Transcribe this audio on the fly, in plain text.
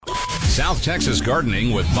South Texas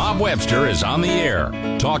Gardening with Bob Webster is on the air.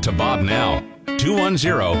 Talk to Bob now.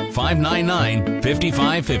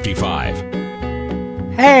 210-599-5555.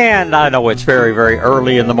 And I know it's very, very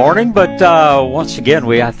early in the morning, but once again,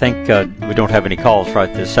 I think we don't have any calls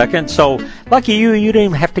right this second. So, lucky you didn't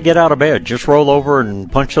even have to get out of bed. Just roll over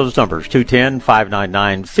and punch those numbers,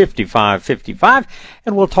 210-599-5555,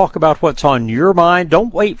 and we'll talk about what's on your mind.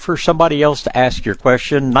 Don't wait for somebody else to ask your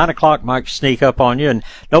question. 9 o'clock might sneak up on you, and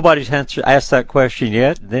nobody's asked that question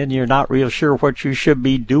yet. Then you're not real sure what you should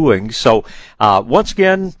be doing. So, once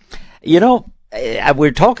again,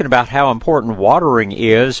 we're talking about how important watering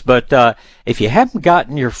is, but if you haven't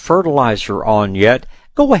gotten your fertilizer on yet,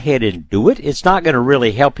 go ahead and do it. It's not going to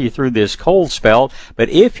really help you through this cold spell, but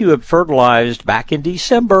if you have fertilized back in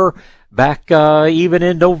December, back even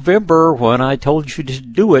in November when I told you to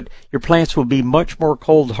do it, your plants will be much more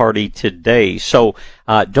cold hardy today. So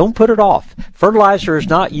don't put it off. Fertilizer is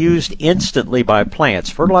not used instantly by plants.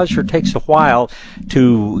 Fertilizer takes a while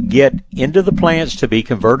to get into the plants, to be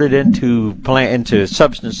converted into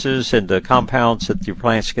substances, into compounds that your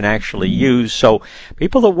plants can actually use. So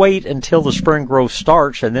people that wait until the spring growth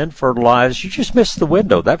starts and then fertilize, you just miss the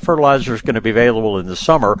window. That fertilizer is going to be available in the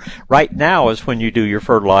summer. Right now is when you do your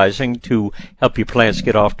fertilizing to help your plants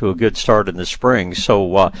get off to a good start in the spring. So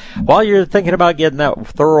while you're thinking about getting that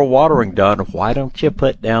thorough watering done, why don't you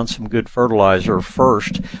put down some good fertilizer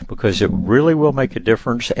first, because it really will make a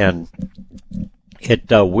difference, and it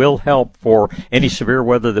will help for any severe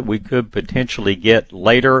weather that we could potentially get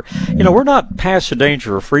later. We're not past the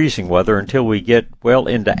danger of freezing weather until we get well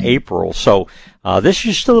into April. So this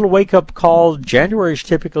is just a little wake-up call. January is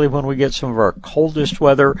typically when we get some of our coldest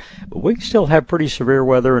weather, but we can still have pretty severe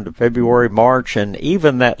weather into February, March, and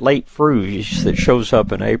even that late freeze that shows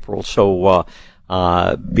up in April. So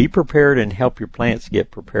be prepared and help your plants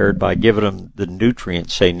get prepared by giving them the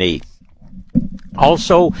nutrients they need.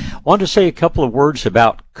 Also, want to say a couple of words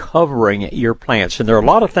about covering your plants. And there are a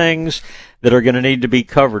lot of things that are going to need to be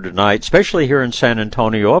covered tonight, especially here in San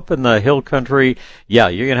Antonio. Up in the hill country, you're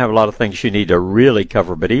going to have a lot of things you need to really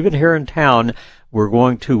cover. But even here in town, we're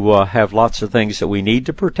going to have lots of things that we need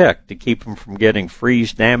to protect to keep them from getting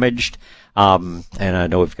freeze damaged. And I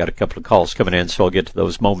know we've got a couple of calls coming in, so I'll get to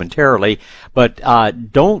those momentarily. But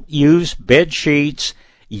don't use bed sheets.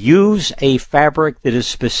 Use a fabric that is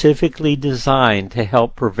specifically designed to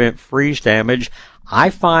help prevent freeze damage. I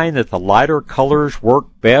find that the lighter colors work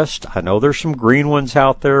best. I know there's some green ones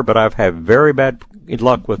out there, but I've had very bad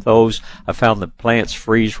luck with those. I found the plants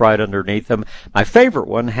freeze right underneath them. My favorite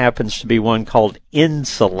one happens to be one called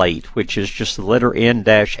Insulate, which is just the letter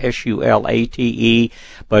N-SULATE.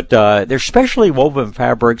 But they're specially woven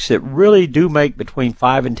fabrics that really do make between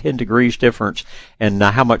 5 and 10 degrees difference in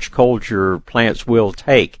how much cold your plants will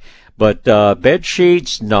take. But bed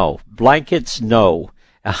sheets, no. Blankets, no.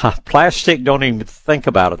 Plastic, don't even think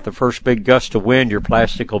about it. The first big gust of wind, your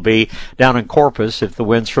plastic will be down in Corpus if the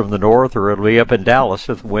wind's from the north, or it'll be up in Dallas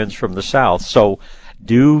if the wind's from the south. So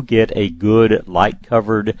do get a good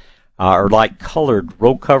light-covered or light-colored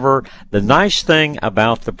row cover. The nice thing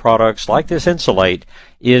about the products like this Insulate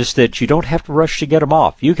is that you don't have to rush to get them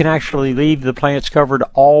off. You can actually leave the plants covered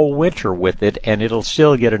all winter with it, and it'll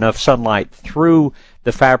still get enough sunlight through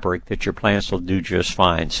the fabric that your plants will do just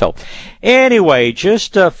fine. So anyway,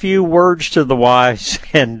 just a few words to the wise.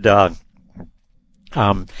 And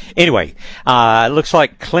anyway, it looks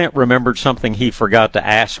like Clint remembered something he forgot to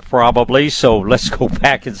ask probably. So let's go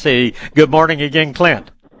back and say good morning again, Clint.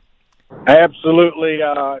 Absolutely.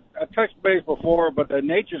 I touched base before, but the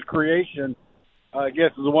Nature's Creation, I guess,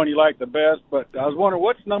 is the one you like the best. But I was wondering,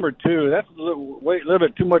 what's number 2? That's a little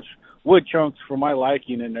bit too much wood chunks for my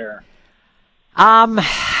liking in there.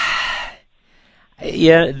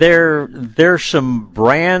 Yeah, there's some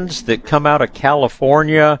brands that come out of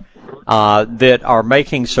California that are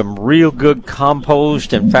making some real good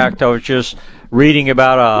compost. In fact, I was just reading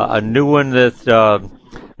about a new one that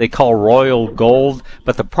they call Royal Gold.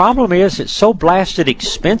 But the problem is it's so blasted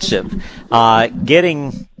expensive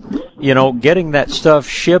getting that stuff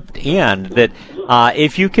shipped in that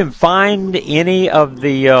if you can find any of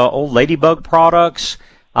the old Ladybug products,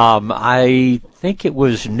 I think it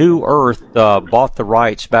was New Earth bought the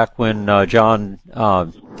rights back when when John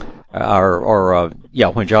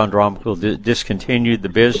Dromcool discontinued the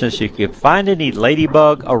business. If you can find any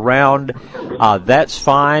Ladybug around, that's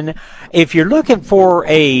fine. If you're looking for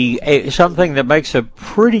a something that makes a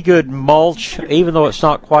pretty good mulch, even though it's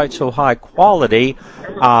not quite so high quality,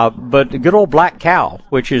 but the good old Black Cow,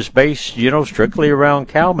 which is based, strictly around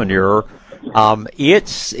cow manure,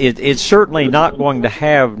 it's certainly not going to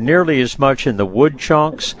have nearly as much in the wood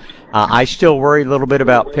chunks I still worry a little bit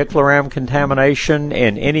about picloram contamination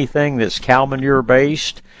and anything that's cow manure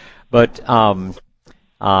based, but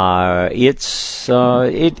it's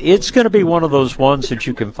going to be one of those ones that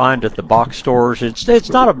you can find at the box stores. It's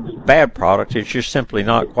not a bad product. It's just simply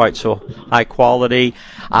not quite so high quality.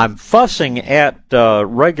 I'm fussing at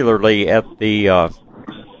regularly at the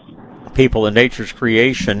people in Nature's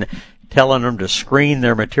Creation, telling them to screen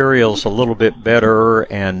their materials a little bit better,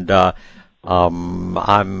 and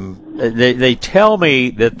they tell me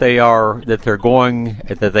that they are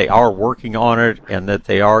working on it, and that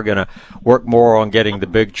they are going to work more on getting the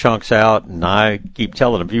big chunks out. And I keep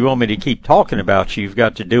telling them, if you want me to keep talking about you, you've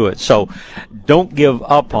got to do it. So don't give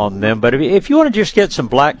up on them. But if you want to just get some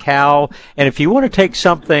black cow, and if you want to take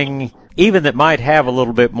something even that might have a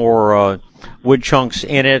little bit more wood chunks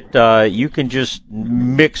in it, you can just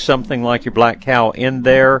mix something like your black cow in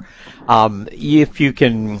there. If you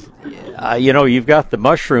can, you've got the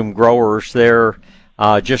mushroom growers there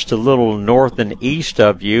just a little north and east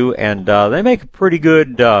of you, and they make a pretty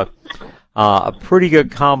good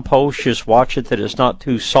compost. Just watch it that it's not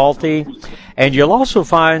too salty. And you'll also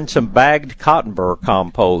find some bagged cotton burr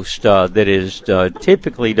compost that is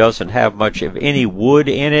typically doesn't have much of any wood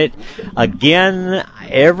in it. Again,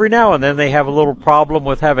 every now and then they have a little problem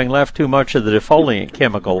with having left too much of the defoliant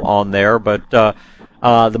chemical on there, but the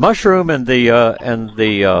mushroom and the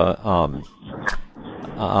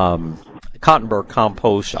cotton burr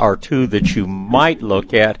compost are two that you might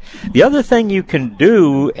look at. The other thing you can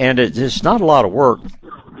do, and it's not a lot of work,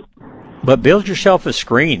 but build yourself a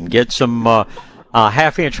screen. Get some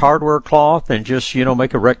half-inch hardware cloth and just,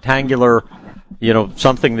 make a rectangular,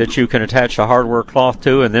 something that you can attach a hardware cloth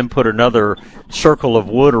to, and then put another circle of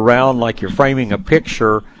wood around like you're framing a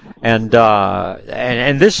picture. And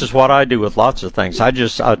this is what I do with lots of things. I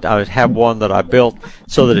have one that I built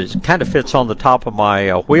so that it kind of fits on the top of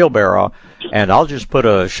my wheelbarrow, and I'll just put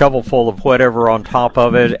a shovelful of whatever on top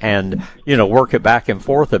of it and, work it back and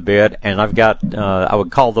forth a bit. And I've got, I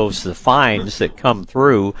would call those the fines that come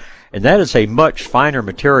through, and that is a much finer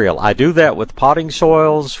material. I do that with potting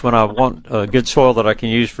soils when I want a good soil that I can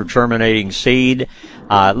use for germinating seed.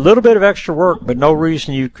 A little bit of extra work, but no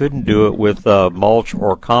reason you couldn't do it with mulch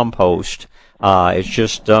or compost. It's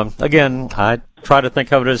just, again, I try to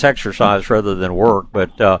think of it as exercise rather than work,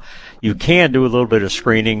 but you can do a little bit of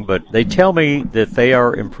screening. But they tell me that they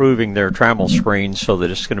are improving their trammel screens so that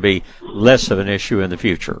it's going to be less of an issue in the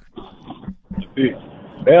future.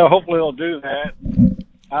 Well, hopefully they'll do that.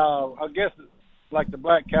 I guess like the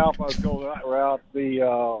black cow, if I was going that route,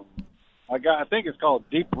 I think it's called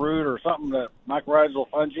deep root or something, that mycorrhizal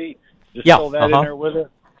fungi. Just throw that in there with it.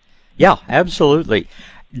 Yeah, absolutely.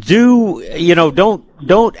 Don't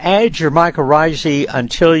add your mycorrhizae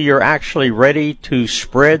until you're actually ready to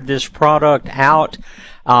spread this product out.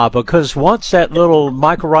 Because once that little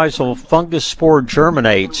mycorrhizal fungus spore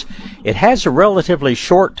germinates, it has a relatively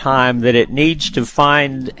short time that it needs to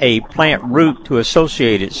find a plant root to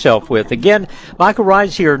associate itself with. Again,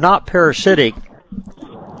 mycorrhizae are not parasitic,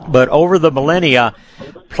 but over the millennia,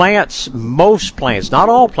 most plants, not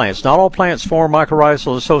all plants form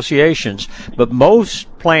mycorrhizal associations, but most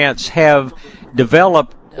plants have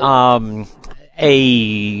developed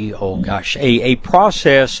a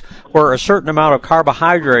process where a certain amount of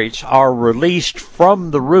carbohydrates are released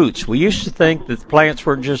from the roots. We used to think that the plants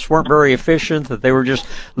weren't very efficient, that they were just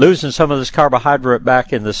losing some of this carbohydrate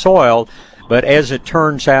back in the soil. But as it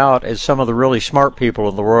turns out, as some of the really smart people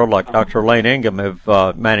in the world, like Dr. Lane Ingham,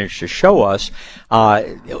 have managed to show us,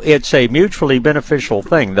 it's a mutually beneficial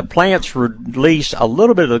thing. The plants release a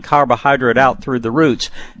little bit of the carbohydrate out through the roots.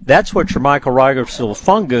 That's what your mycorrhizal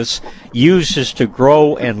fungus uses to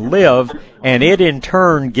grow and live, and it in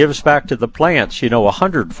turn gives back to the plants,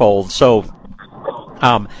 100-fold. So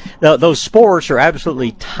those spores are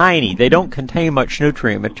absolutely tiny. They don't contain much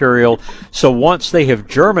nutrient material. So once they have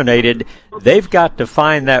germinated, they've got to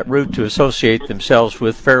find that root to associate themselves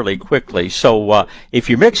with fairly quickly. So if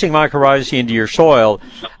you're mixing mycorrhizae into your soil,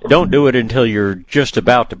 don't do it until you're just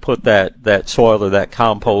about to put that soil or that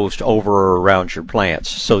compost over or around your plants,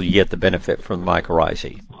 so you get the benefit from the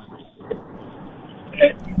mycorrhizae.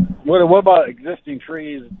 What about existing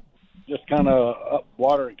trees? Just kind of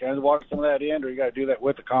water some of that in, or you got to do that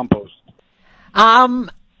with the compost?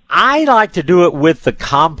 I like to do it with the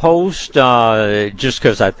compost, just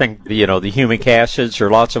because I think the humic acids or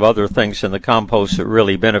lots of other things in the compost that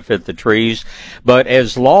really benefit the trees. But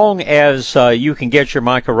as long as you can get your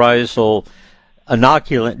mycorrhizal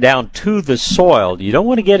inoculant down to the soil, you don't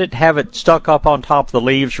want to have it stuck up on top of the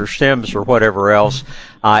leaves or stems or whatever else.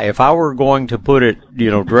 If I were going to put it,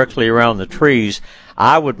 directly around the trees,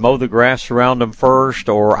 I would mow the grass around them first,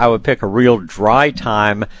 or I would pick a real dry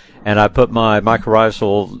time and I put my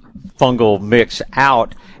mycorrhizal fungal mix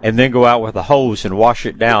out and then go out with a hose and wash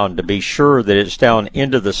it down to be sure that it's down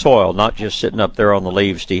into the soil, not just sitting up there on the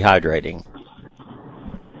leaves dehydrating.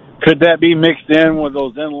 Could that be mixed in with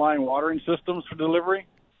those inline watering systems for delivery?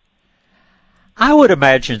 I would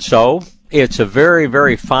imagine so. It's a very,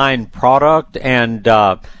 very fine product, and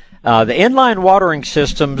the inline watering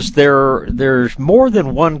systems, there's more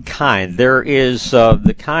than one kind. There is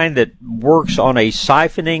the kind that works on a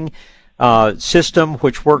siphoning system,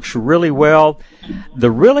 which works really well.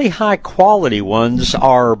 The really high quality ones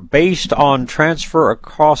are based on transfer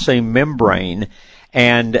across a membrane,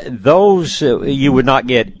 and those you would not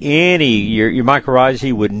get your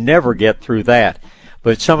mycorrhizae would never get through that.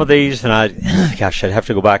 But some of these, and I'd have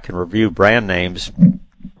to go back and review brand names,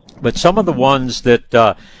 but some of the ones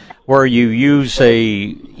that where you use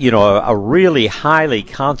a really highly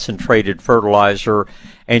concentrated fertilizer,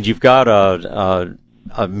 and you've got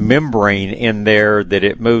a membrane in there that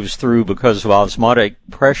it moves through because of osmotic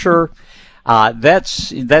pressure,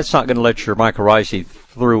 that's not going to let your mycorrhizae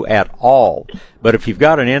through at all. But if you've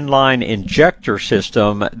got an inline injector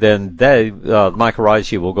system, then the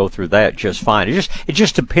mycorrhizae will go through that just fine. It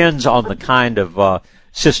just depends on the kind of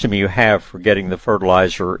system you have for getting the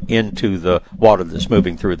fertilizer into the water that's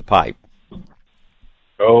moving through the pipe.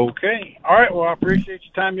 Okay. All right. Well, I appreciate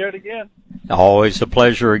your time yet again. Always a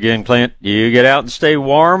pleasure again, Clint. You get out and stay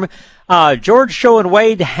warm. George, Joe, and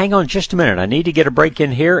Wade, hang on just a minute. I need to get a break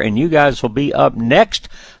in here, and you guys will be up next.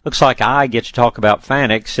 Looks like I get to talk about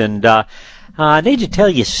Fanix, and I need to tell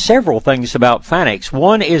you several things about Fanix.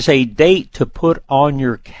 One is a date to put on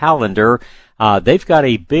your calendar. They've got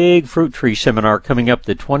a big fruit tree seminar coming up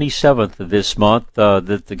the 27th of this month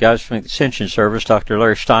that the guys from the Extension Service, Dr.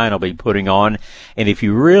 Larry Stein, will be putting on. And if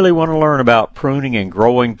you really want to learn about pruning and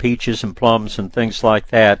growing peaches and plums and things like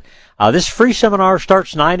that, this free seminar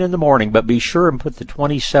starts 9 in the morning, but be sure and put the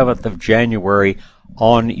 27th of January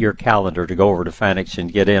on your calendar to go over to Fanix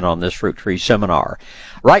and get in on this fruit tree seminar.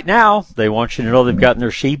 Right now, they want you to know they've gotten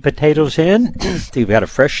their seed potatoes in. They've got a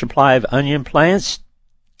fresh supply of onion plants.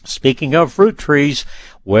 Speaking of fruit trees,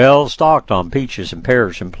 well stocked on peaches and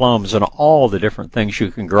pears and plums and all the different things you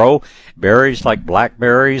can grow. Berries like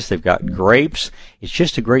blackberries. They've got grapes. It's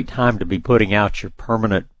just a great time to be putting out your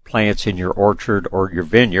permanent plants in your orchard or your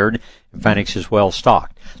vineyard. And Fanix is well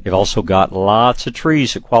stocked. They've also got lots of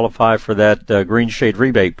trees that qualify for that Green Shade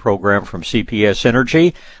Rebate program from CPS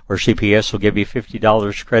Energy, where CPS will give you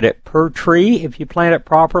 $50 credit per tree if you plant it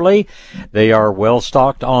properly. They are well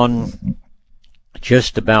stocked on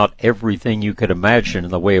just about everything you could imagine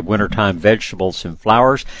in the way of wintertime vegetables and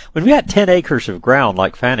flowers. When you've got 10 acres of ground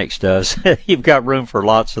like Fanix does, you've got room for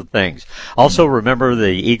lots of things. Also, remember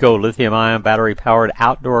the Eco lithium-ion battery-powered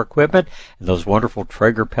outdoor equipment and those wonderful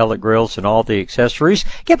Traeger pellet grills and all the accessories.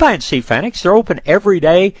 Get by and see Fanix. They're open every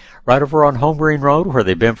day right over on Home Green Road, where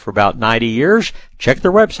they've been for about 90 years. Check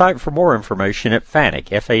their website for more information at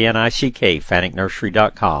Fanick, F-A-N-I-C-K,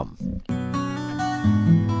 FanickNursery.com.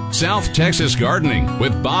 South Texas Gardening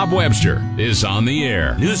with Bob Webster is on the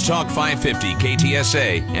air. News Talk 550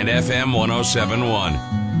 KTSA and FM 1071.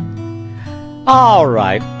 All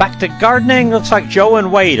right, back to gardening. Looks like Joe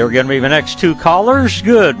and Wade are going to be the next two callers.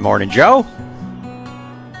 Good morning, Joe.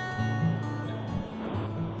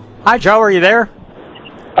 Hi, Joe. Are you there?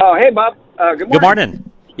 Oh, hey, Bob. Good morning. Good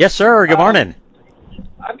morning. Yes, sir. Good morning.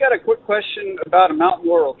 I've got a quick question about a mountain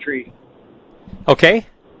laurel tree. Okay.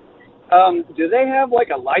 Do they have like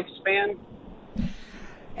a lifespan?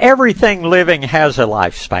 Everything living has a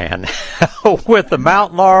lifespan. With the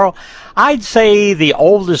mountain laurel, I'd say the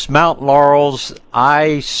oldest mountain laurels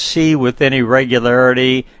I see with any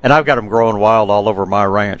regularity, and I've got them growing wild all over my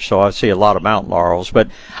ranch, so I see a lot of mountain laurels, but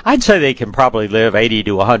I'd say they can probably live 80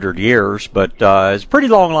 to 100 years, but it's a pretty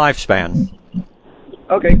long lifespan.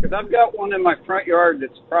 Okay, because I've got one in my front yard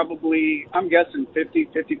that's probably, I'm guessing, 50,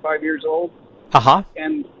 55 years old. Uh-huh.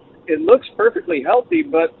 And it looks perfectly healthy,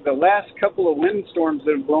 but the last couple of windstorms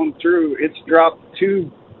that have blown through, it's dropped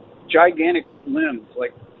two gigantic limbs,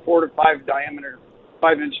 like 4 to 5 inch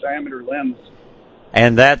diameter limbs.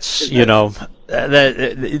 And that's,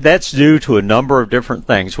 that's due to a number of different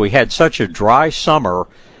things. We had such a dry summer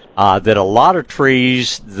that a lot of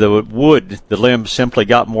trees, the limbs simply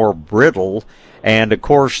got more brittle. And, of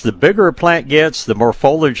course, the bigger a plant gets, the more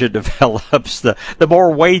foliage it develops, the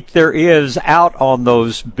more weight there is out on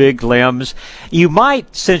those big limbs. You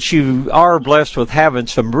might, since you are blessed with having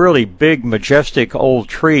some really big, majestic old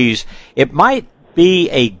trees, it might be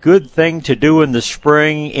a good thing to do in the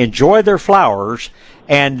spring. Enjoy their flowers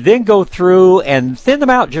and then go through and thin them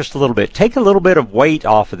out just a little bit. Take a little bit of weight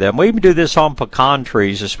off of them. We even do this on pecan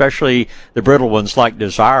trees, especially the brittle ones like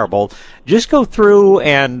Desirable. Just go through,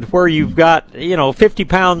 and where you've got, 50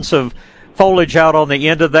 pounds of foliage out on the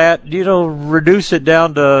end of that, reduce it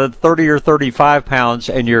down to 30 or 35 pounds,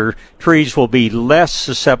 and your trees will be less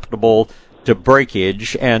susceptible to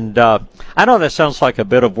breakage. And I know that sounds like a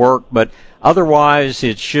bit of work, but otherwise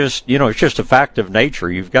it's just a fact of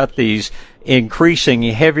nature. You've got these increasing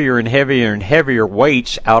heavier and heavier and heavier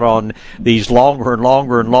weights out on these longer and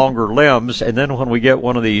longer and longer limbs, and then when we get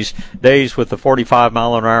one of these days with the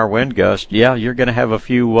 45-mile-an-hour wind gust, you're going to have a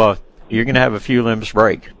few limbs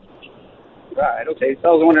break. Right, okay. So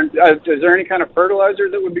I was wondering, is there any kind of fertilizer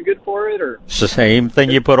that would be good for it? Or it's the same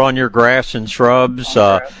thing you put on your grass and shrubs.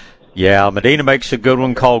 Medina makes a good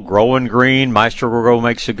one called Growing Green. Maestro Grow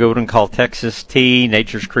makes a good one called Texas Tea.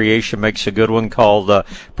 Nature's Creation makes a good one called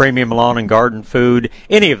Premium Lawn and Garden Food.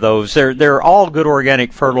 Any of those, they're all good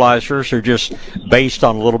organic fertilizers. They're just based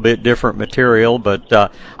on a little bit different material. But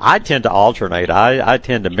I tend to alternate. I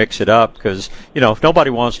tend to mix it up because if nobody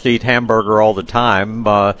wants to eat hamburger all the time,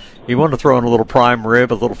 you want to throw in a little prime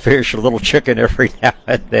rib, a little fish, a little chicken every now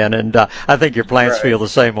and then. And I think your plants feel the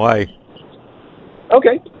same way.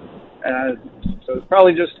 Okay. So it's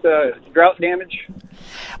probably just drought damage?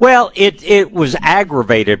 Well, it was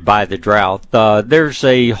aggravated by the drought. There's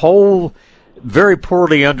a whole very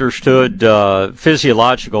poorly understood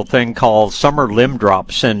physiological thing called summer limb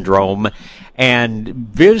drop syndrome. And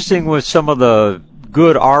visiting with some of the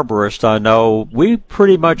good arborists I know, we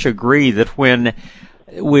pretty much agree that when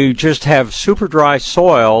we just have super dry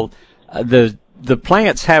soil, the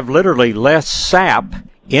plants have literally less sap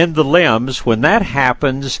in the limbs. When that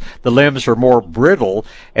happens, the limbs are more brittle,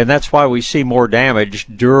 and that's why we see more damage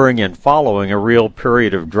during and following a real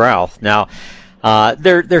period of drought. Now,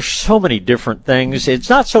 there's so many different things. It's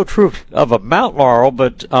not so true of a mountain laurel,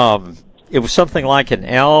 but it was something like an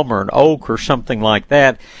elm or an oak or something like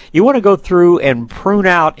that. You want to go through and prune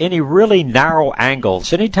out any really narrow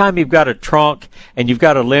angles. Anytime you've got a trunk and you've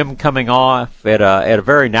got a limb coming off at a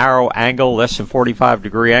very narrow angle, less than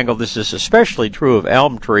 45-degree angle, this is especially true of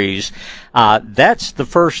elm trees, that's the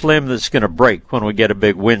first limb that's going to break when we get a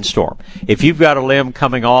big windstorm. If you've got a limb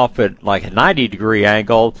coming off at like a 90-degree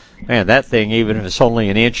angle, man, that thing, even if it's only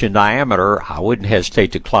an inch in diameter, I wouldn't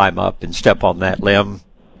hesitate to climb up and step on that limb.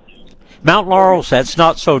 Mountain laurels, that's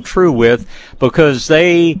not so true with, because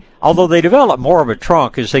although they develop more of a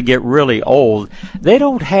trunk as they get really old, they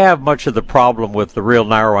don't have much of the problem with the real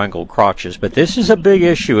narrow-angled crotches. But this is a big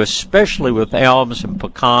issue, especially with elms and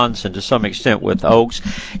pecans and to some extent with oaks.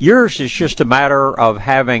 Yours is just a matter of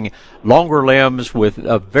having longer limbs with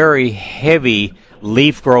a very heavy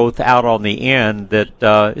leaf growth out on the end that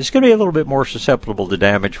is going to be a little bit more susceptible to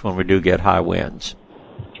damage when we do get high winds.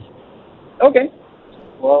 Okay.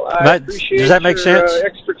 Well, I appreciate does that make sense?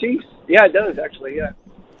 Expertise. Yeah, it does, actually, yeah.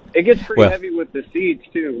 It gets pretty heavy with the seeds,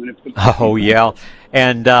 too. When it's yeah.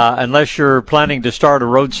 And unless you're planning to start a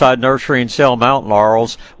roadside nursery and sell mountain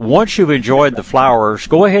laurels, once you've enjoyed the flowers,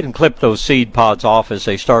 go ahead and clip those seed pods off as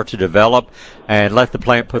they start to develop and let the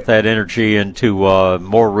plant put that energy into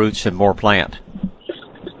more roots and more plant.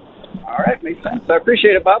 All right, makes sense. I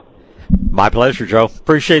appreciate it, Bob. My pleasure, Joe.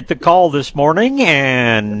 Appreciate the call this morning.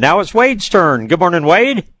 And now it's Wade's turn. Good morning,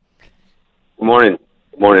 Wade. Good morning.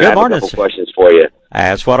 Good morning. Good I morning. have a couple questions for you.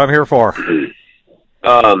 That's what I'm here for.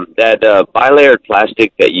 That bilayered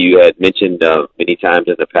plastic that you had mentioned many times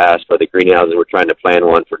in the past for the greenhouses, we're trying to plan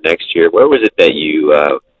one for next year. Where was it that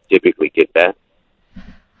you typically get that?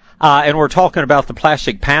 And we're talking about the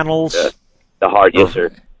plastic panels. The hard, yes,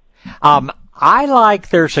 sir.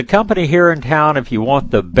 There's a company here in town, if you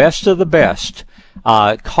want the best of the best,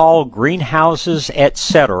 call Greenhouses,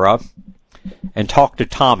 Etc., and talk to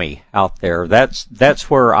Tommy out there. That's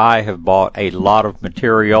where I have bought a lot of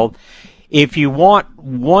material. If you want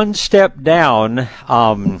one step down,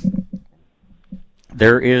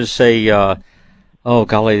 there is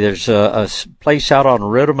there's a place out on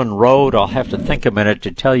Ritterman Road. I'll have to think a minute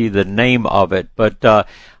to tell you the name of it, but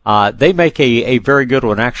they make a very good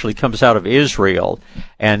one. Actually, comes out of Israel,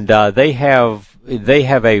 and they have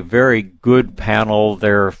a very good panel.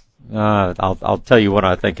 I'll tell you when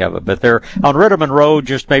I think of it, but they're on Ritterman Road,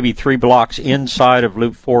 just maybe 3 blocks inside of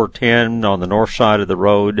Loop 410 on the north side of the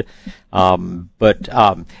road. But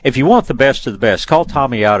if you want the best of the best, call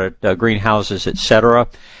Tommy out at Greenhouses, Etc.,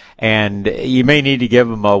 and you may need to give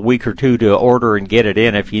them a week or two to order and get it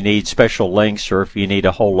in if you need special links or if you need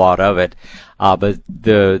a whole lot of it. But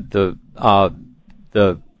the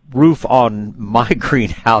roof on my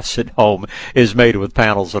greenhouse at home is made with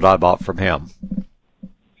panels that I bought from him.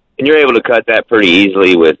 And you're able to cut that pretty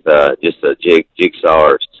easily with just a jigsaw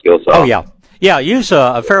or skill saw. Oh, yeah. Yeah, use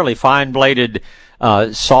a fairly fine-bladed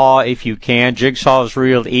saw if you can. Jigsaw is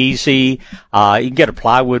real easy. You can get a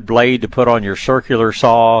plywood blade to put on your circular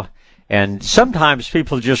saw. And sometimes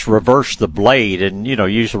people just reverse the blade and,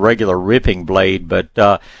 use a regular ripping blade, but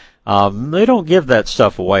they don't give that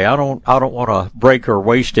stuff away. I don't want to break or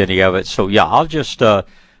waste any of it. So, yeah, I'll just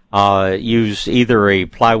use either a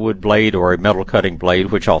plywood blade or a metal cutting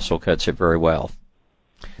blade, which also cuts it very well.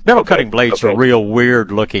 Metal cutting blades are real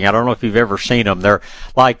weird looking. I don't know if you've ever seen them. They're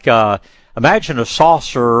like, imagine a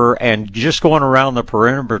saucer and just going around the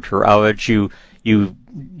perimeter of it, you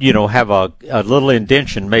have a little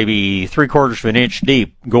indention, maybe 3/4 of an inch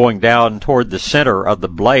deep, going down toward the center of the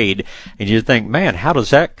blade, and you think, man, how does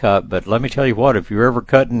that cut? But let me tell you what, if you're ever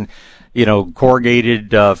cutting,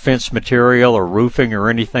 corrugated fence material or roofing or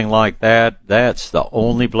anything like that, that's the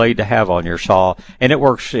only blade to have on your saw, and it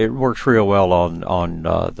works real well on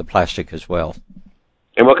the plastic as well.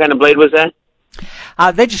 And what kind of blade was that?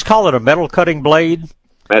 They just call it a metal cutting blade.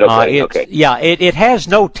 Metal cutting, okay. Yeah, it has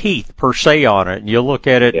no teeth per se on it, and you look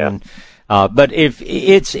at it, and but if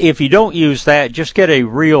you don't use that, just get a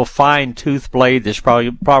real fine tooth blade that's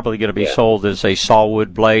probably going to be sold as a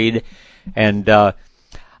sawwood blade, and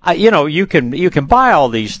you can buy all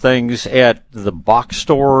these things at the box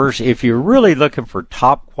stores. If you're really looking for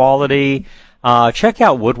top quality, check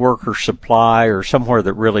out Woodworker Supply or somewhere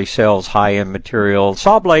that really sells high-end material.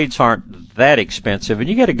 Saw blades aren't that expensive, and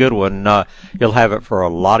you get a good one, you'll have it for a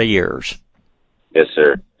lot of years. Yes,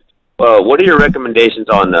 sir. Well, what are your recommendations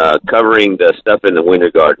on covering the stuff in the winter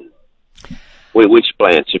garden? Which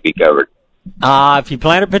plants should be covered? If you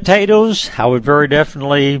planted potatoes, I would very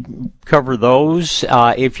definitely cover those.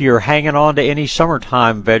 If you're hanging on to any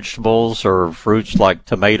summertime vegetables or fruits like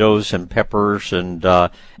tomatoes and peppers and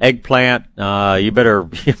eggplant, you better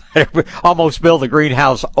almost build a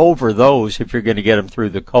greenhouse over those if you're going to get them through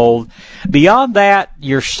the cold. Beyond that,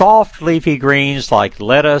 your soft leafy greens like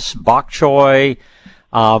lettuce, bok choy,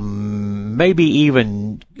 maybe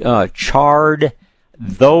even chard,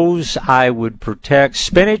 those I would protect.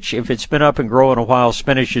 Spinach, if it's been up and growing a while,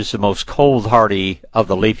 spinach is the most cold hardy of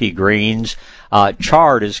the leafy greens.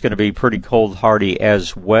 Chard is going to be pretty cold hardy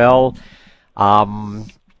as well. Broccoli,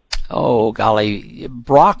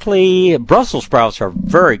 Brussels sprouts are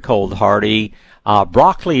very cold hardy.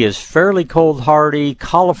 Broccoli is fairly cold hardy.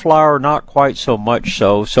 Cauliflower, not quite so much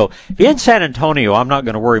so. So if you're in San Antonio, I'm not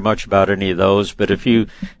going to worry much about any of those. But if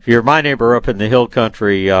you're my neighbor up in the hill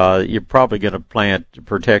country, you're probably going to plant to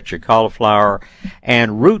protect your cauliflower.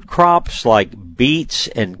 And root crops like beets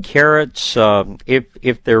and carrots,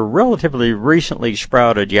 if they're relatively recently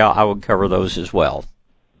sprouted, I would cover those as well.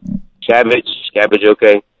 Cabbage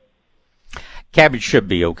okay? Cabbage should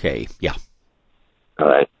be okay, yeah. All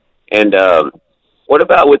right. And what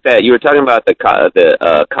about with that? You were talking about the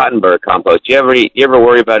cottonburr compost. Do you ever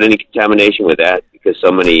worry about any contamination with that because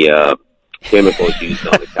so many chemicals used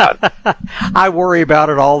on the cotton? I worry about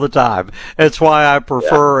it all the time. That's why I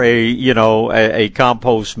prefer a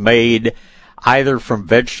compost made either from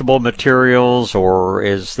vegetable materials or,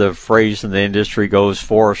 as the phrase in the industry goes,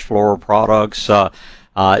 forest floor products.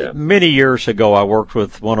 Many years ago, I worked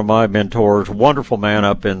with one of my mentors, a wonderful man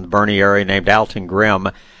up in the Bernie area named Alton Grimm.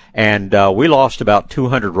 And we lost about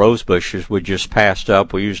 200 rose bushes we just passed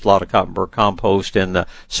up. We used a lot of cottonburr compost in the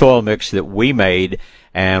soil mix that we made,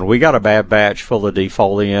 and we got a bad batch full of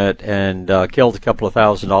defoliant and killed a couple of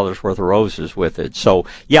 $1,000s worth of roses with it. So,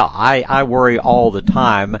 I worry all the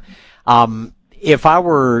time. If I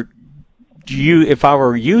were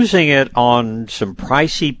using it on some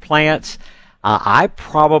pricey plants, I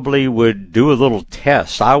probably would do a little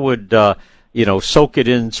test. I would soak it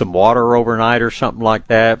in some water overnight or something like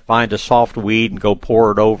that, find a soft weed and go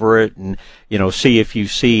pour it over it and, see if you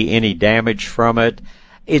see any damage from it.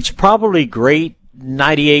 It's probably great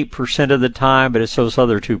 98% of the time, but it's those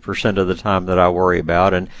other 2% of the time that I worry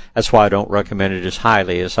about, and that's why I don't recommend it as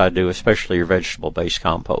highly as I do, especially your vegetable-based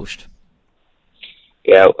compost.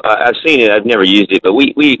 Yeah, I've seen it. I've never used it, but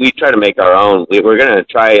we try to make our own. We're going to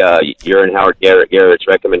try your and Howard Garrett's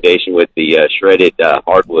recommendation with the shredded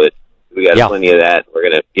hardwood. We got plenty of that. We're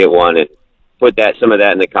going to get one and put some of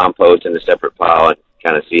that in the compost in a separate pile and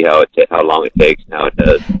kind of see how long it takes and how it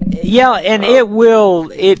does. Yeah, and it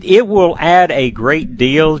will add a great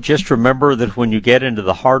deal. Just remember that when you get into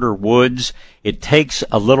the harder woods, it takes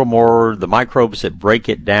a little more, the microbes that break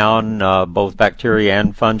it down, both bacteria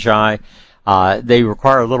and fungi, they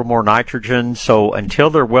require a little more nitrogen. So until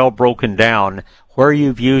they're well broken down, where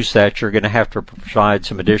you've used that, you're going to have to provide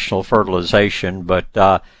some additional fertilization. But,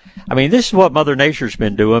 I mean, this is what Mother Nature's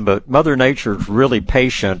been doing, but Mother Nature's really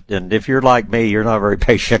patient. And if you're like me, you're not very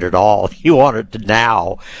patient at all. You want it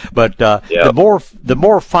now. But the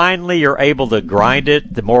more finely you're able to grind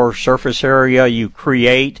it, the more surface area you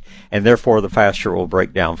create, and therefore the faster it will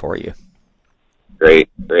break down for you. Great.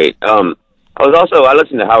 I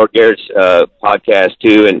listened to Howard Garrett's podcast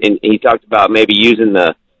too, and he talked about maybe using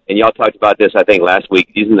and y'all talked about this, I think, last week,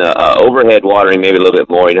 using the overhead watering maybe a little bit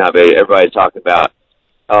more. You know how everybody's talking about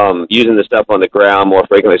using the stuff on the ground more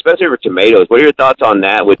frequently, especially for tomatoes. What are your thoughts on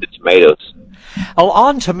that with the tomatoes? Oh,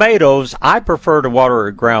 on tomatoes, I prefer to water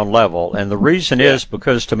at ground level, and the reason is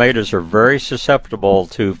because tomatoes are very susceptible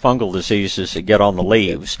to fungal diseases that get on the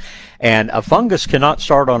leaves. And a fungus cannot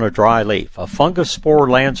start on a dry leaf. A fungus spore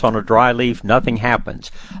lands on a dry leaf, nothing happens.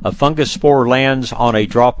 A fungus spore lands on a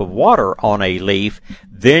drop of water on a leaf,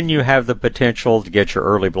 then you have the potential to get your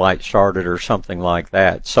early blight started or something like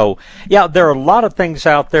that. So, yeah, there are a lot of things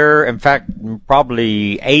out there. In fact,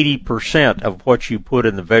 probably 80% of what you put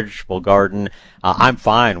in the vegetable garden, I'm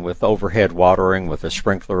fine with overhead watering with a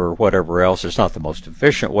sprinkler or whatever else. It's not the most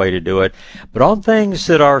efficient way to do it. But on things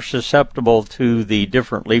that are susceptible to the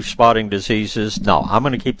different leaf spotting diseases, no, I'm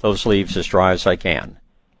going to keep those leaves as dry as I can.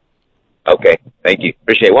 Okay, thank you.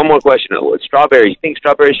 Appreciate it. One more question. Strawberries. You think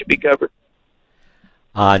strawberries should be covered?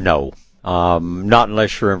 No. Not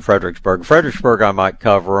unless you're in Fredericksburg. Fredericksburg, I might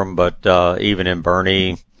cover them, but even in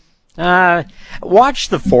Bernie, watch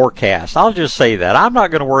the forecast. I'll just say that. I'm not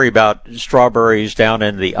going to worry about strawberries down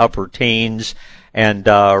in the upper teens. And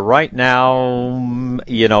right now,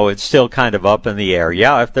 it's still kind of up in the air.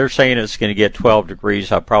 Yeah, if they're saying it's going to get 12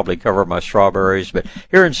 degrees, I'll probably cover my strawberries. But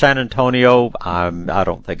here in San Antonio, I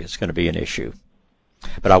don't think it's going to be an issue.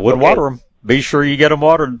 But I would water them. Be sure you get them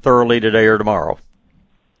watered thoroughly today or tomorrow.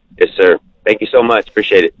 Yes, sir. Thank you so much.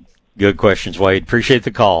 Appreciate it. Good questions, Wade. Appreciate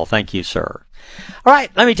the call. Thank you, sir. All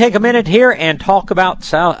right, let me take a minute here and talk about,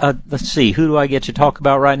 let's see, who do I get to talk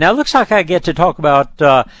about right now? It looks like I get to talk about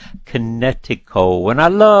Kinetico, and I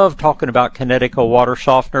love talking about Kinetico water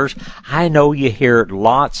softeners. I know you hear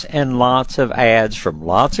lots and lots of ads from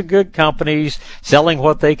lots of good companies selling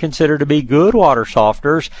what they consider to be good water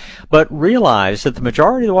softeners, but realize that the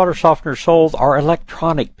majority of the water softeners sold are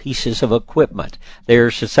electronic pieces of equipment.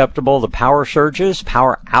 They're susceptible to power surges,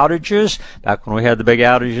 power outages. Back when we had the big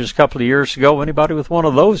outages a couple of years ago, anybody with one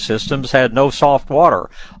of those systems had no soft water.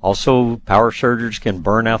 Also, power surges can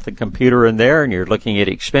burn out the computer in there, and you're looking at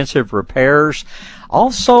expensive repairs.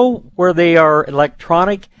 Also, where they are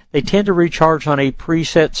electronic, they tend to recharge on a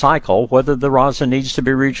preset cycle, whether the rosin needs to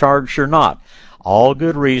be recharged or not. All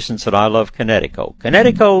good reasons that I love Kinetico.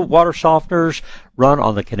 Kinetico water softeners run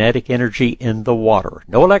on the kinetic energy in the water.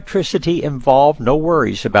 No electricity involved, no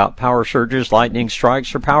worries about power surges, lightning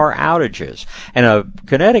strikes, or power outages. And a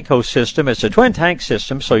Kinetico system is a twin tank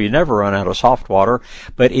system, so you never run out of soft water,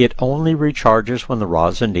 but it only recharges when the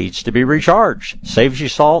rosin needs to be recharged. Saves you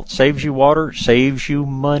salt, saves you water, saves you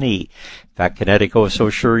money. In fact, Kinetico is so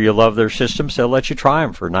sure you love their systems, they'll let you try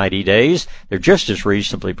them for 90 days. They're just as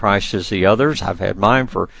reasonably priced as the others. I've had mine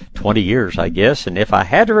for 20 years, I guess, and if I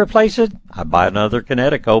had to replace it, I'd buy another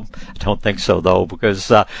Kinetico. I don't think so, though, because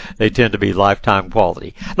they tend to be lifetime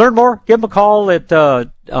quality. Learn more, give them a call at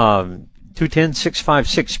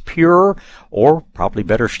 210-656-PURE, or probably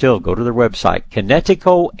better still, go to their website,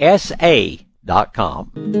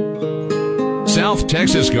 kineticosa.com. South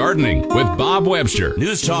Texas Gardening with Bob Webster.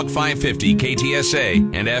 News Talk 550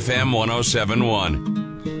 KTSA and FM 1071.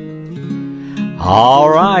 All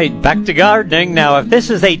right, back to gardening. Now, if this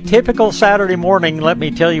is a typical Saturday morning, let me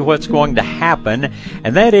tell you what's going to happen.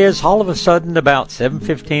 And that is, all of a sudden, about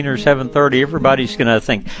 7:15 or 7:30, everybody's going to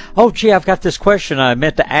think, oh, gee, I've got this question I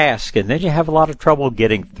meant to ask. And then you have a lot of trouble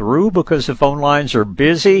getting through because the phone lines are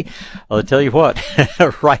busy. Well, I'll tell you what,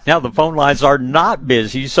 right now the phone lines are not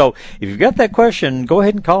busy. So if you've got that question, go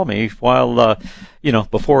ahead and call me while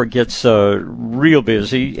before it gets real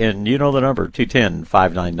busy. And you know the number,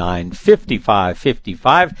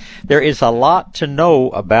 210-599-5555. There is a lot to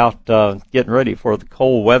know about getting ready for the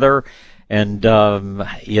cold weather. And,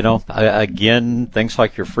 again, things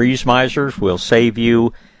like your freeze misers will save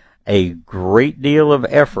you a great deal of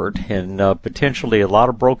effort and potentially a lot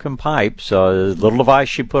of broken pipes. A little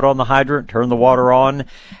device you put on the hydrant, turn the water on,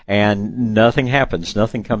 and nothing happens.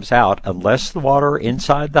 Nothing comes out unless the water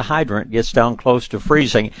inside the hydrant gets down close to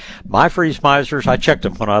freezing. My freeze misers, I checked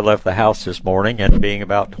them when I left the house this morning, and being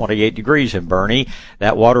about 28 degrees in Bernie,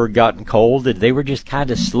 that water had gotten cold, and they were just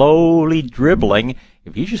kind of slowly dribbling.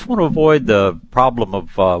 If you just want to avoid the problem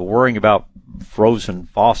of worrying about frozen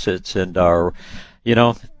faucets and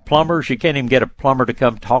plumbers. You can't even get a plumber to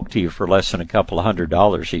come talk to you for less than a couple of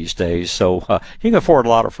 $100 these days. So you can afford a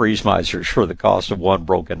lot of freeze misers for the cost of one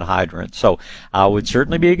broken hydrant. So would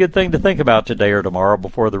certainly be a good thing to think about today or tomorrow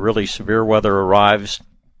before the really severe weather arrives.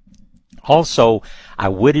 Also, I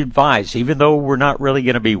would advise, even though we're not really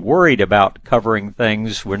going to be worried about covering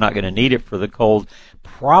things, we're not going to need it for the cold,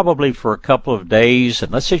 probably for a couple of days.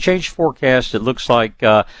 Unless they change the forecast, it looks like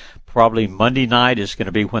probably Monday night is going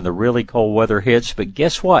to be when the really cold weather hits. But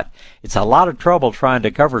guess what? It's a lot of trouble trying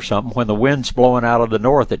to cover something when the wind's blowing out of the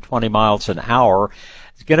north at 20 miles an hour.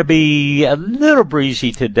 It's going to be a little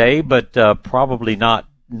breezy today, but probably not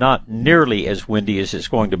nearly as windy as it's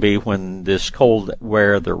going to be when this cold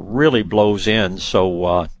weather really blows in.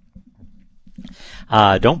 So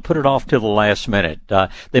don't put it off till the last minute.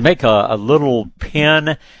 They make a little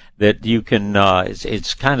pin that you can,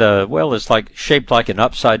 it's kind of, well, it's like shaped like an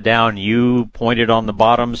upside down U pointed on the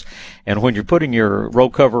bottoms. And when you're putting your row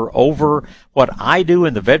cover over, what I do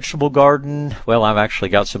in the vegetable garden, well, I've actually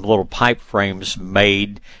got some little pipe frames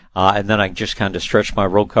made, and then I just kind of stretch my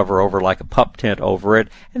row cover over like a pup tent over it,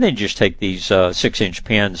 and then just take these 6-inch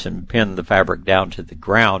pins and pin the fabric down to the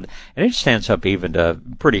ground, and it stands up even to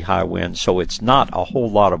pretty high winds, so it's not a whole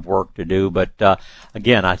lot of work to do. But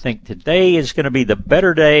again, I think today is going to be the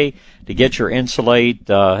better day to get your insulate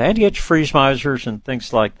and get your freeze misers and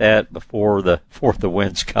things like that before the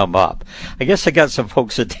winds come up. I guess I got some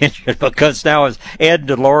folks' attention because now it's Ed,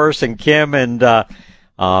 Dolores, and Kim and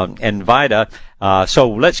Vida. So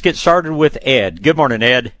let's get started with Ed. Good morning,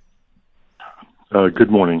 Ed. Good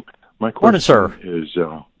morning. My question morning, sir. Is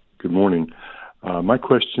good morning. My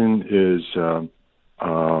question is on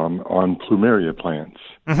plumeria plants.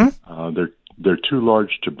 Mm-hmm. They're too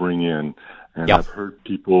large to bring in, and Yep. I've heard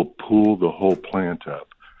people pull the whole plant up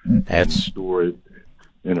and store it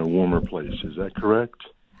in a warmer place. Is that correct?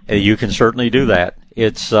 You can certainly do that.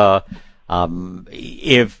 It's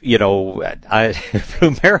if you know,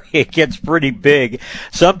 plumeria gets pretty big.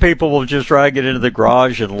 Some people will just drag it into the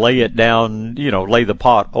garage and lay it down, lay the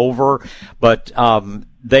pot over. But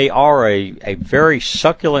they are a very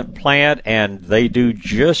succulent plant, and they do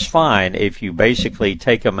just fine if you basically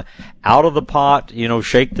take them out of the pot,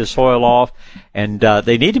 shake the soil off, and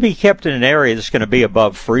they need to be kept in an area that's going to be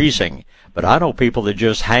above freezing. But I know people that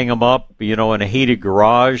just hang them up, in a heated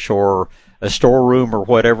garage or a storeroom or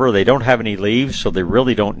whatever. They don't have any leaves, so they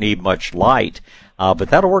really don't need much light. But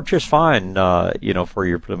that'll work just fine, for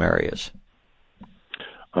your plumerias.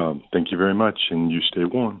 Thank you very much, and you stay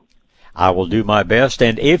warm. I will do my best.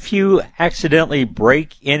 And if you accidentally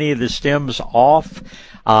break any of the stems off,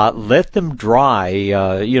 let them dry,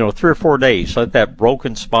 3 or 4 days. Let that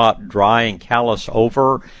broken spot dry and callus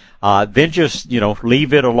over. Then just,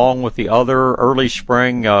 leave it along with the other early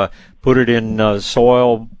spring, put it in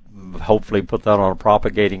soil, hopefully put that on a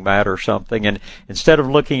propagating mat or something. And instead of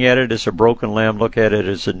looking at it as a broken limb, look at it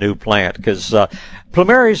as a new plant, because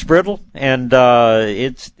plumeria is brittle, and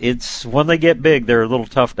it's when they get big, they're a little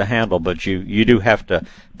tough to handle, but you do have to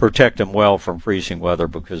protect them well from freezing weather,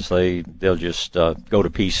 because they'll just go to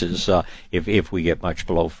pieces if we get much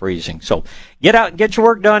below freezing. So get out and get your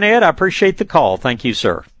work done, Ed. I appreciate the call. Thank you,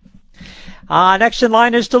 sir. Next in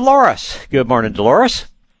line is Dolores. Good morning, Dolores.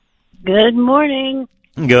 Good morning.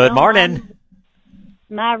 Good morning.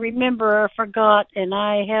 I remember I forgot, and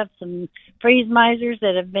I have some freeze misers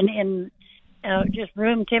that have been in just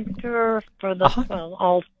room temperature for the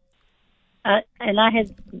all. And I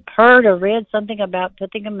had heard or read something about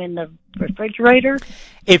putting them in the refrigerator.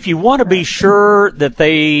 If you want to be sure that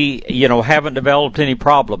they, haven't developed any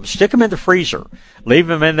problems, stick them in the freezer. Leave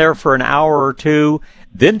them in there for an hour or two,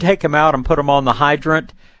 then take them out and put them on the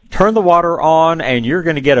hydrant. Turn the water on, and you're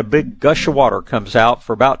going to get a big gush of water comes out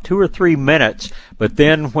for about 2 or 3 minutes. But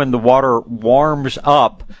then when the water warms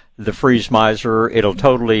up the freeze miser, it'll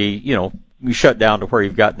totally, you shut down to where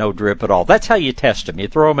you've got no drip at all. That's how you test them. You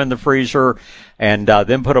throw them in the freezer and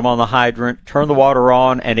then put them on the hydrant, turn the water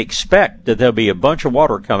on, and expect that there'll be a bunch of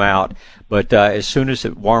water come out. But as soon as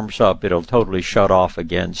it warms up, it'll totally shut off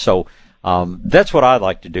again. So that's what I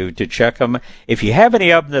like to do, to check them. If you have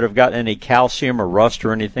any of them that have got any calcium or rust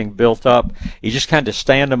or anything built up, you just kind of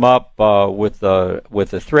stand them up with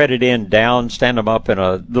the threaded end down, stand them up in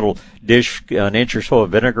a little dish, an inch or so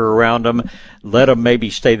of vinegar around them. Let them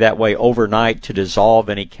maybe stay that way overnight to dissolve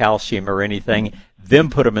any calcium or anything.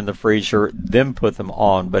 Then put them in the freezer, then put them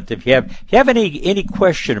on. But if you have any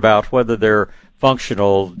question about whether they're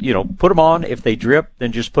functional, put them on. If they drip,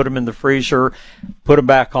 then just put them in the freezer, put them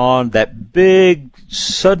back on. That big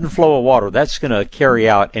sudden flow of water, that's going to carry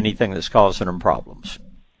out anything that's causing them problems.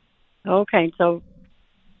 Okay, so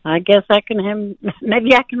I guess I can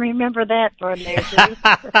maybe I can remember that for a day or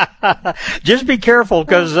two. Just be careful,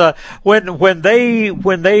 because when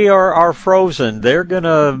they are frozen, they're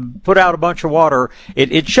gonna put out a bunch of water.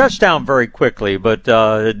 It shuts down very quickly, but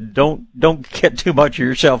don't get too much of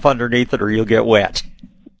yourself underneath it, or you'll get wet.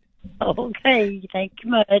 Okay, thank you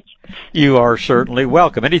much. You are certainly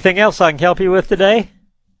welcome. Anything else I can help you with today?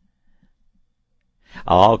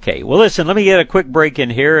 Okay. Well, listen, let me get a quick break in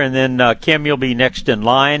here, and then, Kim, you'll be next in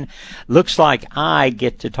line. Looks like I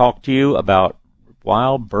get to talk to you about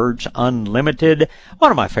Wild Birds Unlimited, one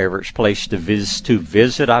of my favorite places to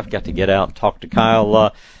visit. I've got to get out and talk to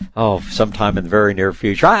Kyle, sometime in the very near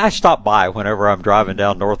future. I stop by whenever I'm driving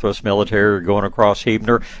down Northwest Military or going across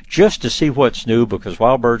Huebner just to see what's new, because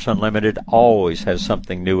Wild Birds Unlimited always has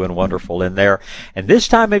something new and wonderful in there. And this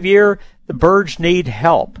time of year, the birds need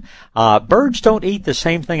help. Birds don't eat the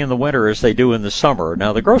same thing in the winter as they do in the summer.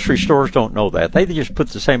 Now, the grocery stores don't know that. They just put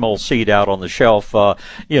the same old seed out on the shelf,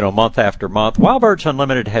 month after month. Wild Birds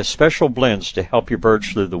Unlimited has special blends to help your birds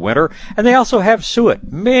through the winter. And they also have suet,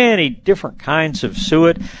 many different kinds of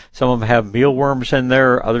suet. Some of them have mealworms in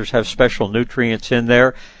there. Others have special nutrients in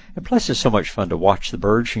there. And plus, it's so much fun to watch the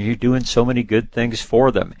birds, and you're doing so many good things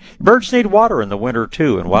for them. Birds need water in the winter,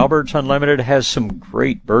 too, and Wild Birds Unlimited has some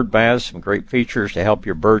great bird baths, some great features to help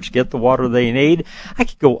your birds get the water they need. I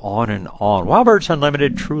could go on and on. Wild Birds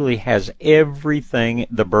Unlimited truly has everything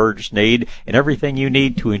the birds need and everything you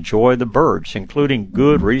need to enjoy the birds, including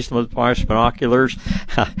good, reasonably priced binoculars.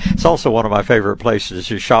 It's also one of my favorite places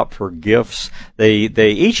to shop for gifts.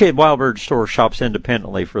 Each Wild Bird store shops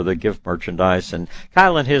independently for the gift merchandise, and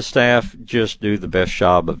Kyle and his staff just do the best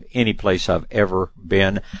job of any place I've ever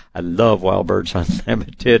been. I love Wild Birds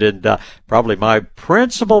Unlimited, and probably my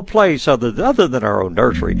principal place, other than our own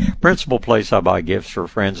nursery, principal place I buy gifts for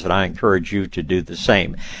friends, and I encourage you to do the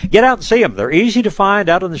same. Get out and see them. They're easy to find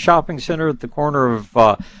out in the shopping center at the corner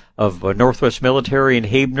of Northwest Military and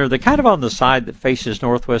Huebner. They're kind of on the side that faces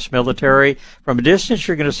Northwest Military. From a distance,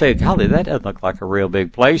 you're going to say, golly, that doesn't look like a real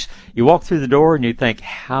big place. You walk through the door and you think,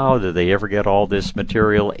 how did they ever get all this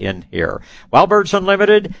material in here? Wild Birds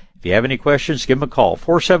Unlimited. If you have any questions, give them a call.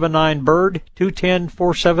 479-BIRD,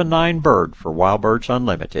 210-479-BIRD for Wild Birds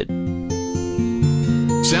Unlimited.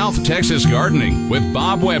 South Texas Gardening with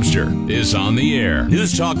Bob Webster is on the air.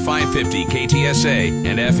 News Talk 550 KTSA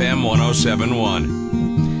and FM 1071.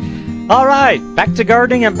 All right, back to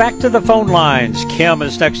gardening and back to the phone lines. Kim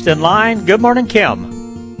is next in line. Good morning, Kim.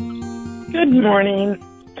 Good morning.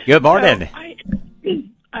 Good morning. So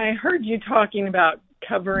I heard you talking about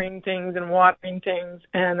covering things and watering things,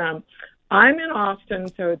 and I'm in Austin,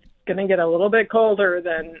 so it's going to get a little bit colder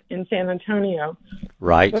than in San Antonio.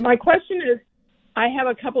 Right. But my question is, I have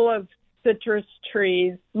a couple of citrus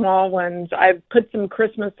trees, small ones. I've put some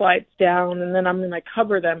Christmas lights down, and then I'm going to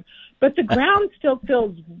cover them. But the ground still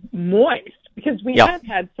feels moist because we have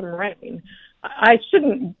had some rain. I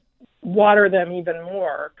shouldn't water them even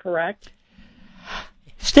more, correct?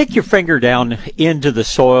 Stick your finger down into the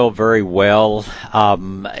soil very well. A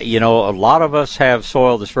lot of us have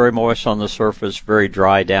soil that's very moist on the surface, very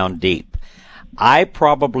dry down deep. I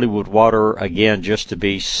probably would water again just to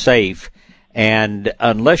be safe. And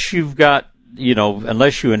unless you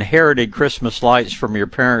inherited Christmas lights from your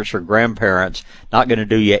parents or grandparents, not going to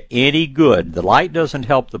do you any good. The light doesn't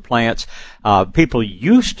help the plants. People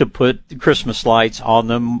used to put Christmas lights on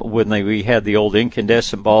them when we had the old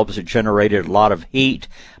incandescent bulbs that generated a lot of heat.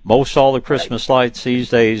 Most all the Christmas lights these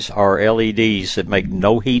days are LEDs that make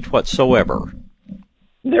no heat whatsoever.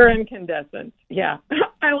 They're incandescent. Yeah.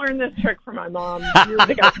 I learned this trick from my mom years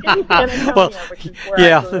ago in San Antonio, which is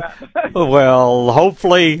where I grew up. Well,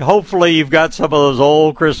 hopefully you've got some of those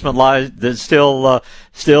old Christmas lights that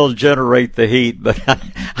still generate the heat. But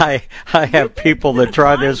I have people that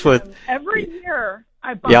try this with every year.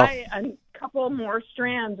 I buy a couple more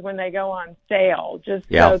strands when they go on sale, just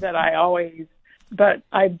so that I always. But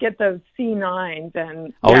I get those C9s,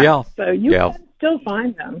 and so you can still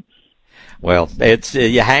find them. Well, it's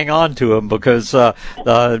you hang on to them because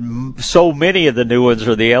so many of the new ones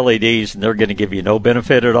are the LEDs, and they're going to give you no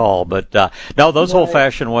benefit at all. But no, those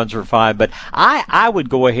old-fashioned ones are fine. But I would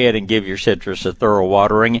go ahead and give your citrus a thorough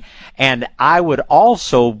watering, and I would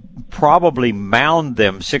also probably mound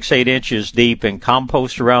them 6-8 inches deep and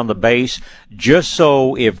compost around the base, just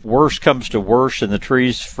so if worse comes to worse and the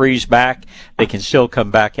trees freeze back, they can still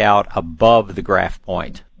come back out above the graft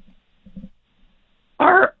point.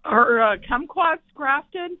 Are kumquats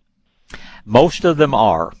grafted? Most of them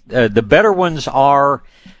are. The better ones are.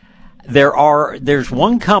 There's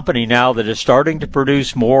one company now that is starting to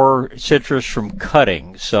produce more citrus from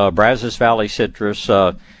cuttings. Brazos Valley Citrus.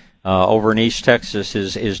 over in East Texas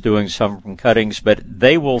is doing some cuttings, but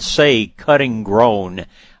they will say cutting grown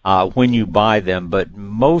when you buy them. But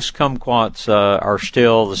most kumquats are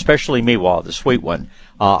still, especially Miwa, the sweet one,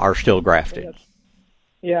 are still grafted.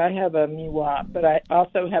 Yeah, I have a Miwa, but I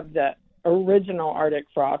also have the original Arctic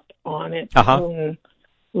Frost on its own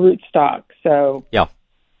rootstock. So yeah,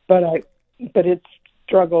 but it's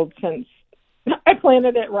struggled since I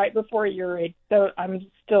planted it right before Uri. So I'm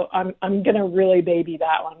going to really baby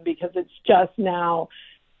that one because it's just now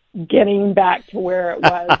getting back to where it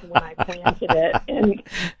was when I planted it in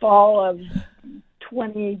fall of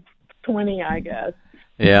 2020, I guess.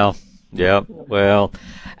 Yeah. Yeah. Well,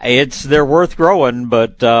 they're worth growing,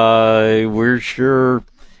 but we're sure.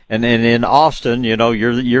 And in Austin,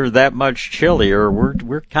 you're that much chillier.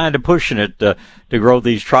 We're kind of pushing it to grow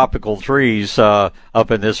these tropical trees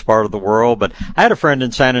up in this part of the world. But I had a friend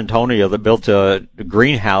in San Antonio that built a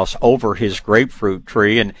greenhouse over his grapefruit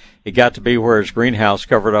tree, and it got to be where his greenhouse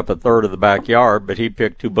covered up a third of the backyard. But he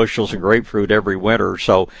picked 2 bushels of grapefruit every winter,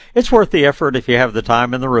 so it's worth the effort if you have the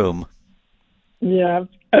time and the room. Yeah.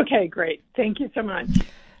 Okay. Great. Thank you so much.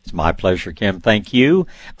 It's my pleasure, Kim. Thank you.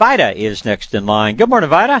 Vida is next in line. Good morning,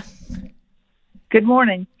 Vida. Good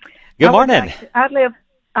morning. Good morning. I live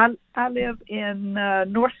in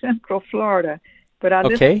north central Florida, but I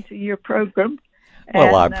listen to your program.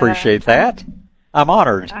 Well, I appreciate that. I'm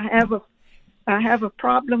honored. I have a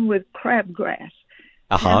problem with crabgrass.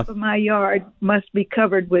 Half of my yard must be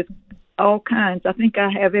covered with all kinds. I think I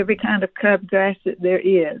have every kind of crabgrass that there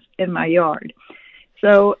is in my yard.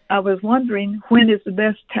 So I was wondering, when is the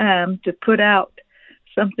best time to put out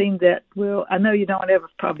something that will, I know you don't ever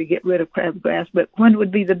probably get rid of crabgrass, but when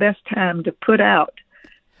would be the best time to put out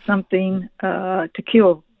something to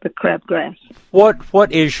kill the crabgrass?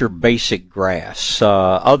 What is your basic grass?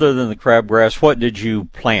 Other than the crabgrass, what did you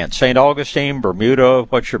plant? St. Augustine, Bermuda,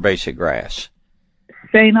 what's your basic grass?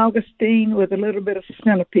 St. Augustine with a little bit of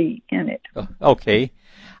centipede in it. Okay.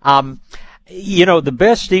 The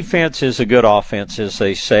best defense is a good offense, as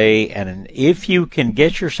they say, and if you can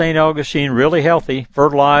get your St. Augustine really healthy,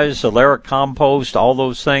 fertilize, aleric compost, all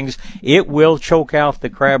those things, it will choke out the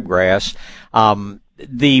crabgrass.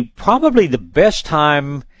 Probably the best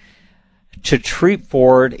time to treat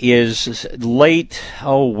for it is late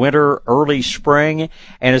winter, early spring,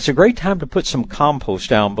 and it's a great time to put some compost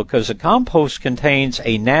down because the compost contains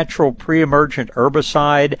a natural pre-emergent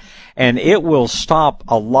herbicide, and it will stop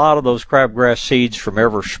a lot of those crabgrass seeds from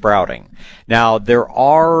ever sprouting. Now, there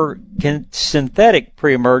are synthetic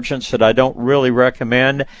pre-emergents that I don't really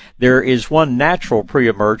recommend. There is one natural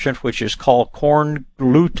pre-emergent, which is called corn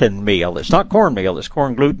gluten meal. It's not cornmeal, it's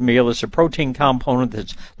corn gluten meal. It's a protein component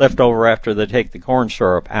that's left over after they take the corn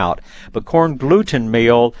syrup out. But corn gluten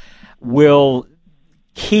meal will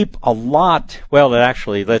keep a lot, well, it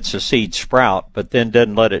actually lets the seed sprout, but then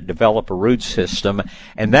doesn't let it develop a root system.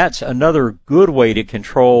 And that's another good way to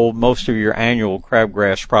control most of your annual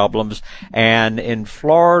crabgrass problems. And in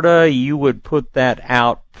Florida, you would put that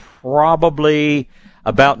out probably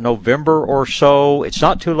about November or so. It's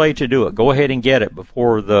not too late to do it. Go ahead and get it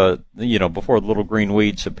before the little green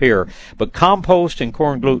weeds appear. But compost and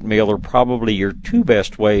corn gluten meal are probably your 2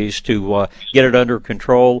 best ways to get it under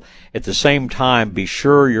control. At the same time, be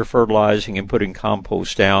sure you're fertilizing and putting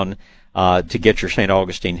compost down to get your St.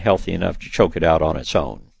 Augustine healthy enough to choke it out on its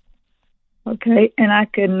own. Okay, and I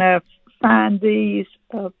can find these,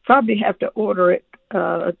 probably have to order it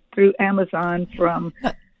through Amazon from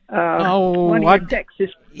one of Texas.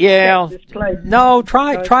 Yeah. Texas places. No,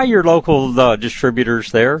 try your local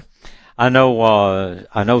distributors there. I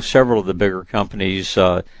know several of the bigger companies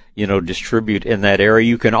distribute in that area.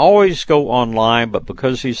 You can always go online, but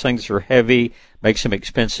because these things are heavy, makes them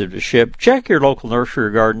expensive to ship, check your local nursery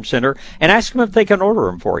or garden center and ask them if they can order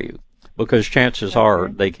them for you, because chances are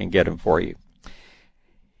they can get them for you.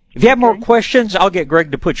 If you have more questions, I'll get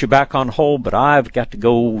Greg to put you back on hold, but I've got to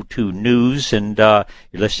go to news, and you're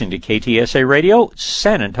listening to KTSA Radio,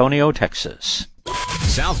 San Antonio, Texas.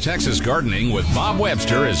 South Texas Gardening with Bob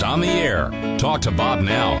Webster is on the air. Talk to Bob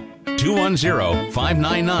now.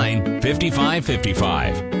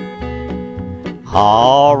 210-599-5555.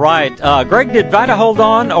 All right. Greg, did Vida hold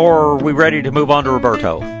on, or are we ready to move on to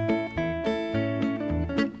Roberto?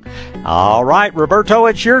 All right, Roberto,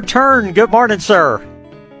 it's your turn. Good morning, sir.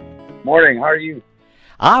 Morning. How are you?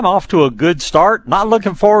 I'm off to a good start. Not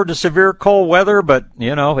looking forward to severe cold weather, but,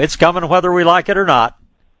 it's coming whether we like it or not.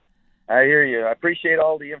 I hear you. I appreciate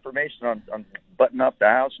all the information on buttoning up the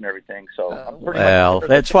house and everything. So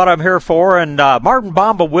that's what I'm here for. And Martin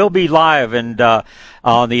Bomba will be live and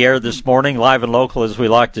on the air this morning, live and local, as we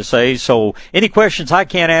like to say. So any questions I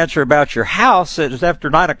can't answer about your house after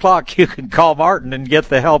 9 o'clock, you can call Martin and get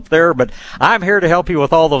the help there. But I'm here to help you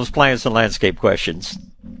with all those plants and landscape questions.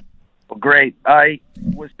 Well, great. I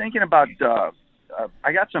was thinking about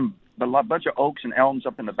I got a bunch of oaks and elms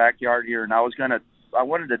up in the backyard here, and I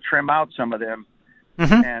wanted to trim out some of them.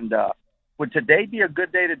 Mm-hmm. And would today be a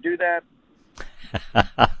good day to do that?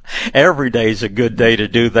 Every day is a good day to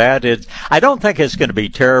do that. I don't think it's going to be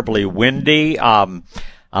terribly windy.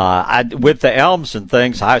 With the elms and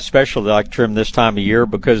things, I especially like to trim this time of year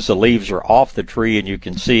because the leaves are off the tree and you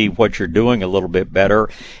can see what you're doing a little bit better.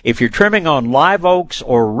 If you're trimming on live oaks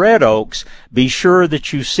or red oaks, be sure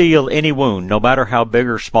that you seal any wound, no matter how big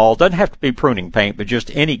or small. It doesn't have to be pruning paint, but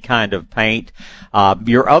just any kind of paint.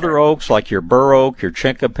 Your other oaks, like your bur oak, your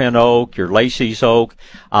chinkapin oak, your Lacey's oak,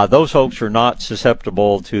 those oaks are not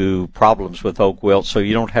susceptible to problems with oak wilt, so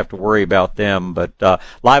you don't have to worry about them. But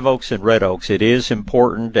live oaks and red oaks, it is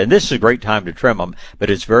important. And this is a great time to trim them, but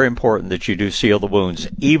it's very important that you do seal the wounds,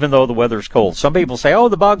 even though the weather's cold. Some people say,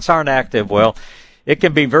 the bugs aren't active. Well, it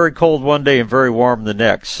can be very cold one day and very warm the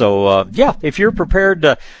next. So, if you're prepared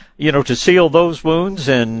to, to seal those wounds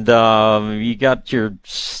and you got your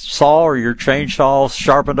saw or your chainsaw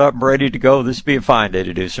sharpened up and ready to go, this would be a fine day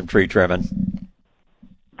to do some tree trimming.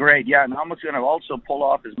 Great, yeah, and I'm going to also pull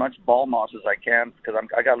off as much ball moss as I can because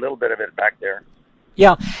I got a little bit of it back there.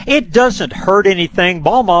 Yeah, it doesn't hurt anything.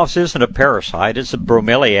 Ball moss isn't a parasite. It's a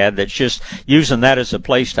bromeliad that's just using that as a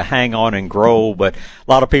place to hang on and grow. But a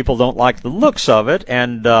lot of people don't like the looks of it.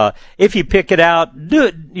 And if you pick it out, do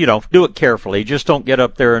it carefully. Just don't get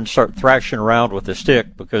up there and start thrashing around with a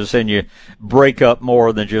stick because then you break up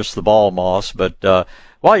more than just the ball moss. But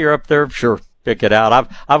while you're up there, sure, pick it out.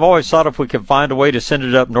 I've always thought if we could find a way to send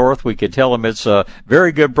it up north, we could tell them it's a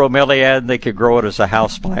very good bromeliad and they could grow it as a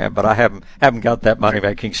house plant. But I haven't got that money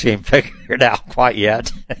making scheme figured out quite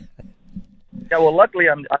yet. Yeah, well, luckily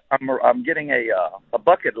I'm getting a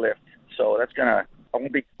bucket lift, so I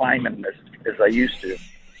won't be climbing as I used to.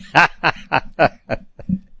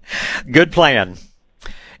 Good plan.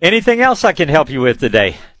 Anything else I can help you with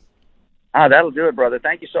today? That'll do it, brother.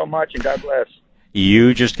 Thank you so much, and God bless.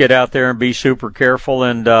 You just get out there and be super careful,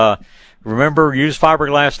 and remember, use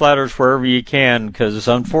fiberglass ladders wherever you can, because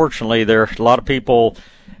unfortunately there are a lot of people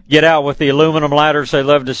get out with the aluminum ladders they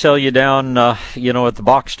love to sell you down at the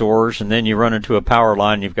box stores, and then you run into a power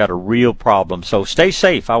line, you've got a real problem. So stay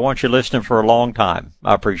safe. I want you listening for a long time.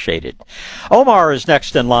 I appreciate it. Omar is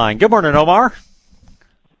next in line. Good morning, Omar.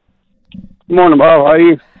 Good morning, Bob. How are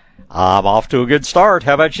you? I'm off to a good start.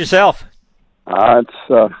 How about yourself?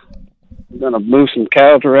 It's going to move some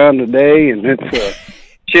cows around today, and it's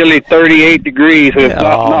chilly 38 degrees. So it's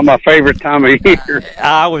not my favorite time of year.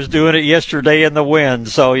 I was doing it yesterday in the wind,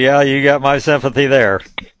 so yeah, you got my sympathy there.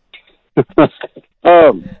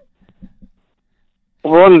 I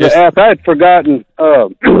wanted to ask, I had forgotten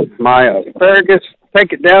my asparagus.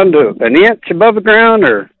 Take it down to an inch above the ground,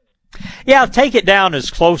 or? Yeah, take it down as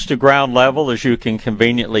close to ground level as you can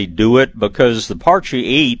conveniently do it, because the part you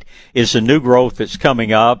eat is the new growth that's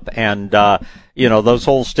coming up, and those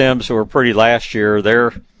whole stems that were pretty last year,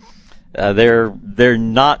 they're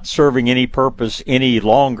not serving any purpose any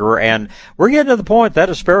longer, and we're getting to the point that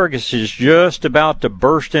asparagus is just about to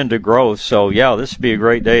burst into growth. So yeah, this would be a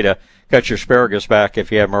great day to cut your asparagus back if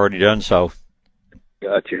you haven't already done so.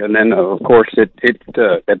 Gotcha. And then of course it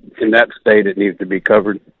in that state it needs to be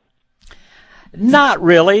covered. Not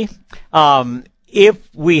really. If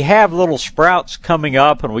we have little sprouts coming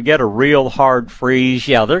up and we get a real hard freeze,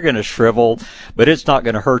 yeah, they're going to shrivel, but it's not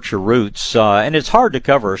going to hurt your roots. And it's hard to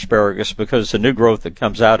cover asparagus because the new growth that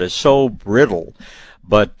comes out is so brittle.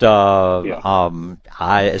 But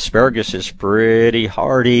asparagus is pretty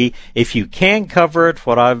hardy. If you can cover it,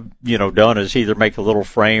 what I've done is either make a little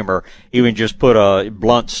frame or even just put a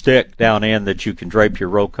blunt stick down in that you can drape your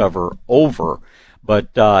row cover over. But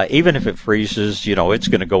even if it freezes, it's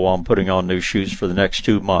going to go on putting on new shoots for the next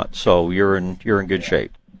 2 months. So you're in good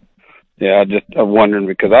shape. Yeah, I'm wondering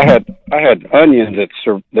because I had onions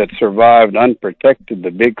that survived unprotected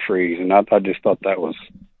the big freeze, and I just thought that was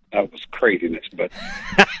craziness. But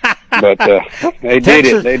they did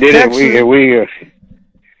it. They did it. We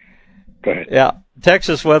go ahead. Yeah.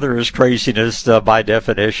 Texas weather is craziness by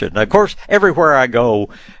definition. Of course, everywhere I go,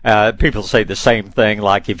 people say the same thing.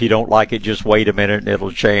 Like, if you don't like it, just wait a minute and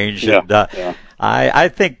it'll change. Yeah, and I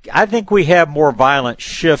think we have more violent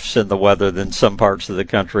shifts in the weather than some parts of the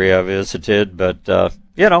country have visited. But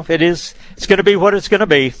it's going to be what it's going to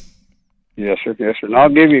be. Yes, sir. Yes, sir. And I'll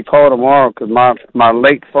give you a call tomorrow because my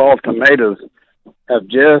late fall tomatoes have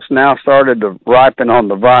just now started to ripen on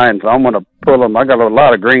the vines. I'm going to pull them. I got a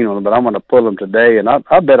lot of green on them, but I'm going to pull them today. And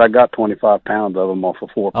I bet I got 25 pounds of them off of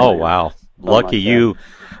 4 plants. Oh, wow. Lucky you.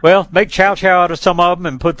 Well, make chow-chow out of some of them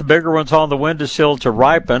and put the bigger ones on the windowsill to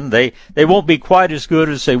ripen. They won't be quite as good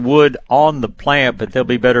as they would on the plant, but they'll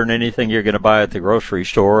be better than anything you're going to buy at the grocery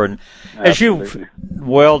store. And as you've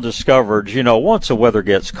well discovered, once the weather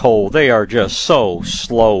gets cold, they are just so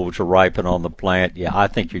slow to ripen on the plant. Yeah, I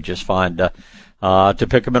think you're just fine to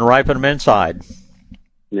pick them and ripen them inside.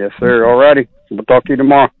 Yes, sir. All righty. We'll talk to you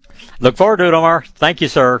tomorrow. Look forward to it, Omar. Thank you,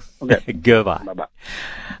 sir. Okay. Goodbye. Bye-bye.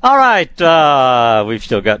 All right. We've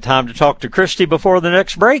still got time to talk to Christy before the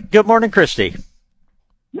next break. Good morning, Christy.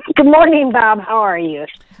 Good morning, Bob. How are you?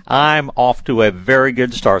 I'm off to a very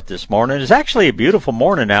good start this morning. It's actually a beautiful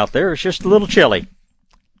morning out there. It's just a little chilly.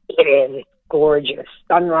 It is gorgeous.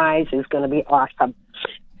 Sunrise is going to be awesome.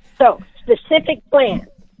 So, specific plants.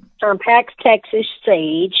 Compact Texas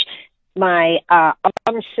sage, my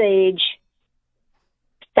autumn sage,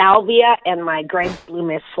 salvia, and my Greg's blue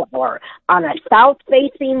mist flower on a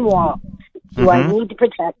south-facing wall. Do I need to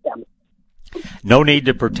protect them? No need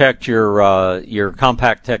to protect your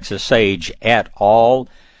compact Texas sage at all.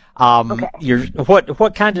 Okay.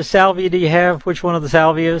 What kind of salvia do you have? Which one of the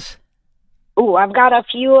salvias? Ooh, I've got a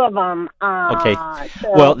few of them. Okay.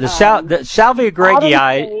 Well, the salvia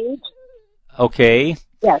greggii. Okay.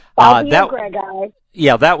 Yes, salvia greggii.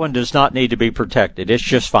 Yeah, that one does not need to be protected. It's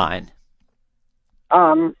just fine.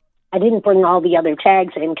 I didn't bring all the other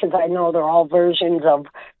tags in because I know they're all versions of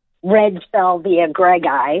red salvia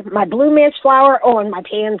greggii. My blue mist flower, and my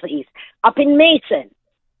pansies up in Mason.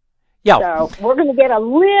 Yeah. So we're going to get a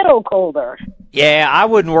little colder. Yeah, I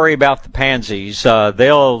wouldn't worry about the pansies.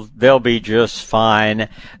 They'll be just fine.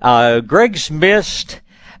 Greg's mist,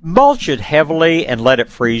 mulch it heavily and let it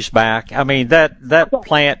freeze back. I mean, that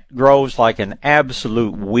plant grows like an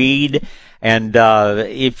absolute weed. And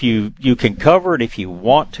if you can cover it if you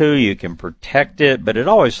want to, you can protect it, but it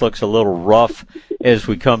always looks a little rough as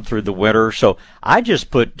we come through the winter. So I just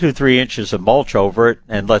put 2-3 inches of mulch over it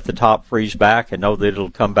and let the top freeze back and know that it'll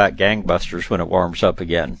come back gangbusters when it warms up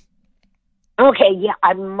again. Okay, yeah,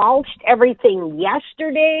 I mulched everything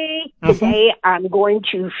yesterday. Today I'm going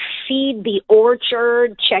to feed the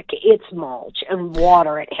orchard, check its mulch, and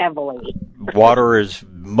water it heavily. Water is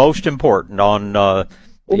most important on on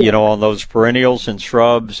those perennials and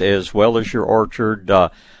shrubs as well as your orchard.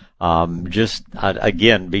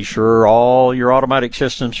 Again, be sure all your automatic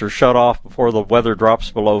systems are shut off before the weather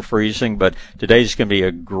drops below freezing. But today's going to be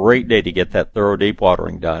a great day to get that thorough deep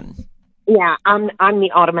watering done. Yeah, I'm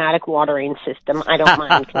the automatic watering system. I don't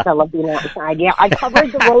mind because I love being outside. Yeah, I covered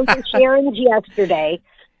the Rosa Sharons yesterday,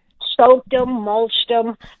 soaked them, mulched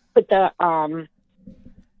them, put the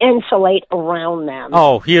insulate around them.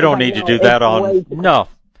 Oh, you don't need to do that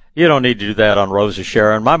You don't need to do that on Rosa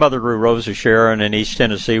Sharon. My mother grew Rosa Sharon in East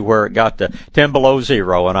Tennessee where it got to 10 below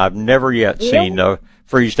zero, and I've never yet seen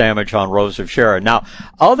freeze damage on Rosa Sharon. Now,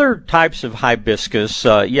 other types of hibiscus,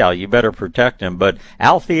 you better protect them, but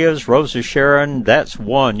Altheas, Rosa Sharon, that's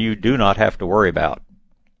one you do not have to worry about.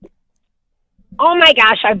 Oh my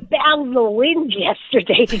gosh, I battled the wind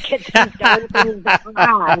yesterday to get these darn things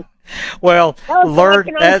on. Well, learn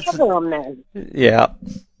that's then. Yeah.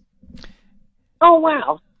 Oh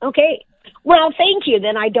wow. Okay. Well, thank you.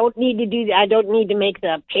 Then I don't need to do that. I don't need to make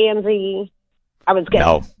the pansy.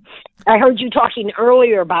 I heard you talking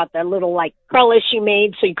earlier about the little trellis you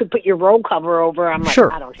made so you could put your row cover over. I'm like,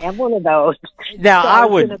 sure. I don't have one of those. Now so I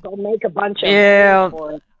would gonna go make a bunch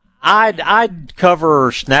of I'd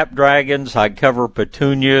cover snapdragons, I'd cover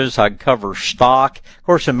petunias, I'd cover stock. Of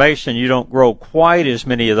course, in Mason, you don't grow quite as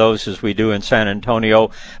many of those as we do in San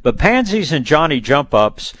Antonio. But pansies and Johnny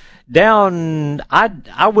jump-ups,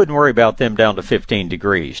 I wouldn't worry about them down to 15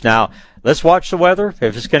 degrees. Now, let's watch the weather.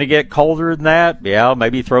 If it's going to get colder than that,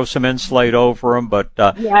 maybe throw some insulate over them. But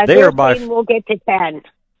we'll get to 10.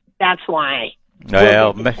 That's why.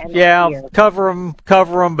 Well, cover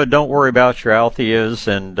them, but don't worry about your Altheas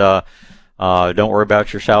and don't worry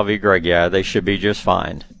about your Salvia greggii. They should be just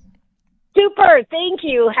fine. Super. Thank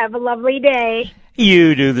you. Have a lovely day.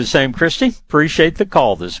 You do the same, Christy. Appreciate the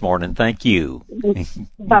call this morning. Thank you.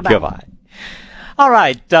 Bye-bye. Goodbye. All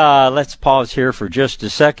right, let's pause here for just a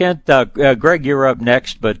second. Greg, you're up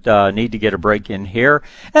next, but need to get a break in here.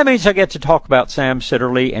 That means I get to talk about Sam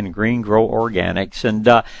Sitterly and Green Grow Organics. And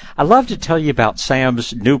I love to tell you about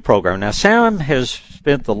Sam's new program. Now, Sam has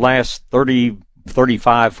spent the last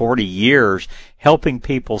 35, 40 years helping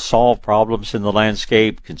people solve problems in the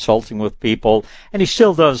landscape, consulting with people, and he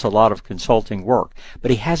still does a lot of consulting work. But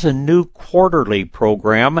he has a new quarterly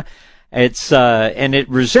program. It's and it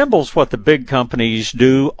resembles what the big companies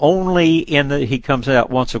do, only in that he comes out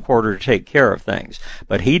once a quarter to take care of things.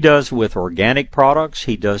 But he does with organic products.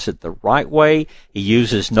 He does it the right way. He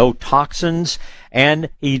uses no toxins, and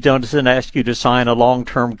he doesn't ask you to sign a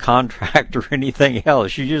long-term contract or anything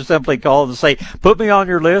else. You just simply call and say, put me on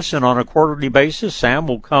your list, and on a quarterly basis, Sam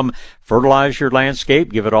will come fertilize your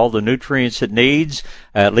landscape, give it all the nutrients it needs.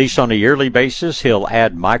 At least on a yearly basis, he'll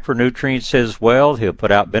add micronutrients as well. He'll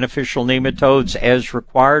put out beneficial nematodes as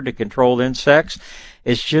required to control insects.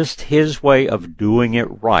 It's just his way of doing it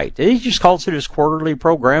right. He just calls it his quarterly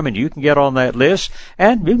program, and you can get on that list,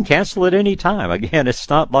 and you can cancel it any time. Again, it's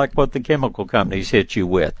not like what the chemical companies hit you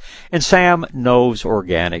with. And Sam knows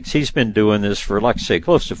organics. He's been doing this for, like I say,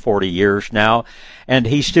 close to 40 years now, and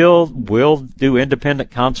he still will do independent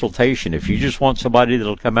consultation. If you just want somebody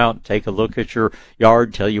that'll come out and take a look at your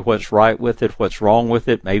yard, tell you what's right with it, what's wrong with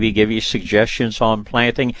it, maybe give you suggestions on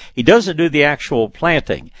planting. He doesn't do the actual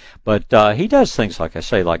planting, but he does things like I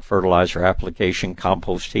say, like fertilizer application,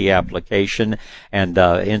 compost tea application, and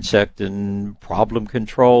insect and problem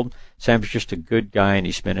control. Sam's just a good guy, and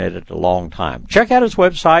he's been at it a long time. Check out his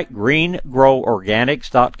website,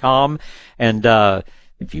 greengroworganics.com, and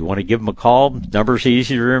if you want to give him a call, number's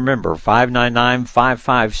easy to remember,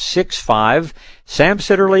 599-5565. Sam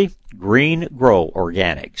Sitterly, Green Grow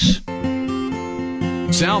Organics.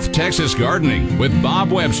 South Texas Gardening with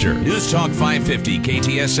Bob Webster. News Talk 550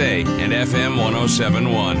 KTSA and FM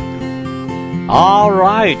 1071. All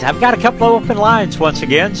right. I've got a couple of open lines once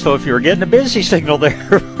again, so if you're getting a busy signal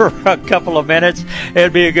there for a couple of minutes,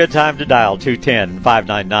 it'd be a good time to dial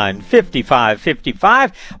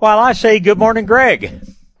 210-599-5555 while I say good morning, Greg.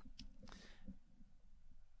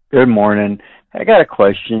 Good morning. I got a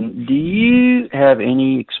question. Do you have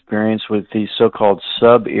any experience with these so-called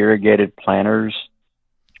sub-irrigated planters?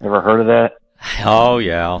 Ever heard of that? Oh,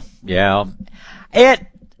 yeah.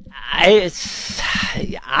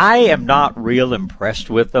 I am not real impressed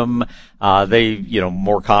with them. They,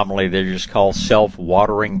 more commonly, they're just called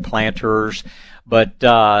self-watering planters. But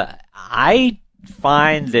I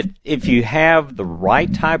find that if you have the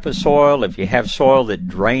right type of soil, if you have soil that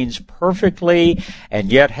drains perfectly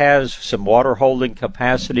and yet has some water holding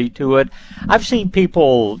capacity to it, I've seen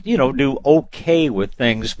people, do okay with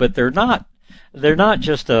things, but they're not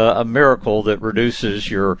just a miracle that reduces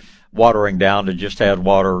your watering down to just add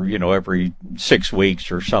water, every 6 weeks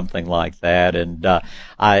or something like that. And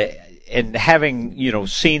having,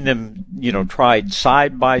 seen them, tried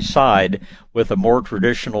side by side with a more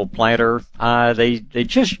traditional planter, they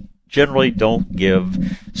just generally don't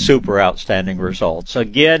give super outstanding results.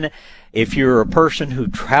 Again, if you're a person who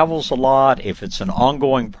travels a lot, if it's an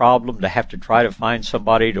ongoing problem to have to try to find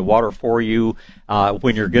somebody to water for you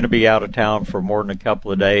when you're going to be out of town for more than a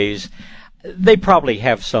couple of days, they probably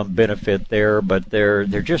have some benefit there, but they're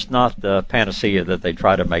just not the panacea that they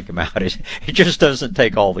try to make them out. It just doesn't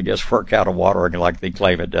take all the guesswork out of watering like they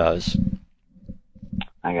claim it does.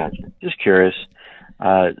 I got you. Just curious.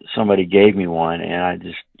 Somebody gave me one, and I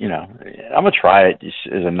just, I'm going to try it just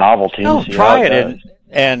as a novelty. Oh, try it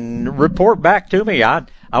and report back to me. I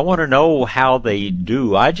want to know how they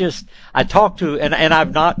do. I talked to, and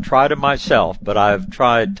I've not tried them myself, but I've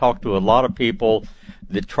talked to a lot of people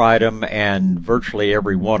that tried them, and virtually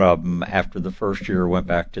every one of them after the first year went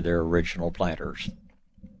back to their original planters.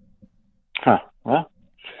 Huh. Well,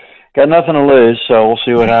 got nothing to lose, so we'll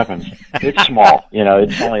see what happens. It's small,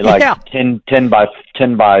 it's only like 10 by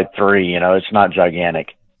 3, it's not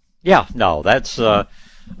gigantic. Yeah, no, that's, are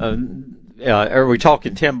we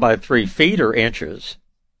talking 10 by 3 feet or inches?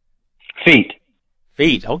 Feet.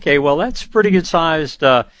 Okay, well, that's pretty good sized,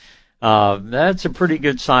 that's a pretty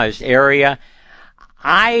good sized area.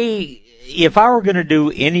 If I were going to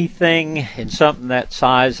do anything in something that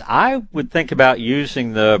size, I would think about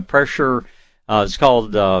using the pressure, it's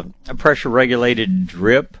called a pressure regulated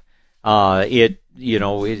drip. It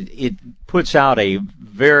puts out a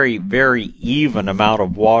very, very even amount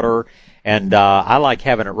of water. And I like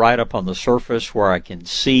having it right up on the surface where I can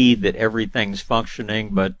see that everything's functioning.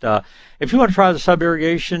 But if you want to try the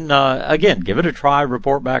sub-irrigation, again, give it a try,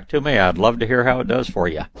 report back to me. I'd love to hear how it does for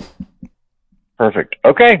you. Perfect.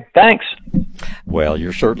 Okay, thanks. Well,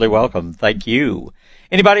 you're certainly welcome. Thank you.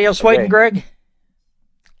 Anybody else waiting, Greg?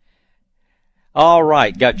 All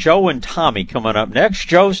right, got Joe and Tommy coming up next.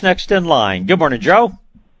 Joe's next in line. Good morning, Joe.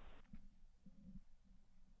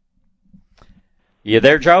 You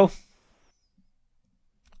there, Joe?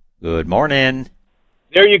 Good morning.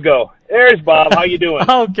 There you go. There's Bob. How you doing?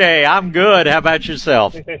 Okay, I'm good. How about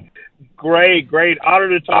yourself? Great. Honor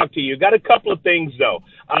to talk to you. Got a couple of things, though.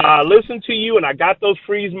 Listen to you, and I got those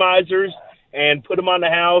freeze misers and put them on the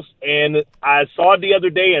house, and I saw it the other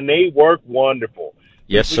day, and they work wonderful.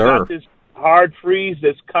 Yes, we sir. Got this hard freeze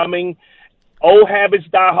that's coming. Old habits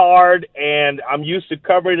die hard, and I'm used to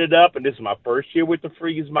covering it up, and this is my first year with the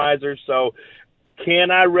freeze miser, so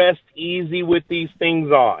can I rest easy with these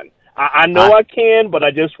things on? I know I can, but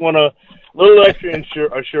I just want a little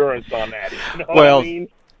extra assurance on that. You know what I mean?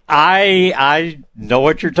 I know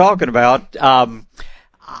what you're talking about.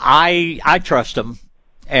 I trust them,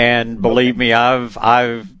 and believe me,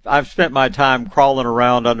 I've spent my time crawling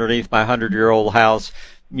around underneath my 100-year-old house,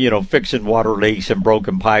 fixing water leaks and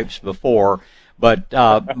broken pipes before. But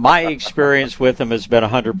my experience with them has been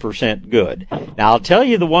 100% good. Now, I'll tell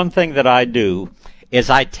you the one thing that I do is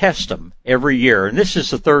I test them every year, and this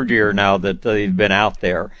is the third year now that they've been out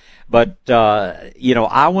there. But,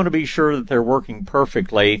 I want to be sure that they're working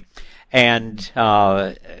perfectly, and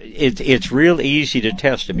it's real easy to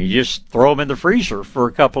test them. You just throw them in the freezer for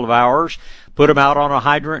a couple of hours, put them out on a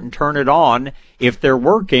hydrant and turn it on. If they're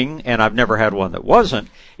working, and I've never had one that wasn't,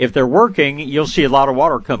 if they're working, you'll see a lot of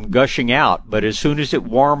water come gushing out. But as soon as it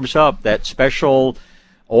warms up, that special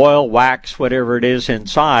oil, wax, whatever it is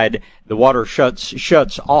inside, the water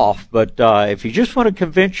shuts off. But if you just want to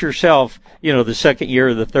convince yourself, the second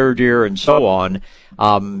year, the third year, and so on,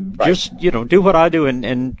 just do what I do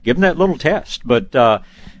and give them that little test. But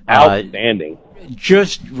outstanding.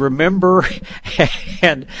 Just remember,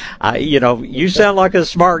 and you sound like a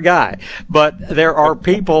smart guy, but there are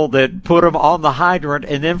people that put them on the hydrant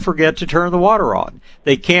and then forget to turn the water on.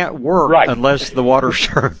 They can't work unless the water's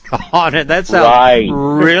turned on, and that sounds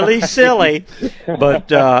really silly.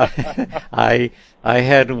 But I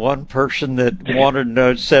had one person that wanted to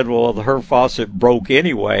know, said, well, her faucet broke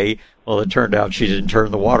anyway. Well, it turned out she didn't turn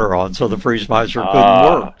the water on, so the freeze miser couldn't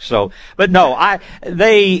work. So, but no, I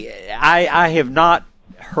have not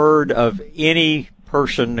heard of any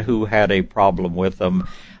person who had a problem with them.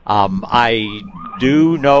 I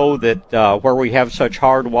do know that where we have such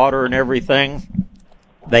hard water and everything,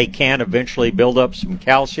 they can eventually build up some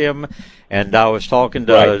calcium. And I was talking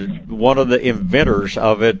to one of the inventors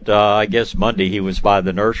of it, I guess Monday. He was by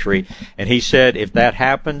the nursery, and he said if that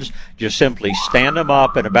happens, just simply stand them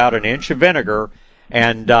up in about an inch of vinegar,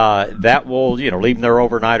 and that will, leave them there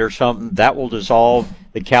overnight or something. That will dissolve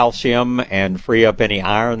the calcium and free up any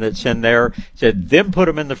iron that's in there. He said then put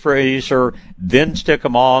them in the freezer, then stick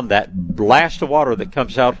them on. That blast of water that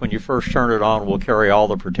comes out when you first turn it on will carry all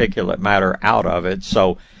the particulate matter out of it.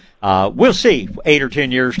 So we'll see 8 or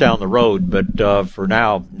 10 years down the road, but for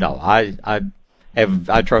now, no, I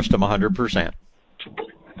trust them 100%.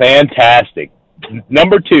 Fantastic.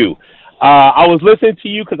 Number 2, I was listening to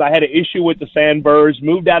you because I had an issue with the sandburrs.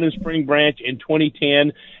 Moved out in Spring Branch in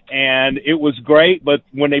 2010, and it was great. But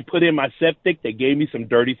when they put in my septic, they gave me some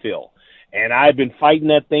dirty fill, and I've been fighting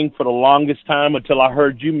that thing for the longest time until I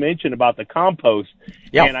heard you mention about the compost,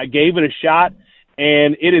 and I gave it a shot.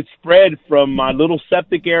 And it had spread from my little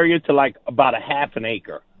septic area to like about a half an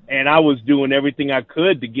acre. And I was doing everything I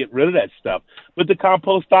could to get rid of that stuff. Put the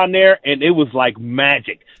compost on there, and it was like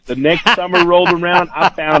magic. The next summer rolled around, I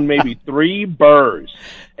found maybe 3 burrs.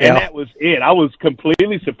 And that was it. I was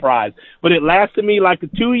completely surprised. But it lasted me like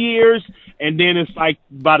 2 years, and then it's like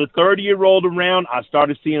about a third year rolled around, I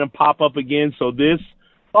started seeing them pop up again. So this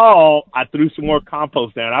fall, I threw some more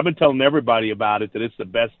compost down. I've been telling everybody about it, that it's the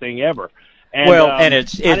best thing ever. And, and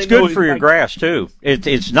it's good for your grass too.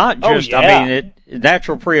 It's not just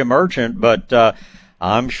natural pre-emergent, but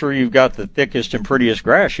I'm sure you've got the thickest and prettiest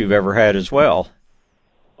grass you've ever had as well.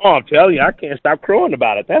 Oh, I'm telling you, I can't stop crowing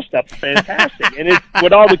about it. That stuff's fantastic, and it's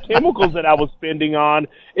with all the chemicals that I was spending on,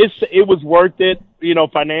 it was worth it,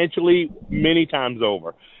 financially many times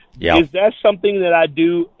over. Yeah. Is that something that I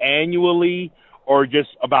do annually, or just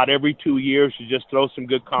about every 2 years to just throw some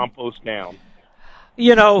good compost down?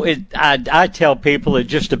 I tell people it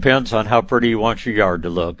just depends on how pretty you want your yard to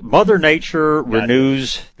look. Mother Nature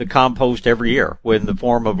renews the compost every year in the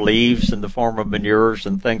form of leaves, in the form of manures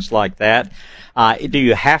and things like that. Do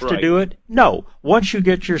you have to do it? No. Once you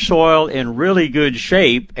get your soil in really good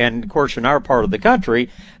shape, and of course in our part of the country,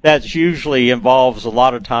 that usually involves a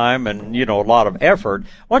lot of time and, a lot of effort.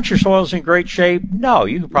 Once your soil's in great shape, no,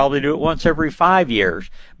 you can probably do it once every 5 years,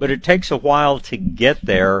 but it takes a while to get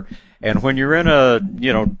there. And when you're in a,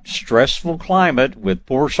 stressful climate with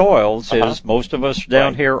poor soils, as most of us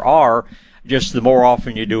down here are, just the more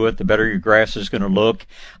often you do it, the better your grass is going to look.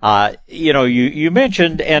 You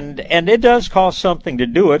mentioned, and it does cost something to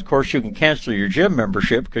do it. Of course, you can cancel your gym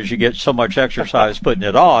membership because you get so much exercise putting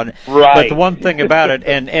it on. Right. But the one thing about it,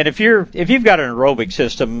 and if you've got an aerobic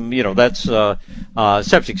system, that's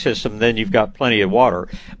septic system, then you've got plenty of water.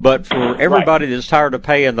 But for everybody that's tired of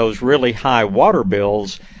paying those really high water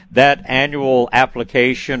bills, that annual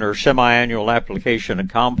application or semi-annual application of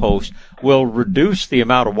compost will reduce the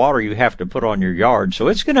amount of water you have to put on your yard. So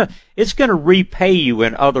it's gonna repay you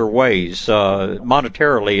in other ways,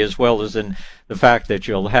 monetarily, as well as in the fact that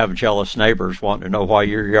you'll have jealous neighbors wanting to know why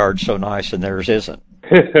your yard's so nice and theirs isn't.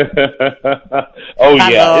 Oh,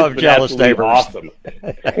 yeah. I love jealous neighbors. Awesome.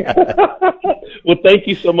 Well, thank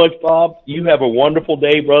you so much, Bob. You have a wonderful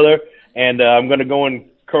day, brother. And I'm going to go and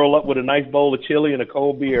curl up with a nice bowl of chili and a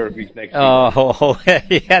cold beer if he's next week. Oh,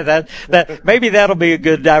 yeah, that maybe that'll be a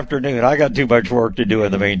good afternoon. I got too much work to do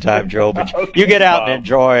in the meantime, Joe. But Okay, you get out Bob. and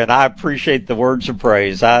enjoy, and I appreciate the words of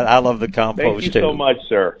praise. I love the compost, Thank you too. so much,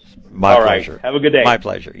 sir. My All pleasure. Right. Have a good day. My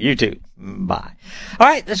pleasure. You too. Bye. All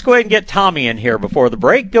right, let's go ahead and get Tommy in here before the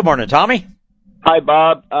break. Good morning, Tommy. Hi,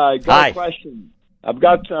 Bob. Got Hi. a question. I've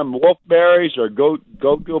got some wolfberries or goat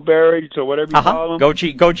berries or whatever you call them.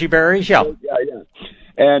 Goji berries, yeah. Yeah.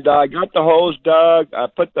 And I got the holes dug. I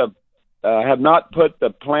have not put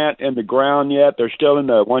the plant in the ground yet. They're still in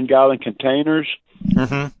the 1 gallon containers.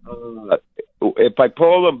 Mm-hmm. If I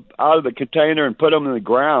pull them out of the container and put them in the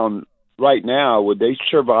ground right now, would they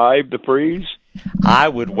survive the freeze? I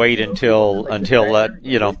would wait until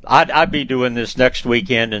I'd be doing this next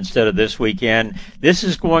weekend instead of this weekend. This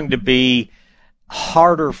is going to be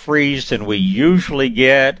harder freeze than we usually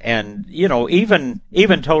get, and even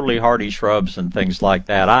totally hardy shrubs and things like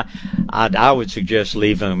that. I would suggest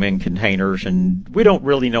leaving them in containers, and we don't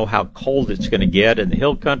really know how cold it's going to get in the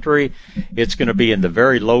hill country. It's going to be in the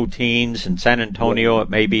very low teens. In San Antonio, it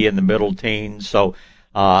may be in the middle teens. So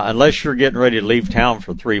unless you're getting ready to leave town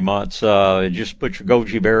for 3 months, just put your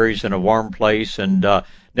goji berries in a warm place, and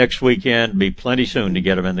next weekend be plenty soon to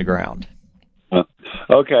get them in the ground.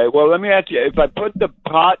 Okay, well, let me ask you, if I put the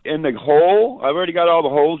pot in the hole, I've already got all the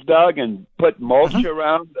holes dug, and put mulch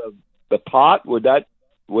around the pot, would that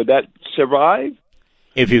survive?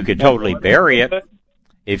 If you could totally bury it,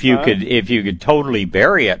 if you could totally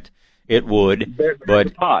bury it, it would. But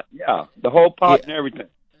the pot, yeah, the whole pot and everything.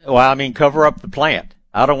 Well, I mean, cover up the plant.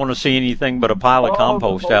 I don't want to see anything but a pile of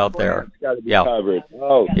compost out there. It's got to be covered.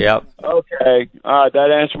 Oh, yep. Okay, all right,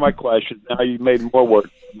 that answered my question. Now you made more work.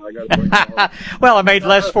 Well, I made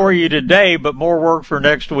less for you today, but more work for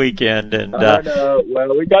next weekend. And I know.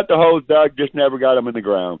 Well, we got the holes dug, just never got them in the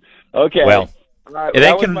ground. Okay. Well, right,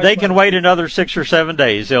 they can wait another 6 or 7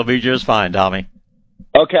 days. They'll be just fine, Tommy.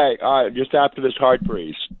 Okay. All right. Just after this hard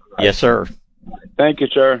freeze. Right. Yes, sir. Thank you,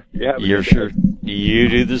 sir. You're sure. You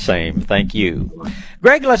do the same. Thank you.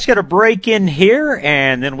 Greg, let's get a break in here,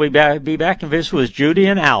 and then we'll be back and visit with Judy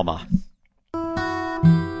and Alma.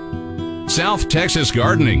 South Texas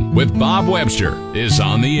Gardening with Bob Webster is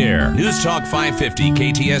on the air. News Talk 550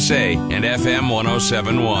 KTSA and FM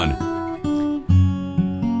 1071.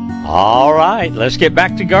 All right, let's get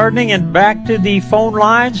back to gardening and back to the phone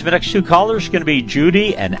lines. The next two callers are going to be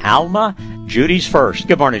Judy and Alma. Judy's first.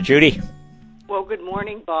 Good morning, Judy. Well, good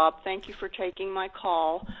morning, Bob. Thank you for taking my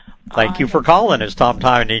call. Thank you for calling, as Tom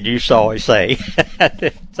Tynan used to always say.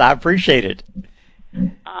 I appreciate it.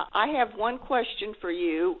 I have one question for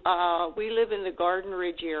you. We live in the Garden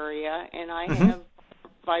Ridge area, and I have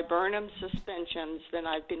viburnum suspensions that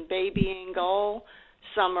I've been babying all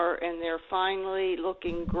summer, and they're finally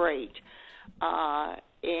looking great.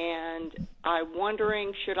 And I'm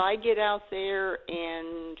wondering, should I get out there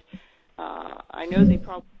and I know they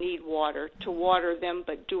probably need water to water them,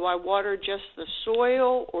 but do I water just the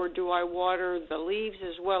soil, or do I water the leaves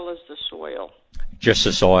as well as the soil? Just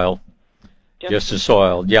the soil. Just the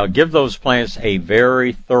soil. Yeah, give those plants a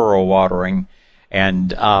very thorough watering.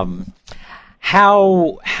 And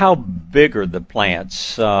how big are the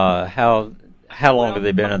plants? How long have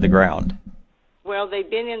they been in the ground? Well, they've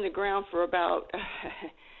been in the ground for about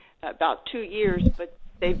 2 years, but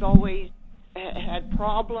they've always had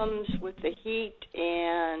problems with the heat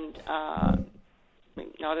and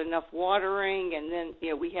not enough watering. And then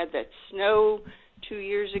we had that snow 2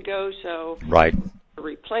 years ago, so right. To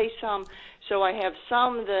replace them. So I have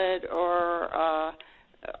some that are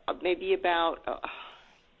maybe about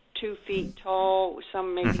 2 feet tall,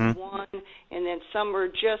 some maybe 1, and then some are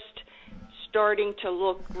just starting to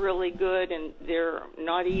look really good, and they're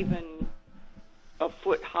not even a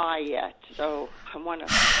foot high yet. So I want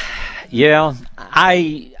to... Yeah,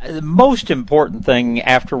 the most important thing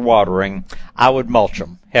after watering, I would mulch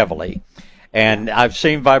them heavily. And I've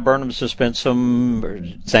seen viburnum suspensum, or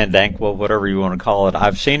sandanqua, whatever you want to call it.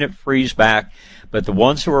 I've seen it freeze back, but the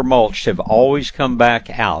ones that were mulched have always come back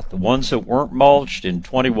out. The ones that weren't mulched in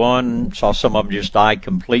 21, saw some of them just die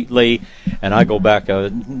completely, and I go back a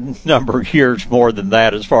number of years more than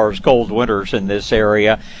that as far as cold winters in this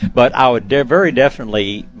area. But I would very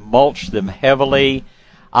definitely mulch them heavily.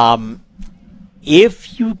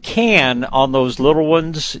 If you can, on those little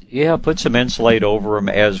ones, put some insulate over them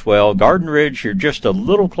as well. Garden Ridge, you're just a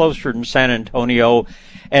little closer than San Antonio,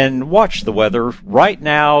 and watch the weather. Right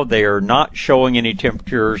now, they are not showing any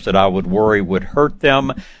temperatures that I would worry would hurt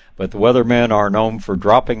them, but the weathermen are known for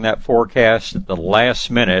dropping that forecast at the last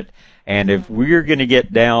minute, and if we're going to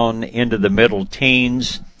get down into the middle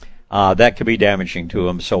teens, that could be damaging to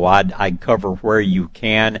them. So I'd cover where you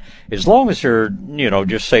can. As long as they're,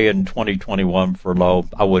 just saying 2021 for low,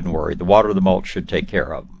 I wouldn't worry. The water, the mulch should take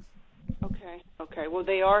care of them. Okay. Well,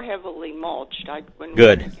 they are heavily mulched. When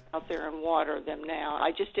Good. We get out there and water them now.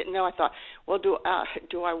 I just didn't know. I thought, well, do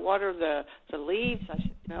I water the leaves? I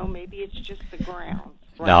said, no, maybe it's just the ground.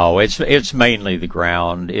 No, it's mainly the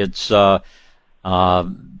ground. It's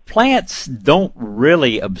plants don't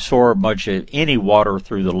really absorb much of any water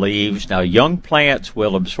through the leaves. Now, young plants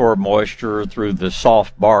will absorb moisture through the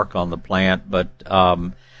soft bark on the plant, but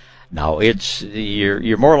no,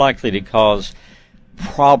 you're more likely to cause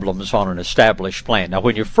problems on an established plant. Now,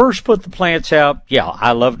 when you first put the plants out,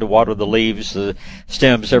 I love to water the leaves, the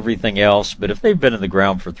stems, everything else. But if they've been in the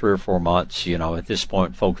ground for 3 or 4 months, at this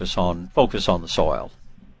point, focus on the soil.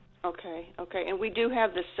 Okay, and we do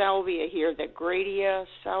have the salvia here, the Gradia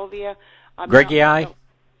salvia. Gregii?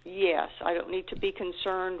 Yes, I don't need to be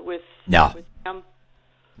concerned with them.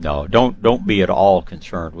 No, don't be at all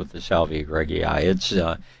concerned with the salvia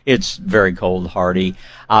gregii. It's very cold hardy.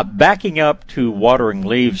 Backing up to watering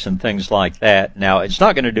leaves and things like that. Now, it's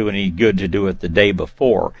not going to do any good to do it the day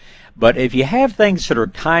before, but if you have things that are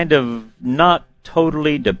kind of not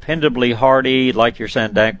totally dependably hardy, like your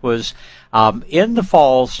sandanquas, in the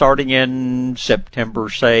fall, starting in September,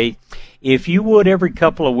 say, if you would every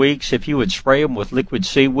couple of weeks, if you would spray them with liquid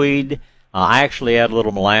seaweed, I actually add a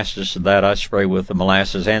little molasses to that. I spray with the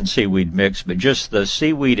molasses and seaweed mix, but just the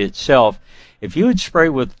seaweed itself, if you would spray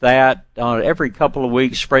with that every couple of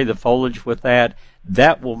weeks, spray the foliage with that,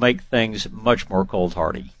 that will make things much more cold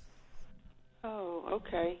hardy. Oh,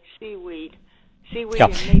 okay. Seaweed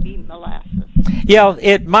and maybe molasses.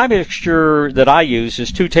 Yeah, my mixture that I use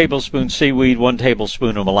is 2 tablespoons seaweed, 1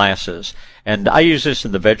 tablespoon of molasses. And I use this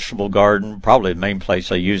in the vegetable garden, probably the main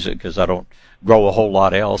place I use it because I don't grow a whole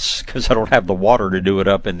lot else because I don't have the water to do it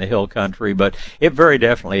up in the hill country. But it very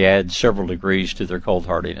definitely adds several degrees to their cold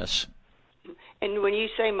hardiness. And when you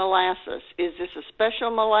say molasses, is this a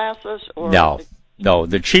special molasses? Or No,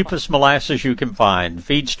 the cheapest molasses you can find.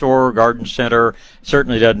 Feed store, garden center,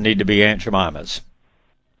 certainly doesn't need to be Aunt Jemima's.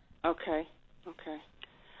 Okay.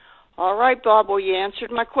 All right, Bob. Well, you answered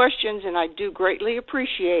my questions, and I do greatly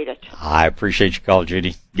appreciate it. I appreciate your call,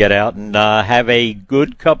 Judy. Get out and have a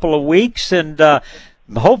good couple of weeks, and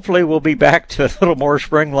hopefully we'll be back to a little more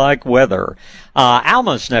spring-like weather.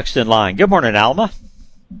 Alma's next in line. Good morning, Alma.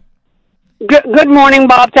 Good morning,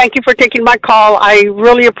 Bob. Thank you for taking my call. I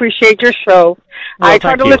really appreciate your show. Well, I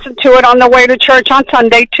try to listen to it on the way to church on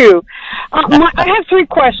Sunday, too. I have 3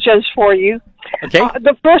 questions for you. Okay.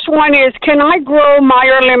 The first one is, can I grow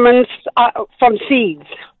Meyer lemons from seeds?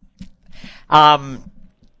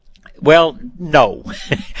 Well, no.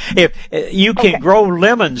 If you can grow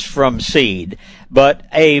lemons from seed, but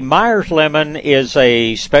a Myers lemon is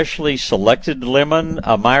a specially selected lemon.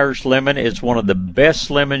 A Myers lemon is one of the best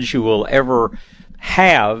lemons you will ever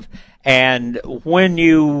have. And when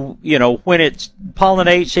when it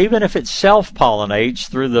pollinates, even if it self-pollinates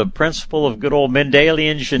through the principle of good old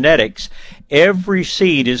Mendelian genetics, every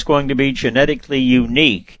seed is going to be genetically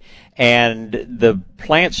unique. And the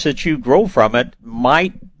plants that you grow from it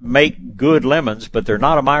might make good lemons, but they're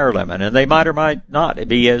not a Meyer lemon. And they might or might not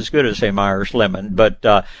be as good as a Myers lemon. But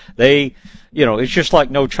it's just like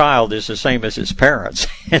no child is the same as its parents.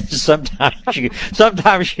 And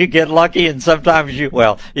sometimes you get lucky, and sometimes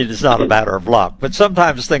it's not a matter of luck. But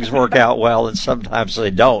sometimes things work out well, and sometimes they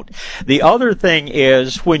don't. The other thing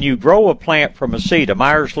is when you grow a plant from a seed, a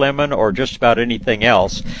Myers lemon or just about anything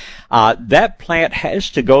else, that plant has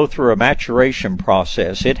to go through a maturation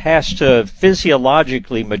process. It has to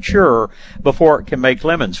physiologically mature before it can make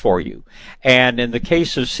lemons for you. And in the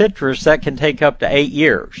case of citrus, that can take up to 8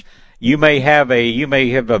 years. you may have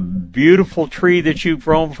a beautiful tree that you've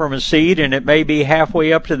grown from a seed, and it may be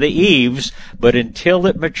halfway up to the eaves, but until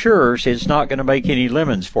it matures, it's not going to make any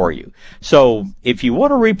lemons for you. So if you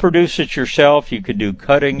want to reproduce it yourself, you can do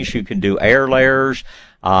cuttings, you can do air layers.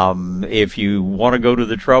 If you want to go to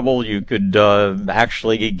the trouble, you could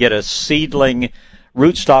actually get a seedling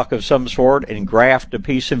rootstock of some sort and graft a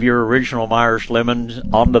piece of your original Myers lemons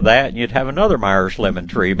onto that, and you'd have another Myers lemon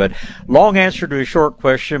tree. But long answer to a short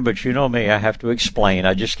question, but you know me, I have to explain.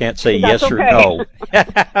 I just can't say yes or no.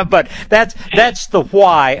 But that's the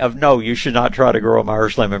why of no, you should not try to grow a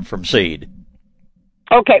Myers lemon from seed.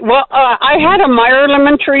 Okay, well, I had a Meyer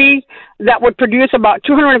lemon tree that would produce about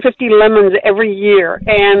 250 lemons every year.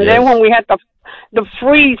 And then when we had the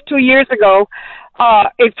freeze 2 years ago,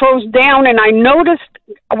 it froze down, and I noticed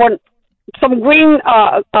when some green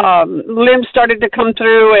limbs started to come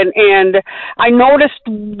through, and I noticed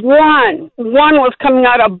one was coming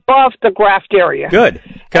out above the graft area. Good.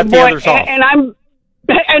 Cut the others off. And I'm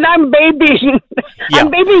babying,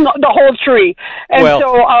 I'm babying the whole tree,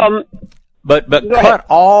 and But cut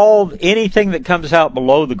anything that comes out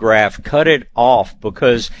below the graft, cut it off,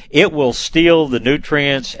 because it will steal the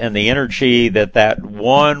nutrients and the energy that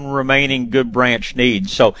one remaining good branch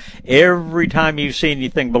needs. So every time you see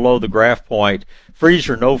anything below the graft point, freeze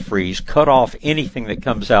or no freeze, cut off anything that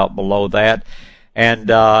comes out below that.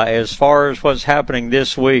 And as far as what's happening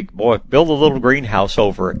this week, boy, build a little greenhouse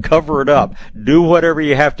over it, cover it up, do whatever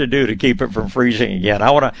you have to do to keep it from freezing again.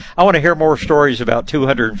 I want to hear more stories about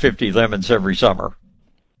 250 lemons every summer.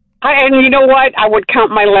 And you know what? I would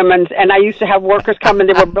count my lemons, and I used to have workers come and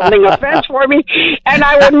they were building a fence for me, and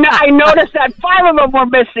I noticed that 5 of them were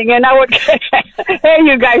missing, and I would, hey,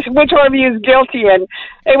 you guys, which one of you is guilty? And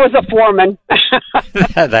it was a foreman.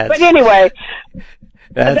 But anyway.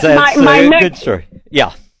 That's a good story.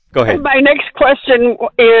 Yeah, go ahead. My next question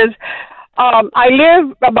is, I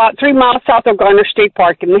live about 3 miles south of Garner State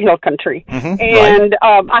Park in the hill country. And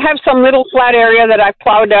I have some little flat area that I've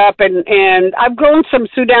plowed up, and I've grown some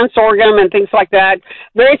Sudan sorghum and things like that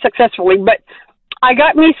very successfully. But I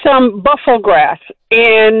got me some buffalo grass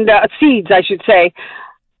and seeds, I should say.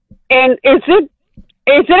 And is it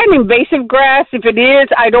an invasive grass? If it is,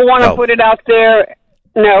 I don't want to put it out there.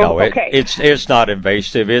 No, okay. It's not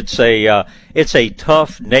invasive. It's a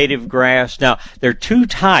tough native grass. Now, there are 2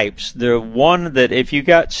 types. The one that, if you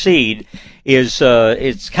got seed, is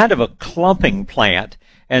it's kind of a clumping plant,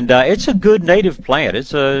 and it's a good native plant.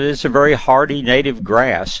 It's a very hardy native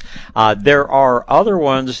grass. There are other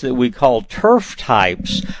ones that we call turf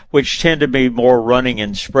types, which tend to be more running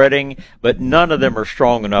and spreading, but none of them are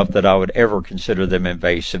strong enough that I would ever consider them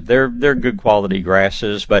invasive. They're good quality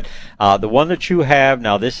grasses, but the one that you have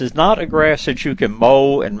now, this is not a grass that you can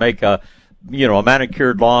mow and make a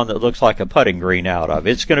manicured lawn that looks like a putting green out of.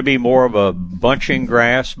 It's going to be more of a bunching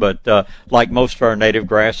grass, but like most of our native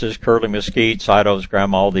grasses, curly mesquite, Idaho's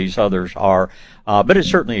grandma, all these others are. But it's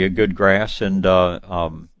certainly a good grass, and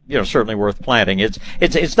certainly worth planting.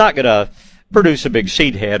 It's not going to produce a big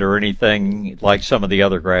seed head or anything like some of the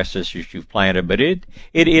other grasses you've planted, but it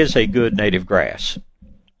is a good native grass.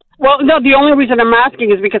 Well, no, the only reason I'm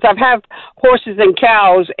asking is because I've had horses and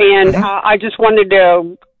cows, and I just wanted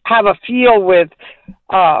to have a feel with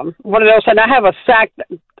one of those, and I have a sack.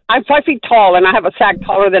 I'm 5 feet tall, and I have a sack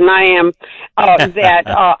taller than I am that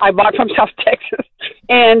I bought from South Texas.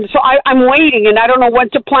 And so I'm waiting, and I don't know when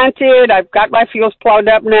to plant it. I've got my fields plowed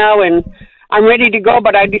up now, and I'm ready to go,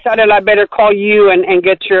 but I decided I better call you and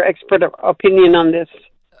get your expert opinion on this.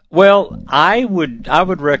 Well, I would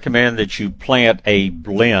recommend that you plant a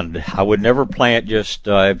blend. I would never plant just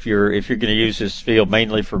if you're going to use this field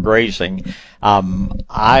mainly for grazing.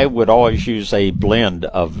 I would always use a blend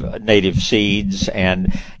of native seeds,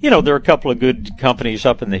 and there are a couple of good companies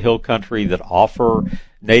up in the hill country that offer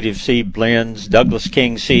native seed blends. Douglas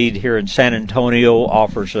King Seed here in San Antonio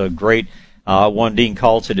offers a great one. Dean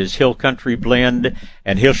calls it his Hill Country Blend,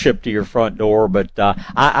 and he'll ship to your front door. But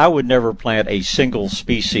I would never plant a single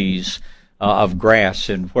species of grass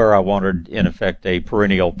in where I wanted, in effect, a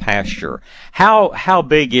perennial pasture. How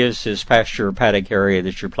big is this pasture paddock area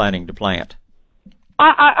that you're planning to plant?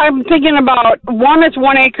 I'm thinking about, one is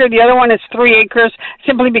 1 acre, the other one is 3 acres,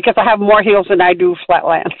 simply because I have more hills than I do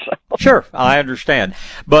flatlands. Sure, I understand.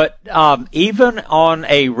 But even on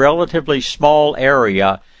a relatively small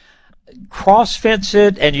area, cross fence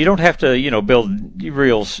it, and you don't have to, build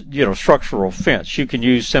real, structural fence. You can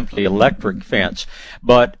use simply electric fence.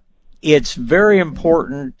 But it's very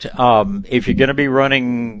important, if you're going to be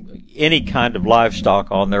running any kind of livestock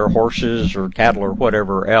on there, horses or cattle or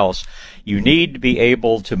whatever else, you need to be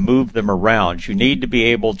able to move them around. You need to be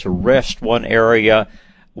able to rest one area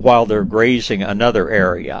while they're grazing another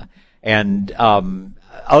area. And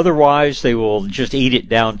otherwise, they will just eat it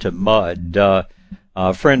down to mud.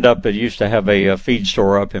 A friend up that used to have a feed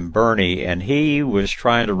store up in Bernie, and he was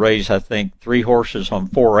trying to raise, I think, 3 horses on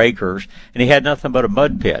 4 acres, and he had nothing but a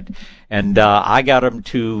mud pit. And I got him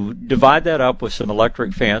to divide that up with some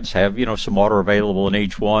electric fence, have, some water available in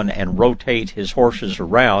each one, and rotate his horses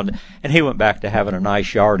around, and he went back to having a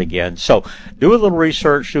nice yard again. So do a little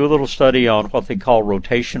research, do a little study on what they call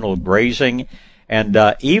rotational grazing. And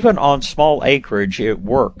even on small acreage, it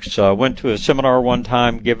works. I went to a seminar one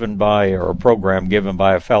time or a program given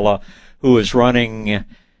by a fella who was running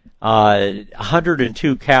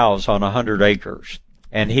 102 cows on 100 acres.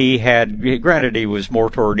 And granted, he was more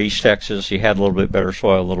toward East Texas. He had a little bit better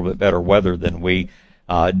soil, a little bit better weather than we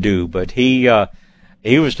do. But he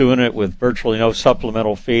was doing it with virtually no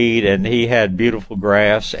supplemental feed, and he had beautiful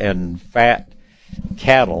grass and fat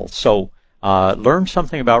cattle. So learn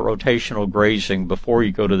something about rotational grazing before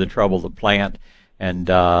you go to the trouble to plant, and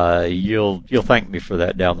you'll thank me for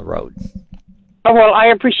that down the road. Oh, well, I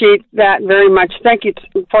appreciate that very much. Thank you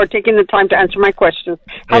for taking the time to answer my questions.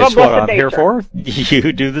 That's what I'm here for.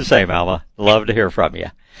 You do the same, Alma. Love to hear from you.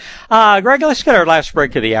 Greg, let's get our last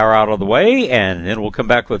break of the hour out of the way, and then we'll come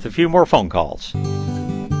back with a few more phone calls.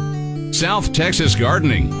 South Texas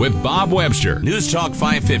Gardening with Bob Webster. News Talk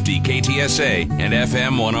 550 KTSA and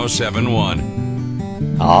FM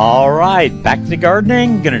 107.1. All right, back to the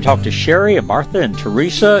gardening. Going to talk to Sherry and Martha and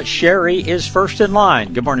Teresa. Sherry is first in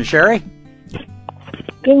line. Good morning, Sherry.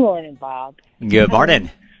 Good morning, Bob. Good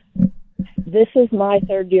morning. This is my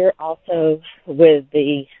 3rd year also with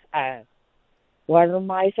the water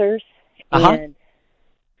misers. And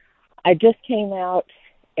I just came out,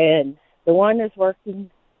 and the one is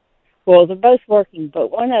working. Well, they're both working,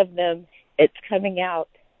 but one of them, it's coming out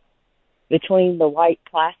between the white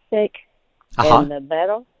plastic and the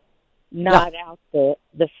metal, not out the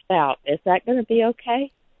spout. Is that going to be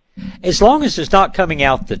okay? As long as it's not coming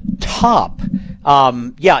out the top.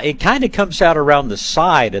 It kind of comes out around the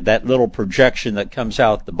side of that little projection that comes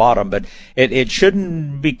out the bottom, but it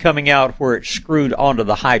shouldn't be coming out where it's screwed onto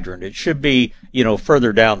the hydrant. It should be,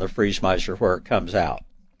 further down the freeze miser where it comes out.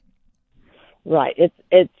 Right.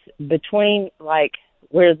 It's between, like,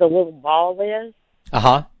 where the little ball is.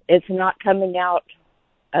 It's not coming out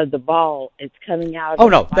of the ball. It's coming out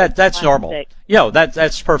of the that's plastic. normal. Yeah,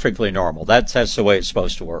 that's perfectly normal. That's the way it's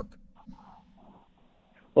supposed to work.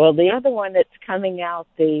 Well, the other one that's coming out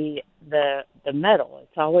the metal.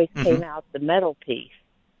 It's always came out the metal piece.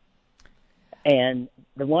 And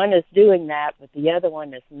the one is doing that, but the other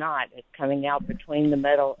one is not. It's coming out between the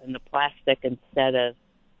metal and the plastic instead of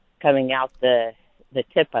coming out the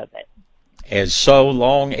tip of it. As so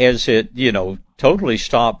long as it, totally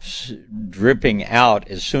stops dripping out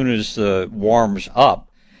as soon as the warms up,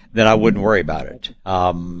 then I wouldn't worry about it.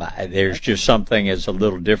 There's just something that's a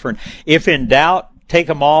little different. If in doubt, take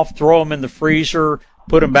them off, throw them in the freezer,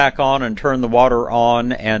 put them back on, and turn the water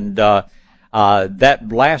on, and that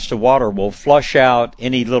blast of water will flush out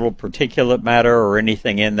any little particulate matter or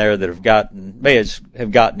anything in there that may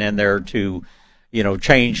have gotten in there to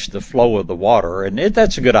change the flow of the water. And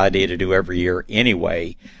that's a good idea to do every year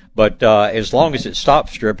anyway. But as long as it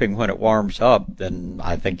stops dripping when it warms up, then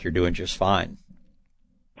I think you're doing just fine.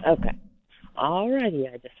 Okay. All righty.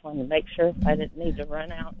 I just wanted to make sure if I didn't need to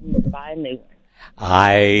run out and buy a new one.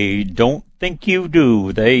 I don't think you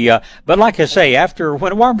do. But like I say,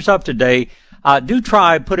 when it warms up today, do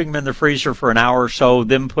try putting them in the freezer for an hour or so,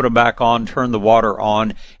 then put them back on, turn the water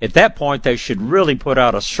on. At that point, they should really put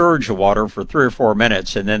out a surge of water for 3 or 4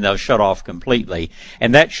 minutes, and then they'll shut off completely.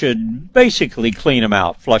 And that should basically clean them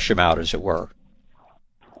out, flush them out, as it were.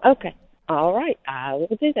 Okay. All right. I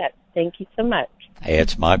will do that. Thank you so much.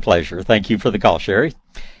 It's my pleasure. Thank you for the call, Sherry.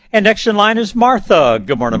 And next in line is Martha.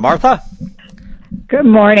 Good morning, Martha. Good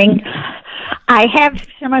morning. I have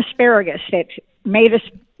some asparagus that's made of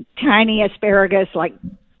tiny asparagus, like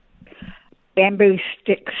bamboo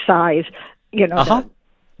stick size, the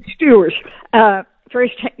skewers.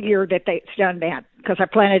 First year that it's done that, because I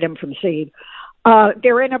planted them from seed.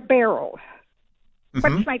 They're in a barrel.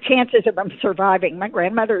 What's my chances of them surviving? My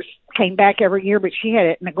grandmother's came back every year, but she had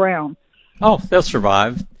it in the ground. Oh, they'll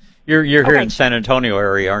survive. You're here in San Antonio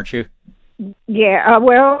area, aren't you? Yeah,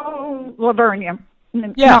 Lavernia.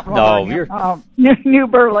 Yeah, no, you're New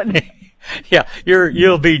Berlin. Yeah,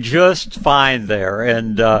 you'll be just fine there.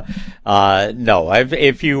 And no,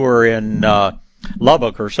 if you were in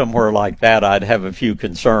Lubbock or somewhere like that, I'd have a few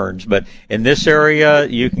concerns. But in this area,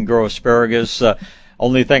 you can grow asparagus.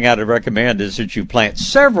 Only thing I'd recommend is that you plant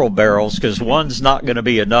several barrels, because one's not going to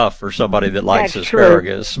be enough for somebody that likes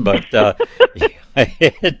asparagus. True. But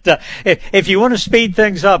if you want to speed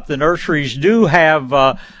things up, the nurseries do have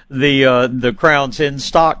the crowns in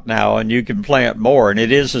stock now, and you can plant more. And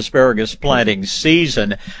it is asparagus planting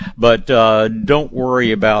season, but don't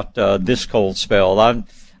worry about this cold spell.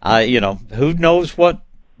 Who knows what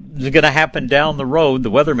is going to happen down the road? The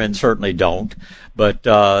weathermen certainly don't. But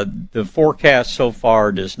the forecast so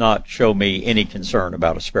far does not show me any concern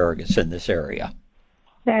about asparagus in this area.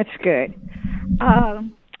 That's good.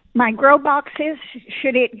 My grow boxes,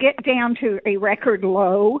 should it get down to a record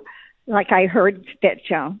low, like I heard that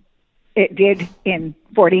it did in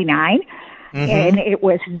 49, and it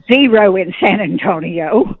was 0 in San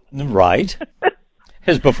Antonio. Right.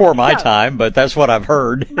 It's before my time, but that's what I've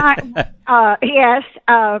heard. Yes,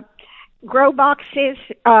 grow boxes,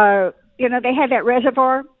 they had that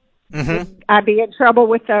reservoir. I'd be in trouble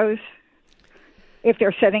with those if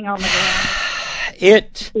they're sitting on the ground.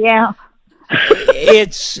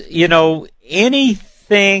 It's,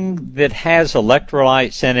 anything that has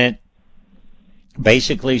electrolytes in it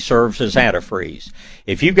basically serves as antifreeze.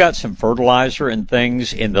 If you've got some fertilizer and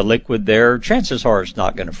things in the liquid there, chances are it's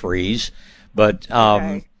not going to freeze. But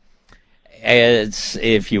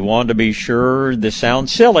if you want to be sure, this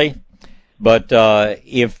sounds silly, but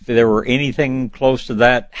if there were anything close to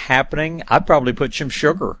that happening, I'd probably put some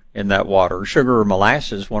sugar in that water, sugar or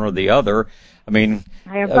molasses, one or the other. I mean,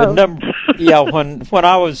 when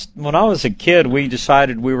I was a kid, we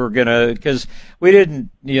decided we were gonna, because we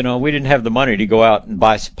didn't have the money to go out and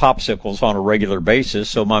buy popsicles on a regular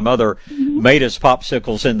basis. So my mother made us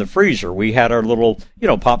popsicles in the freezer. We had our little,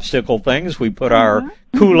 popsicle things. We put our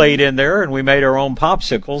Kool-Aid in there, and we made our own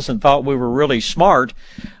popsicles and thought we were really smart.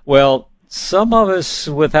 Well, some of us,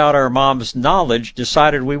 without our mom's knowledge,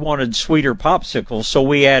 decided we wanted sweeter popsicles, so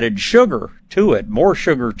we added sugar to it, more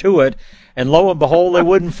sugar to it. And lo and behold, they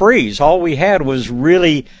wouldn't freeze. All we had was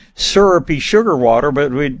really syrupy sugar water,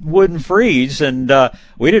 but it wouldn't freeze. And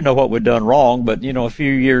we didn't know what we'd done wrong. But, a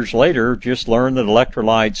few years later, just learned that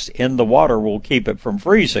electrolytes in the water will keep it from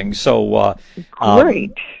freezing. So,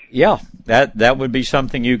 great. That would be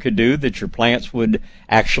something you could do that your plants would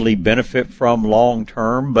actually benefit from long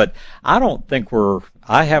term. But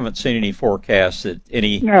I haven't seen any forecasts that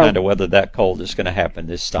any kind of weather that cold is going to happen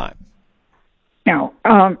this time. No.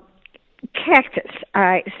 Cactus.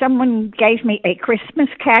 Someone gave me a Christmas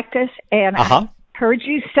cactus, and I heard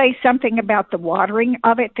you say something about the watering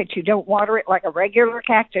of it, that you don't water it like a regular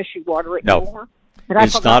cactus, you water it more. But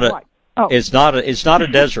it's not a. Oh. It's not a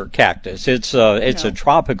desert cactus. It's a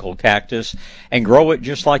tropical cactus, and grow it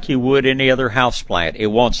just like you would any other houseplant. It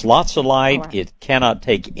wants lots of light. It cannot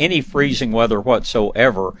take any freezing weather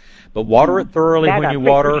whatsoever. But water it thoroughly when you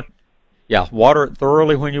water. Yeah, water it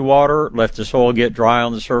thoroughly when you water, let the soil get dry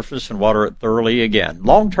on the surface, and water it thoroughly again.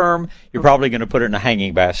 Long term, you're probably going to put it in a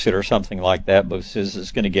hanging basket or something like that, because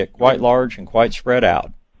it's going to get quite large and quite spread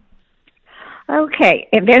out. Okay,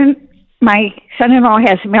 and then my son-in-law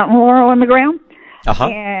has mountain laurel in the ground,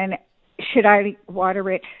 and should I water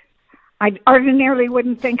it? I ordinarily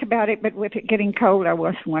wouldn't think about it, but with it getting cold, I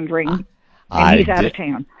was wondering. And he's out of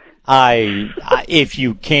town. If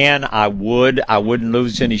you can, I would. I wouldn't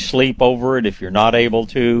lose any sleep over it if you're not able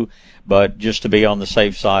to, but just to be on the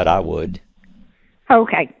safe side, I would.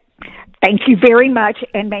 Okay. Thank you very much,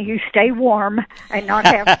 and may you stay warm and not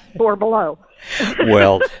have 4 below.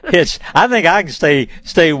 Well, I think I can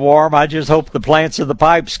stay warm. I just hope the plants in the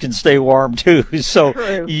pipes can stay warm too. So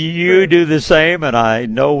True. Do the same, and I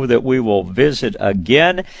know that we will visit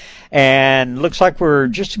again. And looks like we're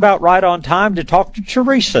just about right on time to talk to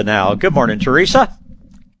Teresa now. Good morning, Teresa.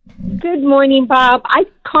 Good morning, Bob. I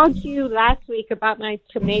called you last week about my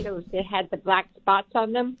tomatoes that had the black spots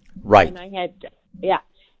on them. Right. And I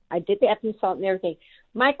did the Epsom salt and everything.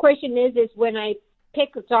 My question is when I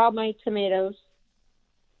pick all my tomatoes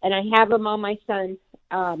and I have them on my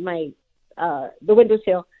the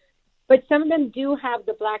windowsill, but some of them do have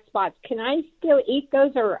the black spots. Can I still eat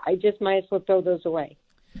those, or I just might as well throw those away?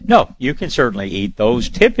 No, you can certainly eat those.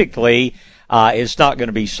 Typically, it's not going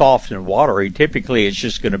to be soft and watery. Typically, it's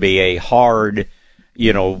just going to be a hard,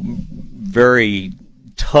 very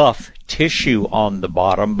tough tissue on the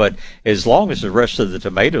bottom. But as long as the rest of the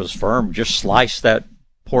tomato's firm, just slice that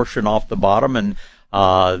portion off the bottom, and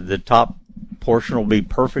the top portion will be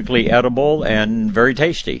perfectly edible and very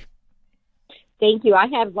tasty. Thank you. I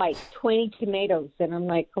have like 20 tomatoes, and I'm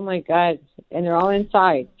like, oh my God, and they're all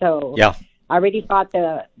inside. So yeah. I already bought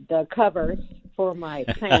the covers for my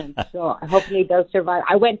plants, so hopefully they'll survive.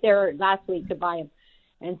 I went there last week to buy them,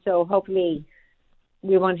 and so hopefully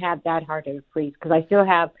we won't have that hard of a freeze because I still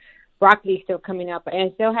have broccoli still coming up,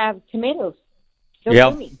 and I still have tomatoes still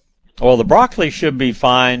blooming. Well, the broccoli should be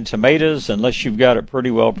fine. Tomatoes, unless you've got it pretty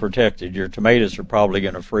well protected, your tomatoes are probably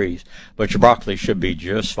going to freeze, but your broccoli should be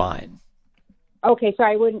just fine. Okay, so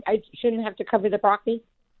I shouldn't have to cover the broccoli?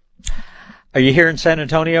 Are you here in San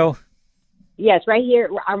Antonio? Yes, right here.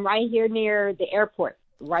 I'm right here near the airport,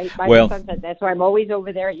 right by the sunset. That's why I'm always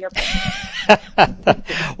over there at your airport.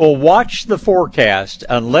 Well, watch the forecast.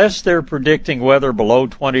 Unless they're predicting weather below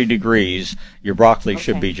 20 degrees, your broccoli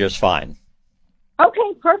should be just fine.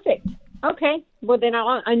 Okay, perfect. Okay, well then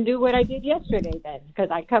I'll undo what I did yesterday then,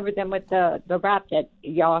 because I covered them with the wrap that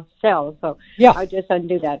y'all sell. So I'll just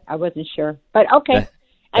undo that. I wasn't sure, but okay.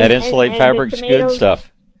 That insulate fabric's good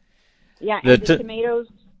stuff. Yeah, and the tomatoes.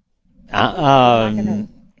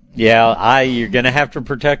 You're going to have to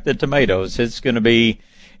protect the tomatoes. It's going to be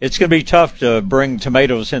tough to bring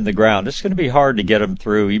tomatoes in the ground. It's going to be hard to get them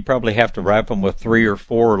through. You probably have to wrap them with 3 or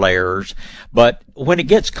 4 layers. But when it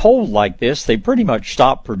gets cold like this, they pretty much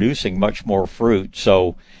stop producing much more fruit.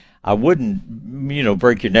 So I wouldn't,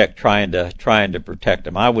 break your neck trying to protect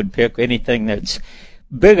them. I would pick anything that's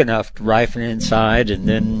big enough to ripen inside, and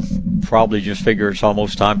then probably just figure it's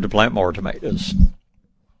almost time to plant more tomatoes.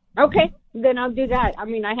 Okay, then I'll do that. I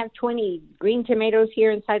mean, I have 20 green tomatoes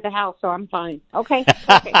here inside the house, so I'm fine. Okay.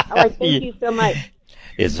 All right, thank you so much.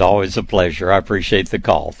 It's always a pleasure. I appreciate the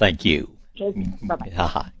call. Thank you. Okay,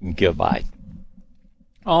 bye-bye. Goodbye.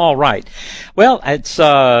 All right. Well, it's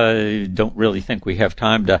don't really think we have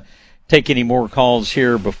time to take any more calls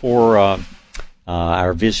here before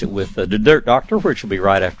our visit with the Dirt Doctor, which will be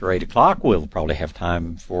right after 8 o'clock. We'll probably have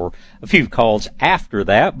time for a few calls after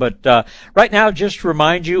that. But right now, just to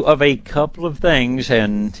remind you of a couple of things,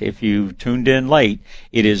 and if you tuned in late,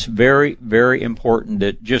 it is very, very important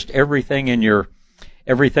that just everything in your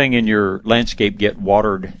landscape get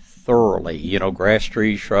watered thoroughly. Grass,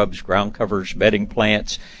 trees, shrubs, ground covers, bedding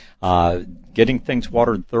plants. Getting things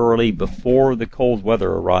watered thoroughly before the cold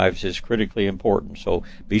weather arrives is critically important. So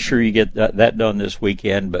be sure you get that done this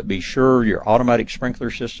weekend, but be sure your automatic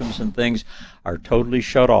sprinkler systems and things are totally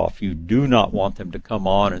shut off. You do not want them to come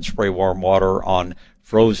on and spray warm water on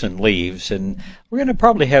frozen leaves. And we're going to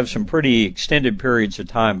probably have some pretty extended periods of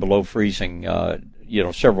time below freezing,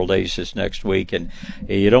 several days this next week, and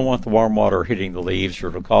you don't want the warm water hitting the leaves, or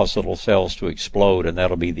it'll cause little cells to explode, and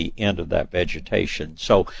that'll be the end of that vegetation.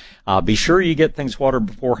 So be sure you get things watered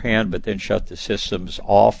beforehand, but then shut the systems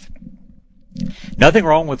off. Nothing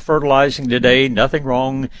wrong with fertilizing today. Nothing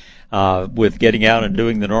wrong with getting out and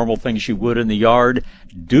doing the normal things you would in the yard.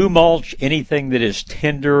 Do mulch anything that is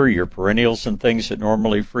tender, your perennials and things that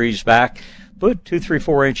normally freeze back. Put 2, 3,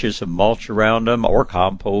 4 inches of mulch around them, or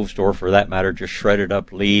compost, or for that matter, just shredded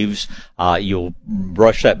up leaves. You'll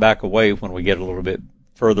brush that back away when we get a little bit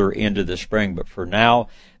further into the spring. But for now,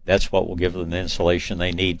 that's what will give them the insulation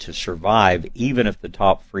they need to survive, even if the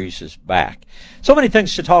top freezes back. So many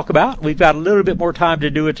things to talk about. We've got a little bit more time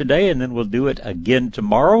to do it today, and then we'll do it again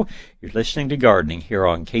tomorrow. You're listening to Gardening here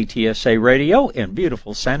on KTSA Radio in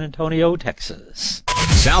beautiful San Antonio, Texas.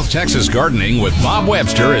 South Texas Gardening with Bob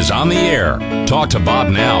Webster is on the air. Talk to Bob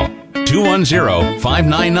now.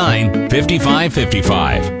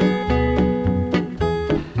 210-599-5555.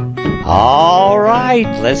 All right,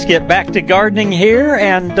 let's get back to gardening here.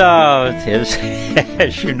 And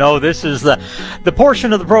as you know, this is the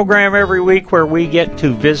portion of the program every week where we get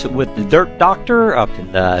to visit with the Dirt Doctor up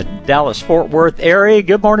in the Dallas-Fort Worth area.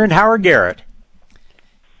 Good morning, Howard Garrett.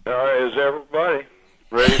 Is everybody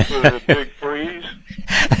ready for the big freeze?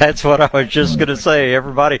 That's what I was just going to say.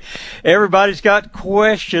 Everybody's got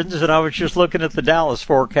questions, and I was just looking at the Dallas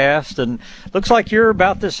forecast, and looks like you're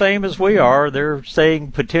about the same as we are. They're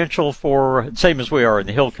saying potential for, same as we are in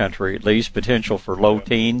the hill country at least, potential for low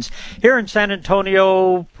teens. Here in San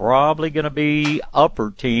Antonio, probably going to be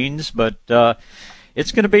upper teens, but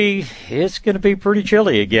it's going to be pretty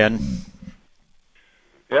chilly again.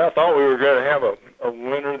 Yeah, I thought we were going to have a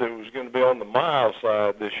winter that was going to be on the mild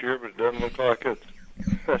side this year, but it doesn't look like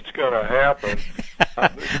that's going to happen.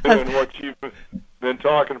 I've been doing what you've been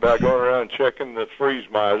talking about, going around checking the freeze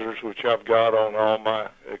misers, which I've got on all my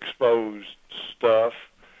exposed stuff,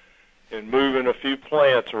 and moving a few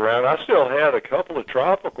plants around. I still had a couple of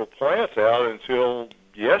tropical plants out until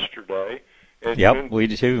yesterday. We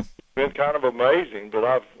do too. It's been kind of amazing, but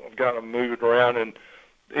I've got them moving around, and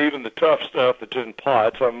even the tough stuff that's in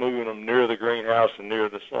pots, I'm moving them near the greenhouse and near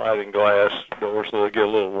the sliding glass door so they get a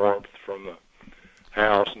little warmth from the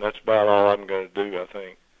house, and that's about all I'm going to do, I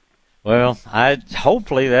think. Well,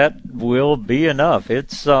 hopefully that will be enough.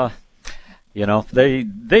 It's You know, they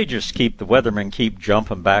just the weathermen keep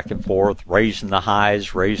jumping back and forth, raising the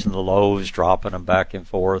highs, raising the lows, dropping them back and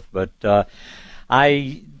forth. But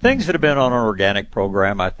things that have been on an organic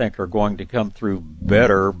program, I think, are going to come through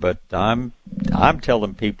better. But I'm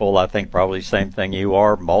telling people, I think probably the same thing you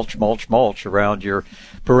are: mulch around your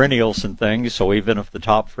perennials and things. So even if the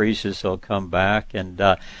top freezes, they'll come back. And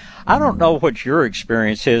I don't know what your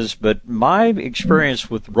experience is, but my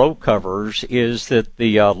experience with row covers is that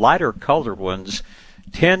the lighter colored ones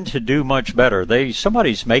tend to do much better.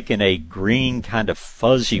 Somebody's making a green kind of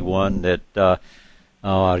fuzzy one that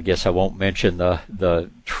I guess I won't mention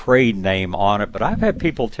the trade name on it, but I've had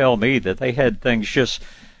people tell me that they had things just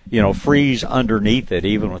freeze underneath it,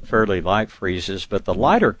 even with fairly light freezes. But the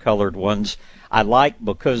lighter colored ones I like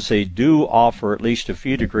because they do offer at least a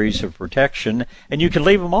few degrees of protection, and you can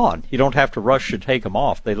leave them on. You don't have to rush to take them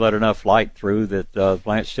off. They let enough light through that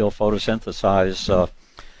plants still photosynthesize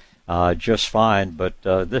just fine. But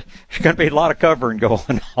there's going to be a lot of covering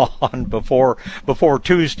going on before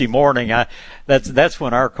Tuesday morning. That's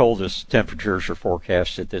when our coldest temperatures are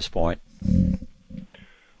forecast at this point.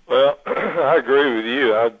 Well, I agree with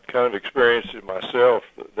you. I kind of experienced it myself.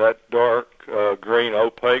 That dark green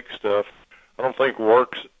opaque stuff, I don't think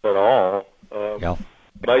works at all.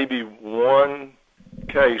 Maybe one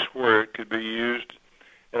case where it could be used,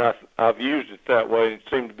 and I've used it that way, and it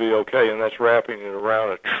seemed to be okay, and that's wrapping it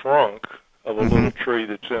around a trunk of a little tree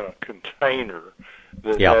that's in a container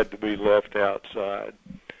that had to be left outside.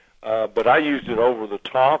 But I used it over the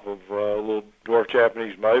top of a little dwarf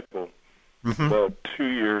Japanese maple about 2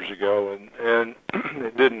 years ago, and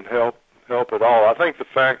it didn't help at all. I think the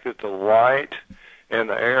fact that the light and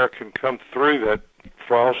the air can come through that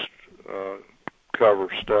frost cover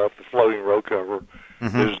stuff, the floating row cover,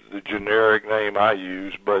 is the generic name I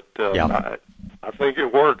use, but I think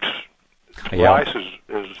it works twice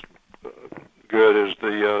as good as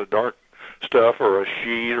the dark stuff or a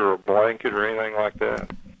sheet or a blanket or anything like that.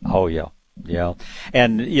 Oh, yeah.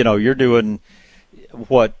 And, you're doing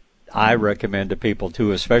what I recommend to people,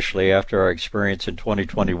 too, especially after our experience in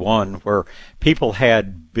 2021, where people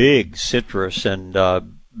had big citrus and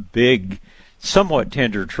big, somewhat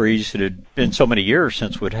tender trees that had been so many years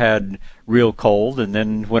since we'd had real cold, and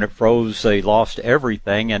then when it froze, they lost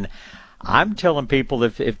everything. And I'm telling people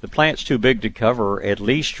if the plant's too big to cover, at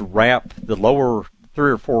least wrap the lower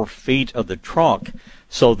 3 or 4 feet of the trunk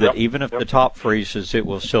so that even if the top freezes, it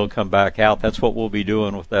will still come back out. That's what we'll be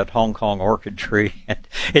doing with that Hong Kong orchid tree. And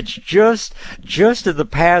it's just in the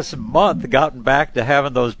past month gotten back to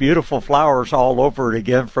having those beautiful flowers all over it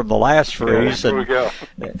again from the last freeze. There we go.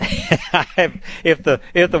 If the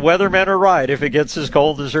weathermen are right, if it gets as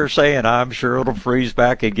cold as they're saying, I'm sure it'll freeze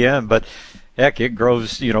back again. But heck, it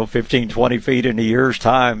grows, 15, 20 feet in a year's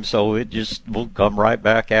time, so it just will come right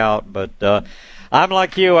back out. But I'm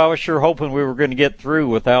like you. I was sure hoping we were going to get through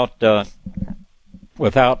without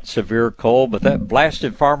severe cold, but that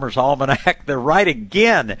blasted Farmer's Almanac, they're right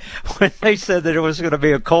again. When they said that it was going to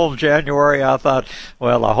be a cold January, I thought,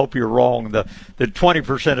 well, I hope you're wrong. The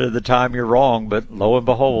 20% of the time you're wrong, but lo and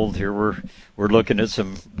behold, here we're looking at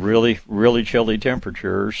some really, really chilly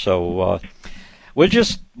temperatures. So we'll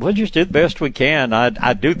just do the best we can.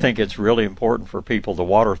 I do think it's really important for people to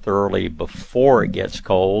water thoroughly before it gets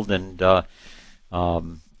cold, and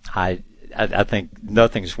I think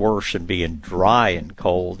nothing's worse than being dry and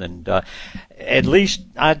cold. And at least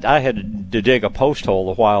I had to dig a post hole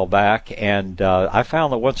a while back, and I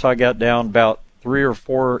found that once I got down about 3 or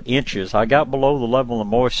 4 inches, I got below the level of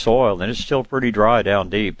moist soil, and it's still pretty dry down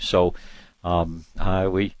deep. So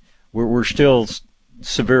we're still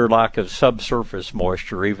severe lack of subsurface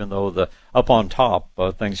moisture, even though up on top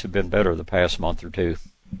things have been better the past month or two.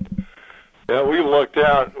 Yeah, we looked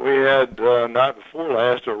out. We had night before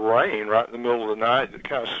last a rain right in the middle of the night that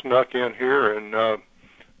kind of snuck in here, and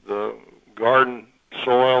the garden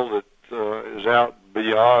soil that is out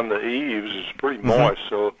beyond the eaves is pretty moist,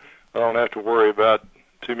 so I don't have to worry about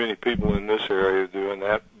too many people in this area doing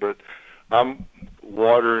that. But I'm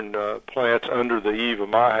watering plants under the eave of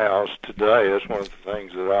my house today. That's one of the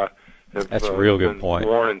things that I have That's a real good point.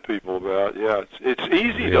 Warning people about. Yeah, it's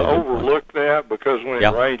easy to overlook that because when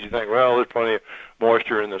it rains, you think, well, there's plenty of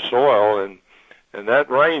moisture in the soil, and that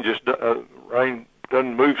rain rain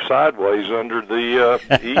doesn't move sideways under the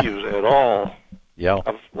eaves at all. Yeah,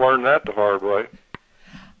 I've learned that the hard way.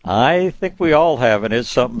 I think we all have, and it's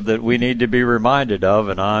something that we need to be reminded of.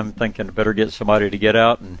 And I'm thinking I better get somebody to get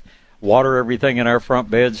out and water everything in our front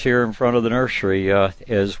beds here in front of the nursery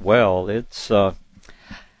as well. It's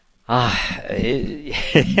I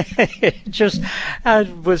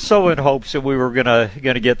was so in hopes that we were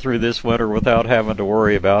gonna get through this winter without having to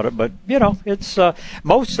worry about it. But it's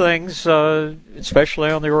most things, especially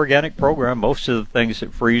on the organic program, most of the things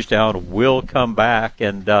that freeze down will come back,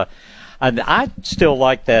 and I still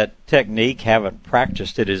like that technique. Haven't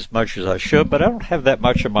practiced it as much as I should, but I don't have that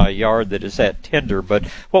much in my yard that is that tender. But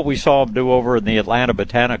what we saw them do over in the Atlanta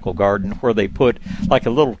Botanical Garden, where they put like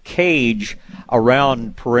a little cage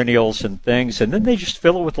around perennials and things, and then they just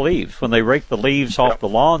fill it with leaves. When they rake the leaves off the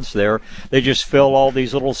lawns there, they just fill all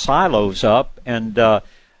these little silos up. And,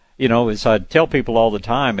 as I tell people all the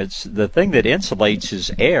time, it's the thing that insulates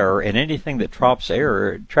is air, and anything that traps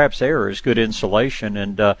air is good insulation.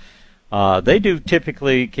 And they do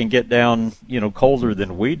typically can get down, colder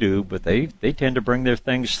than we do, but they tend to bring their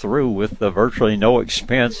things through with virtually no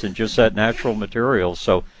expense and just that natural material.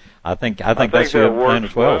 So I think that's a good plan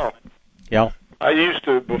as well. Yeah. I used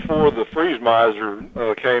to, before the freeze miser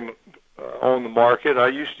came on the market, I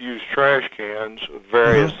used to use trash cans of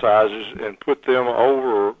various sizes and put them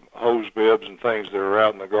over hose bibs and things that are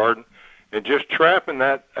out in the garden, and just trapping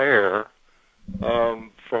that air from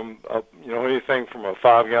anything from a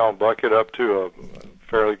 5-gallon bucket up to a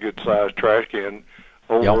fairly good sized trash can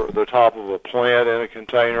over the top of a plant in a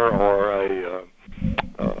container or a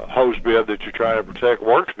hose bib that you're trying to protect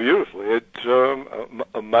works beautifully. It's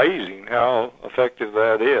amazing how effective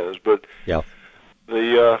that is. But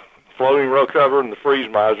the floating row cover and the freeze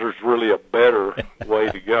miser is really a better way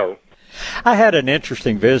to go. I had an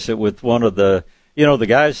interesting visit with one of the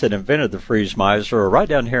guys that invented the freeze miser right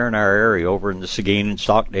down here in our area, over in the Seguin and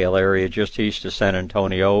Stockdale area, just east of San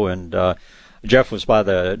Antonio. And Jeff was by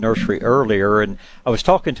the nursery earlier, and I was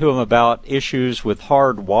talking to him about issues with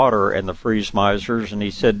hard water and the freeze misers, and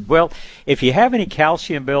he said, well, if you have any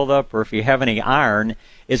calcium buildup or if you have any iron,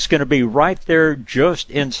 it's going to be right there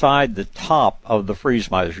just inside the top of the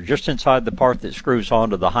freeze miser, just inside the part that screws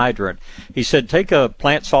onto the hydrant. He said, take a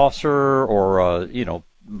plant saucer or a,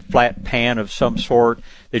 flat pan of some sort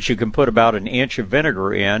that you can put about an inch of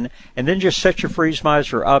vinegar in, and then just set your freeze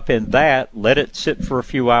miser up in that, let it sit for a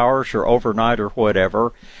few hours or overnight or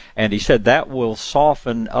whatever, and he said that will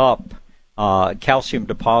soften up calcium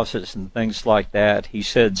deposits and things like that. He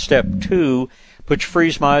said step 2, put your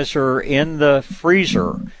freeze miser in the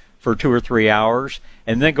freezer for 2 or 3 hours,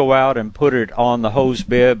 and then go out and put it on the hose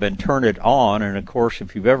bib and turn it on, and of course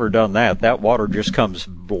if you've ever done that, that water just comes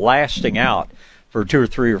blasting out for 2 or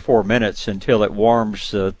 3 or 4 minutes until it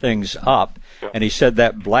warms things up. And he said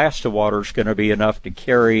that blast of water is going to be enough to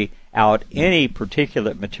carry out any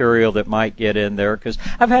particulate material that might get in there. Because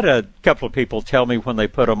I've had a couple of people tell me when they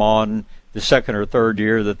put them on the second or third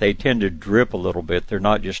year that they tend to drip a little bit. They're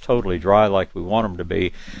not just totally dry like we want them to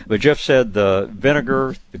be. But Jeff said the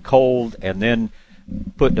vinegar, the cold, and then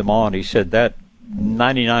putting them on, he said that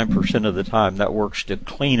 99% of the time that works to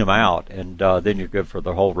clean them out, and then you're good for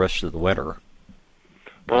the whole rest of the winter.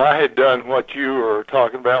 Well, I had done what you were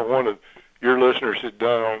talking about. One of your listeners had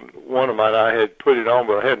done on one of mine. I had put it on,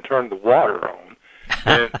 but I hadn't turned the water on.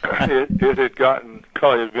 And it had gotten, it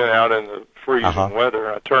had been out in the freezing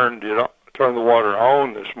weather. I turned the water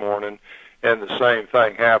on this morning, and the same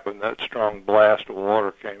thing happened. That strong blast of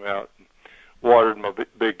water came out and watered my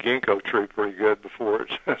big ginkgo tree pretty good before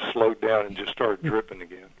it slowed down and just started dripping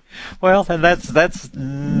again. Well, and that's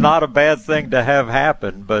not a bad thing to have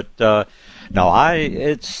happen, but no,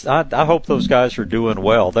 I hope those guys are doing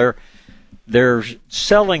well. They're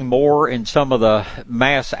selling more in some of the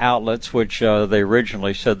mass outlets, which they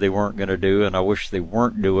originally said they weren't going to do, and I wish they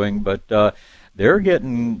weren't doing. But they're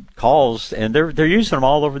getting calls, and they're using them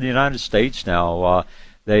all over the United States now.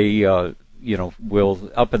 They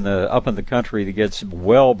will up in the country that gets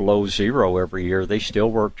well below zero every year. They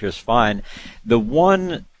still work just fine. The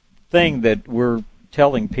one thing that we're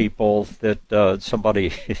telling people that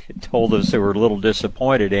somebody told us they were a little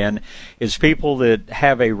disappointed in is people that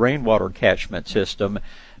have a rainwater catchment system.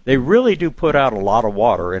 They really do put out a lot of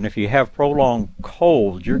water, and if you have prolonged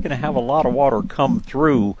cold, you're going to have a lot of water come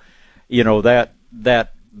through,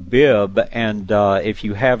 that bib. And if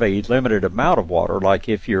you have a limited amount of water, like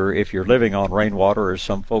if you're living on rainwater, as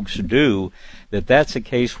some folks do, that's a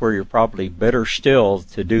case where you're probably better still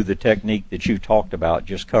to do the technique that you talked about,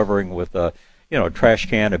 just covering with a trash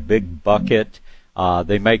can, a big bucket.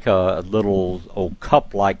 They make a little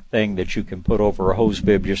cup-like thing that you can put over a hose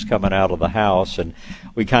bib just coming out of the house, and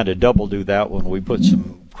we kind of double do that when we put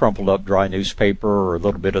some crumpled up dry newspaper or a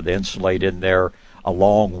little bit of the insulate in there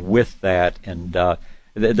along with that. And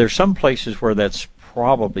there's some places where that's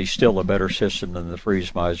probably still a better system than the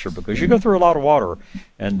freeze miser because you go through a lot of water.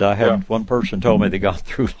 And I had one person told me they gone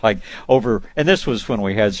through and this was when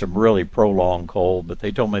we had some really prolonged cold, but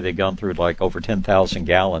they told me they'd gone through over 10,000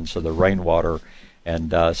 gallons of the rainwater.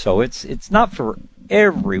 And so it's not for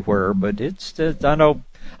everywhere, but I know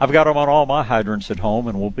I've got them on all my hydrants at home,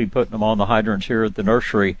 and we'll be putting them on the hydrants here at the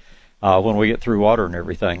nursery when we get through water and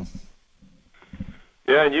everything.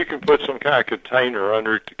 Yeah, and you can put some kind of container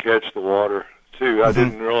under it to catch the water, too. Mm-hmm. I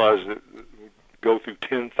didn't realize it would go through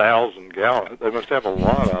 10,000 gallons. They must have a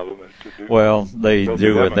lot of them to do. Well, they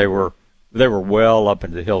do, and they were well up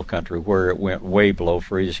into the hill country where it went way below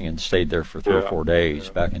freezing and stayed there for 3 or 4 days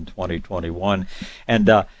back in 2021.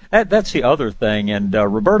 And that's the other thing. And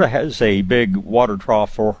Roberta has a big water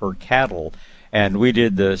trough for her cattle, and we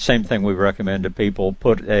did the same thing we recommend to people,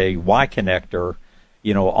 put a Y connector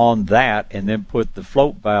on that, and then put the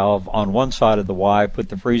float valve on one side of the Y, put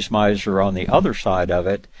the freeze miser on the other side of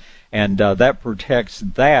it, and that protects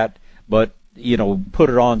that, but, put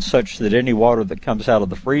it on such that any water that comes out of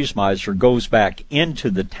the freeze miser goes back into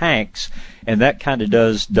the tanks, and that kind of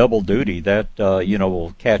does double duty. That,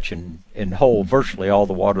 will catch and hold virtually all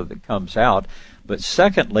the water that comes out. But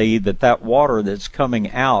secondly, that water that's coming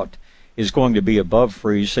out is going to be above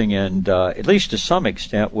freezing, and at least to some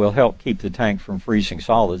extent will help keep the tank from freezing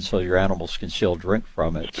solid so your animals can still drink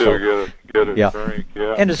from it. Still get a drink,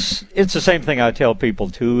 yeah. And it's the same thing I tell people,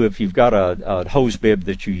 too. If you've got a hose bib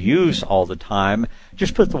that you use all the time,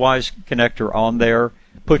 just put the Y connector on there,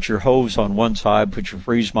 put your hose on one side, put your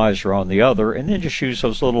freeze miser on the other, and then just use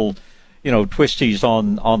those little, twisties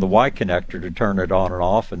on the Y connector to turn it on and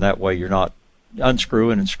off, and that way you're not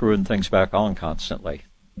unscrewing and screwing things back on constantly.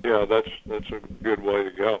 Yeah, that's a good way to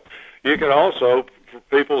go. You can also, for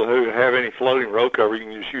people who have any floating row cover, you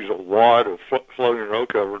can just use a wad of floating row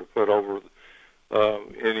cover to put over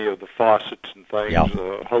any of the faucets and things,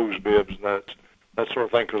 hose bibs and that sort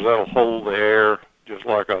of thing, because that'll hold the air just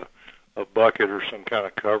like a bucket or some kind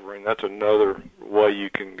of covering. That's another way you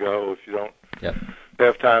can go if you don't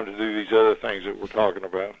have time to do these other things that we're talking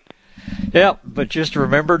about. Yeah, but just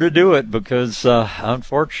remember to do it because,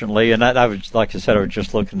 unfortunately, and I was, like I said, I was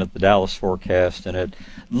just looking at the Dallas forecast, and it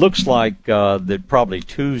looks like that probably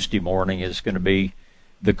Tuesday morning is going to be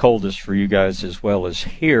the coldest for you guys as well as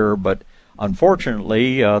here, but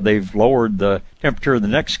unfortunately, they've lowered the temperature the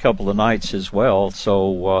next couple of nights as well,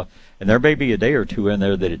 so, and there may be a day or two in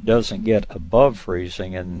there that it doesn't get above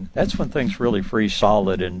freezing, and that's when things really freeze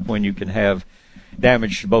solid and when you can have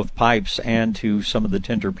damage to both pipes and to some of the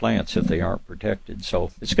tender plants if they aren't protected.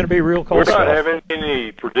 So it's going to be real cold. We're not having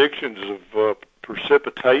any predictions of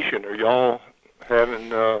precipitation. Are y'all having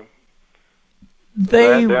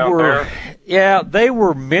they were there? They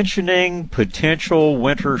were mentioning potential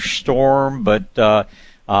winter storm, but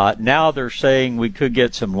now they're saying we could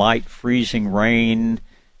get some light freezing rain,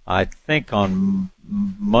 I think on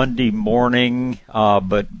Monday morning,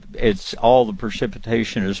 but it's all the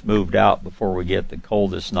precipitation is moved out before we get the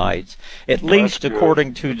coldest nights. At least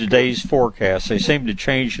according to today's forecast, they seem to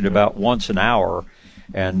change it about once an hour,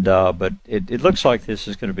 and but it looks like this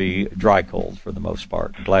is going to be dry cold for the most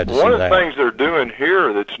part. Glad to see that. One of the things they're doing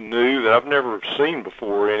here that's new that I've never seen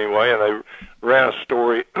before anyway, and they ran a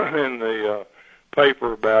story in the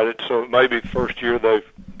paper about it, so maybe the first year they've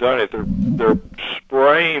done it. They're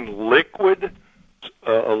spraying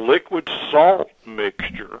a liquid salt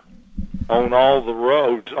mixture on all the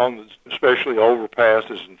roads, especially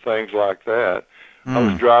overpasses and things like that. I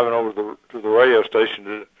was driving over to the radio station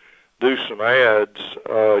to do some ads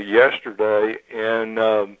yesterday, and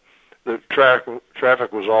the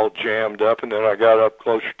traffic was all jammed up. And then I got up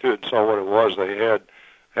closer to it and saw what it was. They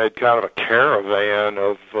had kind of a caravan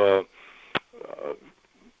of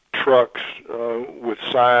trucks with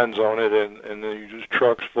signs on it, and then just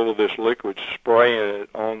trucks full of this liquid spraying it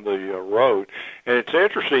on the road. And it's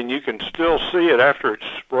interesting, you can still see it after it's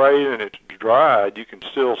sprayed and it's dried. You can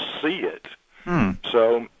still see it.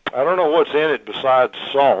 So I don't know what's in it besides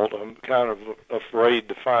salt. I'm kind of afraid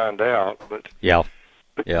to find out. But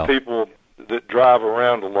people that drive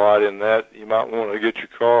around a lot in that, you might want to get your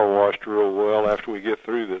car washed real well after we get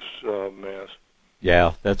through this mess.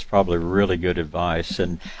 Yeah, that's probably really good advice.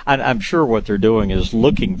 And I'm sure what they're doing is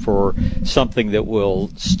looking for something that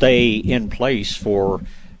will stay in place for,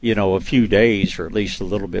 a few days or at least a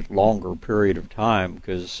little bit longer period of time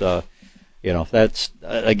because, that's,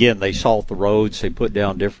 again, they salt the roads, they put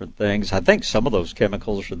down different things. I think some of those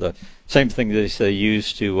chemicals are the same thing that they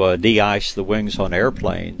use to de-ice the wings on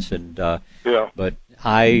airplanes. And but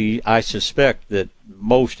I suspect that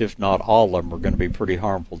most, if not all of them, are going to be pretty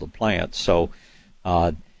harmful to plants. So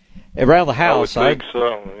Around the house, I would think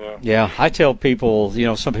so, yeah. Yeah, I tell people,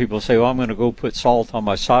 some people say, well, I'm going to go put salt on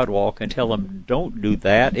my sidewalk, and tell them, don't do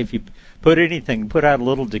that. If you put out a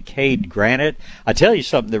little decayed granite. I tell you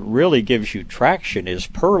something that really gives you traction is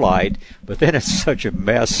perlite, but then it's such a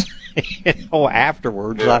mess,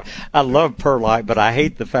 afterwards. Yeah. I love perlite, but I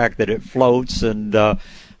hate the fact that it floats, and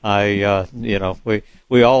we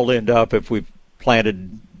all end up, if we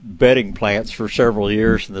planted bedding plants for several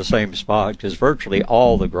years in the same spot, because virtually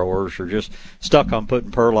all the growers are just stuck on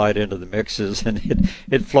putting perlite into the mixes, and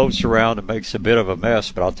it floats around and makes a bit of a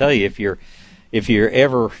mess. But I'll tell you, if you're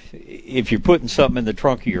putting something in the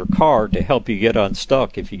trunk of your car to help you get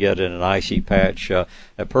unstuck, if you get in an icy patch,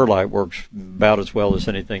 that perlite works about as well as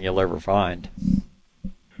anything you'll ever find.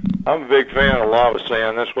 I'm a big fan of lava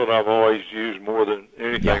sand. That's what I've always used more than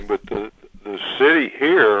anything. Yeah. But the city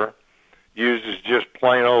here uses just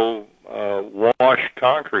plain old washed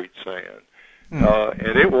concrete sand,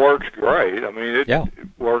 and it works great. I mean, it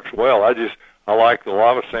works well. I like the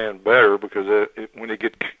lava sand better because when it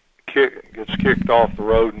gets kicked off the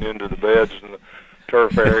road and into the beds and the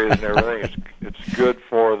turf areas and everything, it's good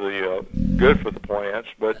for the plants.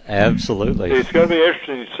 But absolutely, it's going to be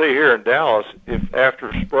interesting to see here in Dallas if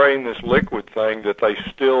after spraying this liquid thing that they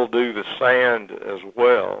still do the sand as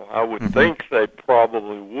well. I would think they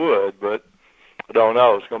probably would, but I don't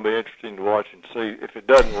know. It's going to be interesting to watch and see. If it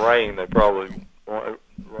doesn't rain, they probably won't.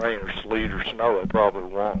 Rain or sleet or snow, they probably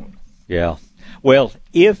won't. Yeah. Well,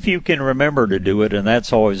 if you can remember to do it, and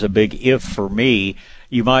that's always a big if for me,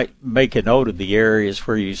 you might make a note of the areas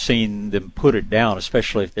where you've seen them put it down,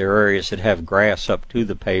 especially if there are areas that have grass up to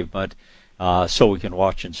the pavement, so we can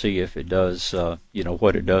watch and see if it does,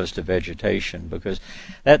 what it does to vegetation. Because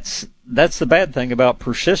that's the bad thing about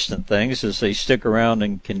persistent things, is they stick around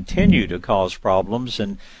and continue to cause problems.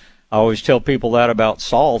 And I always tell people that about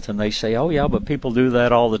salt, and they say, oh, yeah, but people do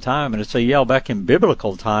that all the time. And I say, yeah, back in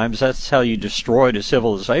biblical times, that's how you destroyed a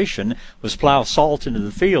civilization, was plow salt into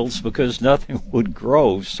the fields because nothing would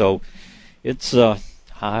grow. So it's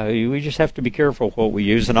we just have to be careful what we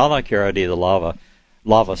use. And I like your idea of the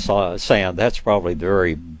lava sand. That's probably the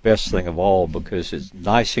very best thing of all, because it's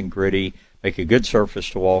nice and gritty, make a good surface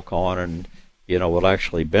to walk on, and, will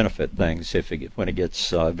actually benefit things when it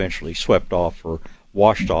gets eventually swept off or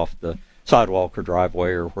washed off the sidewalk or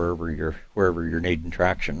driveway or wherever you're needing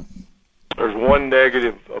traction. There's one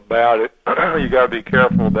negative about it. You got to be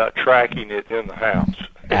careful about tracking it in the house.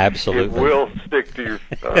 Absolutely. It will stick to your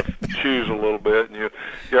shoes a little bit, and you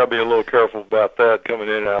got to be a little careful about that coming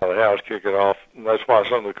in and out of the house, kicking off. And that's why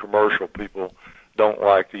some of the commercial people don't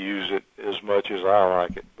like to use it as much as I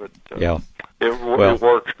like it. But it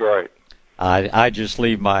works great. I just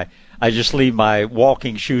leave my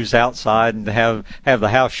walking shoes outside and have the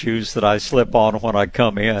house shoes that I slip on when I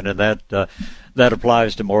come in, and that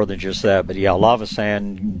applies to more than just that. But yeah, lava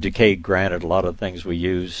sand, decayed granite, a lot of things we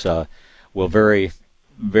use will very,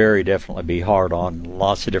 very definitely be hard on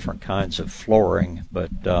lots of different kinds of flooring. But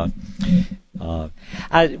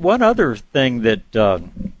one other thing that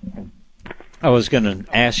I was going to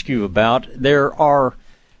ask you about, there are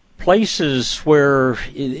places where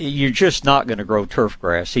you're just not going to grow turf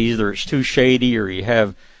grass. Either it's too shady, or you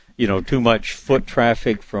have, too much foot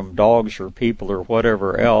traffic from dogs or people or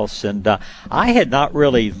whatever else. And I had not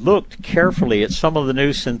really looked carefully at some of the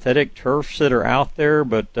new synthetic turfs that are out there,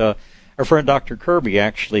 but our friend Dr. Kirby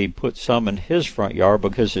actually put some in his front yard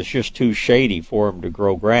because it's just too shady for him to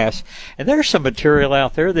grow grass. And there's some material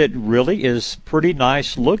out there that really is pretty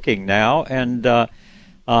nice looking now, and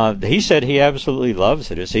he said he absolutely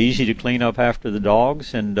loves it. It's easy to clean up after the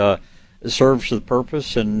dogs, and it serves the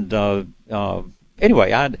purpose. And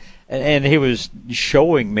anyway, and he was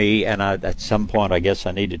showing me, and at some point I guess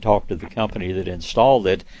I need to talk to the company that installed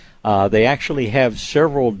it. They actually have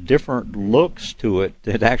several different looks to it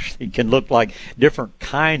that actually can look like different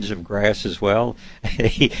kinds of grass as well.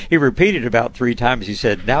 He repeated about 3 times. He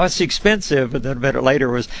said, now it's expensive, and then a minute later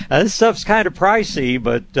was, this stuff's kind of pricey,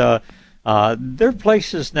 but there are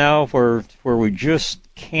places now where we just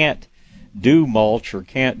can't do mulch or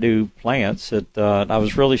can't do plants. That I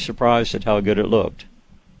was really surprised at how good it looked.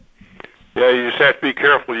 Yeah, you just have to be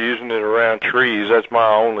careful using it around trees. That's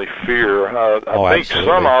my only fear. I think absolutely.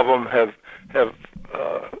 Some of them have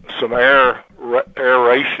some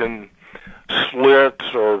aeration slits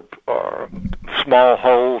or small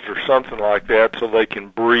holes or something like that, so they can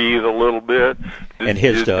breathe a little bit. And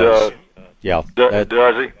his does. Yeah.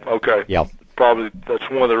 Does he? Okay. Yeah. Probably that's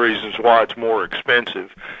one of the reasons why it's more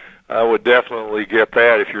expensive. I would definitely get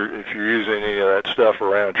that if you're using any of that stuff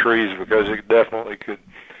around trees, because it definitely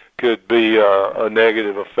could be a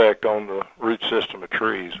negative effect on the root system of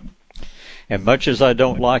trees. And much as I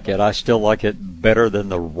don't like it, I still like it better than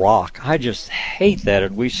the rock. I just hate that,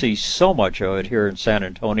 and we see so much of it here in San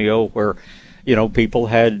Antonio where, people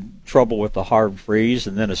had trouble with the hard freeze,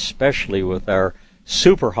 and then especially with our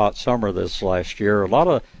super hot summer this last year. A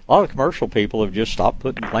lot of commercial people have just stopped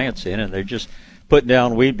putting plants in, and they're just putting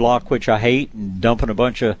down weed block, which I hate, and dumping a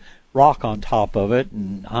bunch of rock on top of it,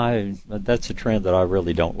 and that's a trend that I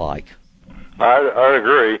really don't like. I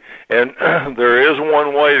agree, and there is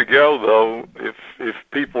one way to go, though, if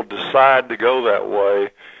people decide to go that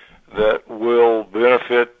way, that will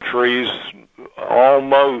benefit trees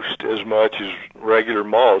almost as much as regular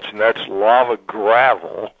mulch, and that's lava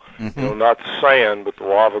gravel. Not the sand, but the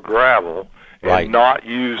lava gravel, and not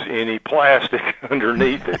use any plastic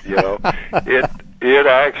underneath it. It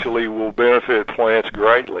actually will benefit plants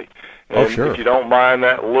greatly. And if you don't mind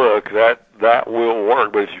that look, that will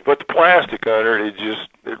work. But if you put the plastic under it,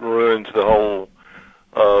 it ruins the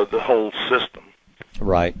whole system.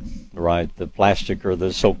 Right. The plastic or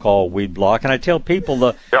the so-called weed block, and I tell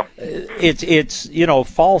people it's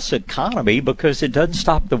false economy because it doesn't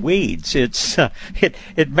stop the weeds.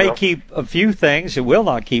 It may keep a few things. It will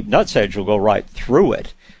not keep nutsedge. Will go right through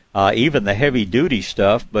it, even the heavy duty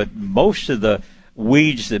stuff. But most of the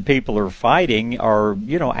weeds that people are fighting are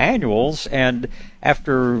annuals, and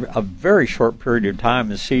after a very short period of time,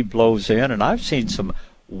 the seed blows in, and I've seen some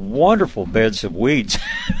wonderful beds of weeds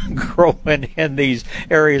growing in these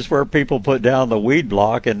areas where people put down the weed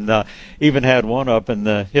block, and even had one up in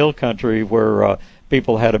the hill country where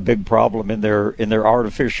people had a big problem in their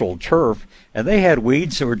artificial turf, and they had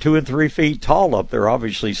weeds that were 2 and 3 feet tall up there.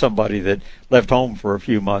 Obviously somebody that left home for a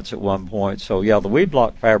few months at one point. So the weed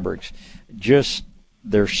block fabrics,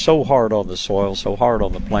 they're so hard on the soil, so hard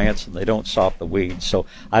on the plants, and they don't stop the weeds. So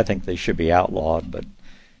I think they should be outlawed. But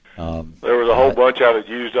there was a whole bunch of it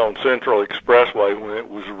used on Central Expressway when it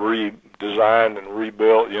was redesigned and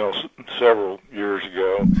rebuilt, several years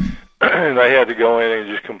ago. And they had to go in and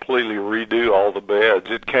just completely redo all the beds.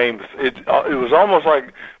 It was almost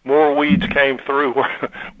like more weeds came through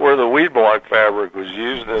where the weed block fabric was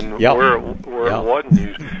used than where it wasn't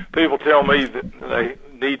used. People tell me that they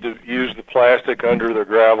need to use the plastic under the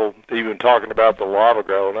gravel, even talking about the lava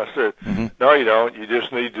gravel. And I said, no, you don't. You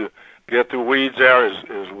just need to get the weeds out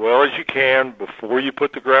as well as you can before you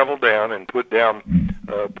put the gravel down, and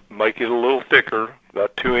make it a little thicker,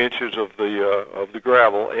 about 2 inches of the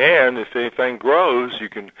gravel. And if anything grows, you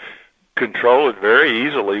can control it very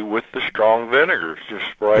easily with the strong vinegars. Just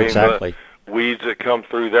spraying the weeds that come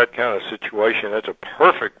through that kind of situation. That's a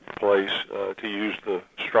perfect place to use the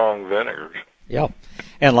strong vinegars. Yeah,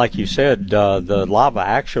 and like you said, the lava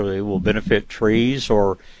actually will benefit trees,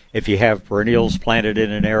 or if you have perennials planted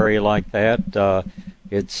in an area like that,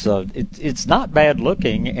 it's not bad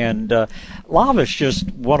looking. And lava is just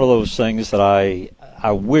one of those things that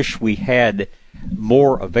I wish we had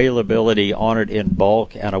more availability on it in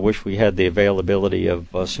bulk, and I wish we had the availability of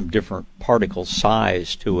some different particle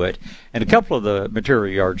size to it. And a couple of the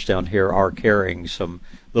material yards down here are carrying some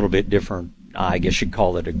little bit different, I guess you'd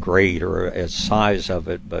call it a grade or a size of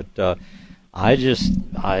it, but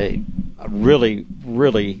I really,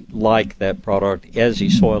 really like that product as a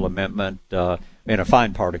soil amendment in a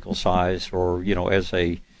fine particle size, or as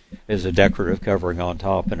a decorative covering on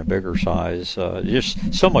top in a bigger size.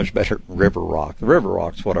 Just so much better than river rock. The river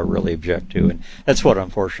rock's what I really object to, and that's what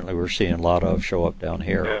unfortunately we're seeing a lot of show up down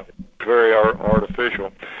here. Yeah, very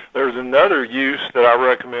artificial. There's another use that I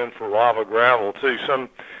recommend for lava gravel too. Some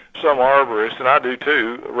arborists, and I do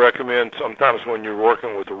too, recommend sometimes when you're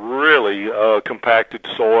working with really compacted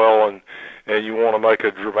soil and you want to make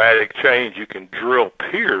a dramatic change, you can drill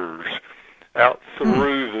piers out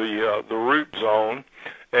through the root zone,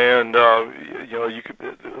 and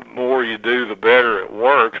the more you do, the better it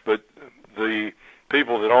works. But the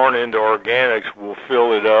people that aren't into organics will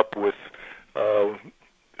fill it up with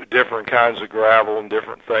different kinds of gravel and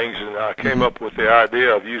different things, and I came up with the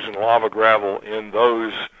idea of using lava gravel in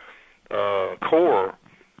those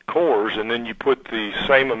cores, and then you put the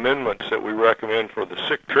same amendments that we recommend for the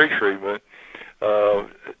sick tree treatment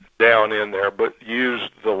down in there, but use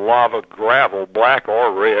the lava gravel, black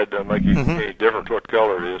or red, doesn't make any difference what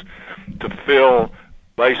color it is, to fill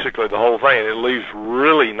basically the whole thing. It leaves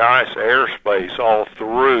really nice airspace all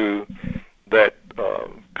through that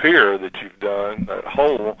pier that you've done, that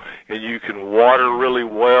hole, and you can water really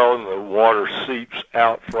well, and the water seeps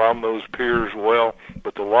out from those piers well,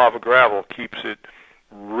 but the lava gravel keeps it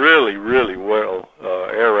really, really well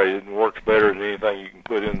aerated and works better than anything you can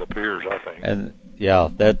put in the piers, I think. And yeah,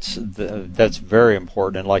 that's very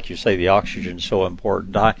important, and like you say, the oxygen's so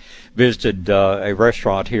important. I visited a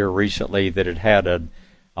restaurant here recently that had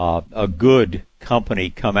a good company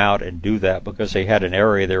come out and do that because they had an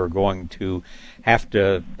area they were going to have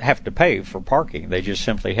to pay for parking. They just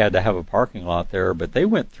simply had to have a parking lot there. But they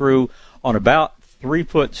went through on about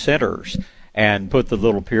 3-foot centers and put the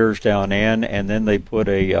little piers down in, and then they put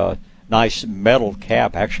a nice metal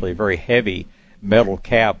cap, actually a very heavy metal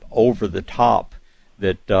cap over the top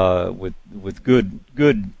that with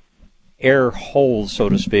good air holes, so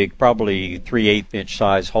to speak, probably 3/8-inch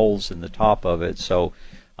size holes in the top of it. So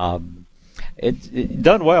it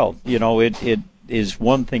done well. You know, it is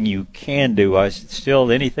one thing you can do.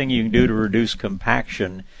 Anything you can do to reduce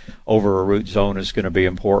compaction over a root zone is going to be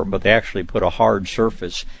important, but they actually put a hard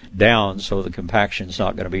surface down so the compaction is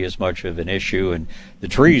not going to be as much of an issue. And the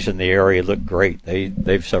trees in the area look great.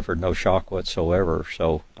 They've suffered no shock whatsoever.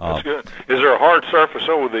 So that's good. Is there a hard surface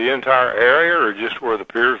over the entire area, or just where the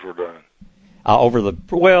piers were done?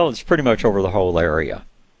 It's pretty much over the whole area.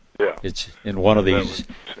 Yeah. It's in one of these.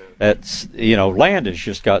 That's, land has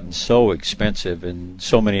just gotten so expensive in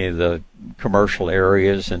so many of the commercial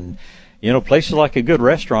areas, and places like a good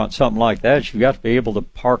restaurant, something like that, you've got to be able to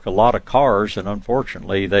park a lot of cars, and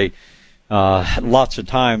unfortunately they lots of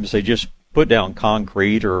times they just put down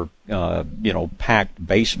concrete or packed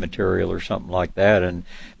base material or something like that, and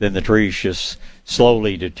then the trees just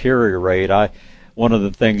slowly deteriorate. One of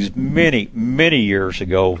the things many years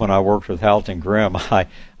ago when I worked with Halton Grimm, I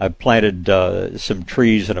planted some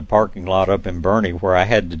trees in a parking lot up in Bernie where I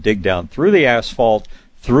had to dig down through the asphalt,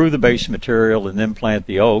 through the base material, and then plant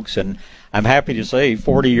the oaks. And I'm happy to say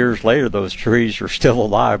 40 years later those trees are still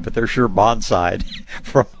alive, but they're sure bonsai'd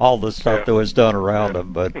from all the stuff that was done around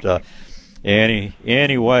them. But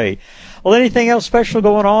anyway. Well, anything else special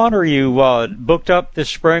going on? Are you booked up this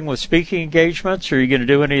spring with speaking engagements? Are you going to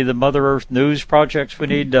do any of the Mother Earth News projects we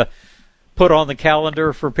need to put on the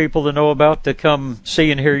calendar for people to know about to come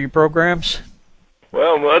see and hear your programs?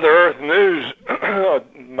 Well, Mother Earth News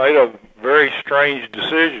made a very strange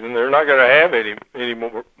decision. They're not going to have any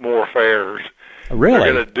more fairs. Really?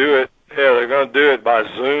 They're going to do it. Yeah, they're going to do it by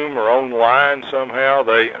Zoom or online somehow.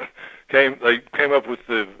 They came up with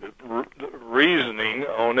the reasoning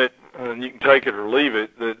on it, and you can take it or leave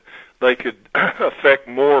it, that they could affect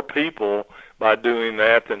more people by doing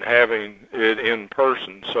that than having it in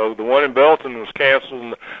person. So the one in Belton was canceled,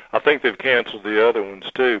 and I think they've canceled the other ones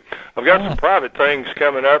too. I've got some private things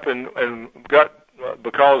coming up, and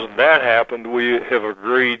because that happened, we have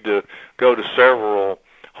agreed to go to several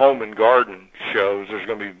home and garden shows. There's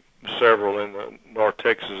going to be several in the North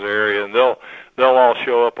Texas area, and they'll all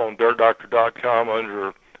show up on dirtdoctor.com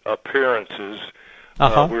under appearances.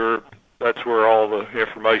 That's where all the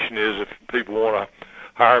information is. If people want to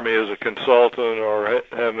hire me as a consultant or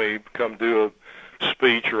have me come do a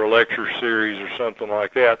speech or a lecture series or something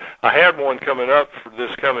like that. I had one coming up for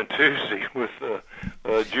this coming Tuesday with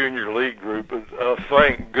a junior league group, but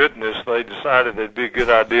thank goodness they decided it'd be a good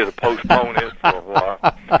idea to postpone it for a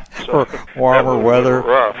while. So, for warmer weather.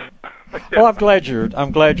 Rough. Well, I'm glad you're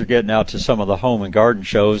getting out to some of the home and garden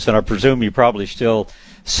shows, and I presume you probably still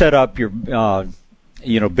set up your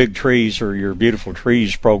big trees or your beautiful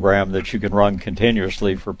trees program that you can run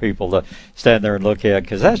continuously for people to stand there and look at,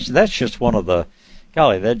 because that's just one of the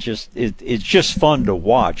it's just fun to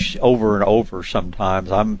watch over and over. Sometimes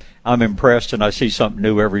I'm impressed, and I see something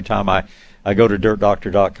new every time I go to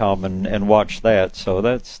dirtdoctor.com and watch that. So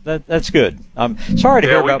that's good. I'm sorry to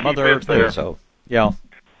hear about Mother Earth there. So yeah,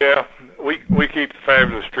 we keep the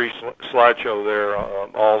Fabulous Tree slideshow there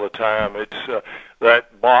all the time. It's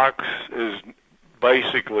that box is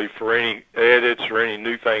basically for any edits or any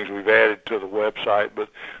new things we've added to the website, but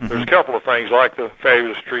there's a couple of things like the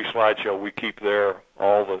Fabulous Tree slideshow we keep there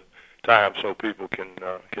all the time so people can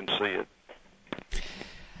see it.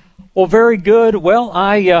 Well, very good. Well,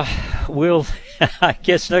 I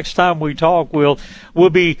guess next time we talk, we'll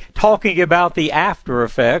be talking about the after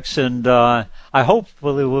effects, and I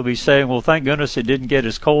hopefully we'll be saying, well, thank goodness it didn't get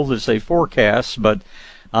as cold as they forecast, but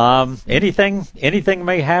anything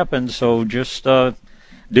may happen, so just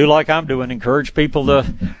do like I'm doing. Encourage people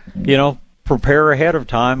to, prepare ahead of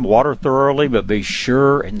time, water thoroughly, but be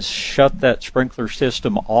sure and shut that sprinkler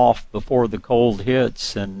system off before the cold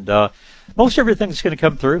hits. And most everything's going to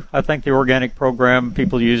come through. I think the organic program,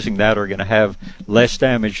 people using that are going to have less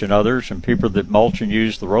damage than others, and people that mulch and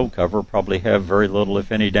use the row cover probably have very little,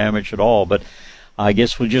 if any, damage at all. But I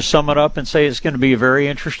guess we'll just sum it up and say it's going to be a very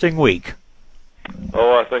interesting week.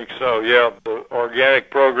 Oh, I think so, yeah. The organic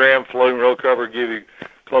program, floating row cover, give you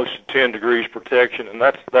close to 10 degrees protection, and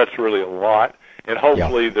that's really a lot. And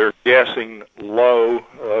hopefully they're guessing low.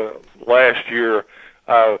 Last year,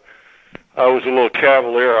 I was a little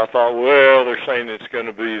cavalier. I thought, well, they're saying it's going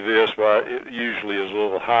to be this, but it usually is a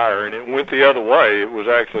little higher. And it went the other way. It was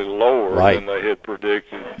actually lower than they had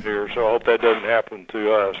predicted here. So I hope that doesn't happen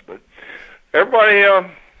to us. But everybody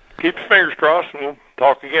keep your fingers crossed, and we'll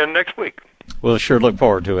talk again next week. We'll sure look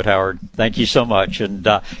forward to it, Howard. Thank you so much. And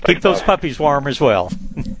keep those puppies warm as well.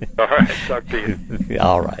 All right. Talk to you.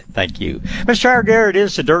 All right. Thank you. Mr. Howard Garrett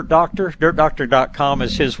is the Dirt Doctor. DirtDoctor.com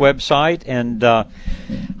is his website. And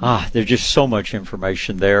there's just so much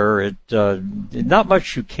information there. Not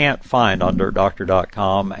much you can't find on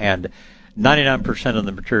DirtDoctor.com. And 99% of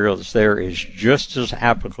the material that's there is just as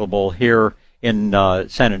applicable here in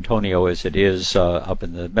San Antonio as it is up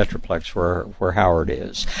in the Metroplex where Howard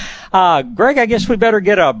is. Greg, I guess we better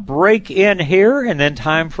get a break in here and then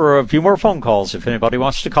time for a few more phone calls if anybody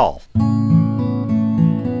wants to call.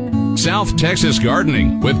 South Texas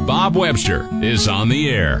Gardening with Bob Webster is on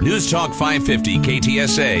the air. News Talk 550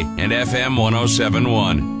 KTSA and FM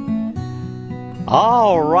 1071.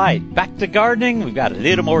 All right, back to gardening. We've got a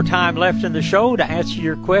little more time left in the show to answer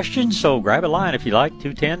your questions, so grab a line if you like,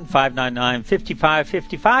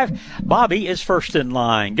 210-599-5555. Bobby is first in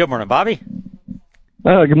line. Good morning, Bobby.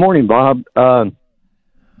 Good morning, Bob. I'm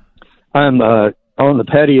on the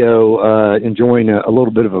patio enjoying a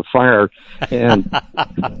little bit of a fire. And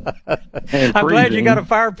I'm glad you got a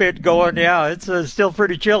fire pit going. Yeah, it's still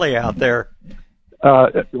pretty chilly out there.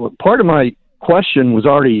 Part of my question was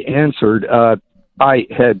already answered. I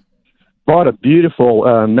had bought a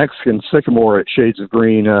beautiful Mexican sycamore at Shades of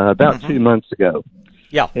Green about 2 months ago.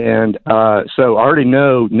 Yeah. And so I already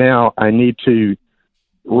know now I need to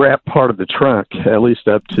wrap part of the trunk, at least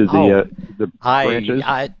up to the branches.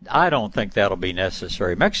 I don't think that'll be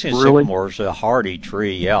necessary. Mexican sycamore is a hardy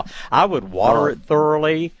tree, yeah. I would water it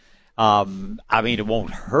thoroughly. I mean, it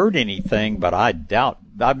won't hurt anything, but I doubt.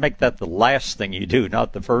 I'd make that the last thing you do,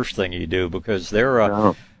 not the first thing you do, because they're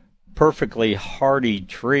a perfectly hardy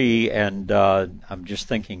tree. And I'm just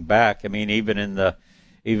thinking back. I mean, even in the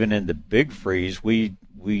big freeze, we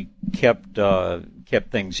kept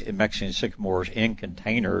things in Mexican sycamores in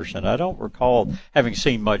containers, and I don't recall having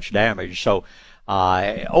seen much damage. So,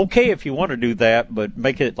 okay if you want to do that, but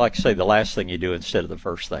make it, like I say, the last thing you do instead of the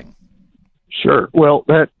first thing. Sure. Well,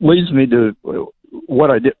 that leads me to what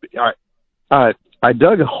I did. I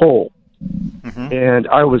dug a hole, and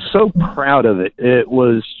I was so proud of it. It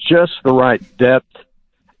was just the right depth,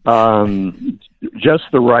 just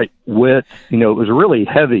the right width. You know, it was a really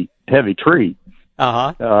heavy tree.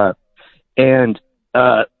 And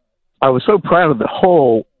I was so proud of the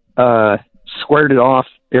hole, squared it off,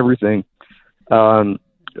 everything.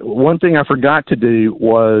 One thing I forgot to do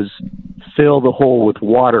was fill the hole with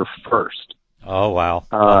water first. Oh,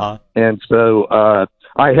 wow. And so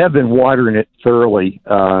I have been watering it thoroughly,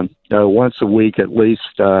 once a week at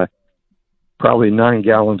least, probably 9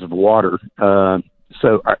 gallons of water. So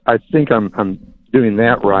I think I'm doing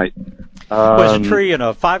that right. Was the tree in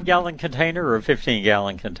a 5-gallon container or a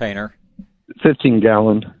 15-gallon container?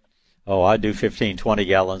 15-gallon. Oh, I do 15, 20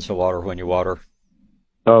 gallons of water when you water.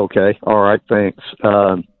 Okay. All right. Thanks.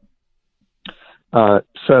 So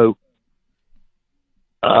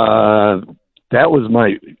that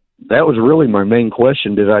was really my main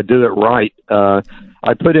question. Did I do it right? I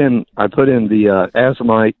put in the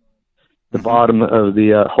azomite, the bottom of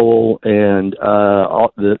the hole, and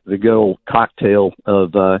the good old cocktail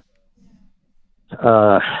of a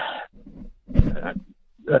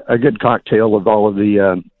good cocktail of all of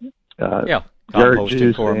the carrot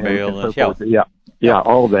juice, cornmeal, and so forth. Yeah,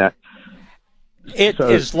 all of that. So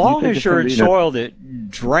as long as you're in soil that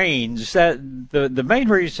drains, that the main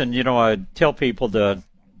reason, I tell people to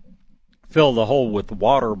fill the hole with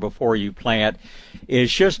water before you plant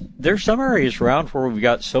is just there's some areas around where we've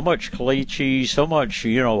got so much caliche, so much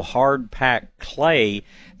hard packed clay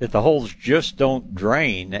that the holes just don't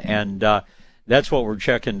drain, and that's what we're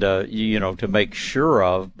checking to make sure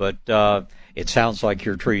of. But it sounds like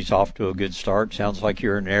your tree's off to a good start. Sounds like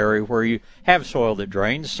you're in an area where you have soil that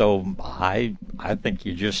drains. So I think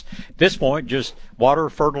you just, at this point, just water,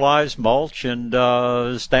 fertilize, mulch, and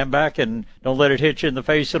stand back and don't let it hit you in the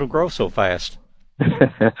face. It'll grow so fast.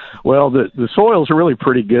 Well, the soil's really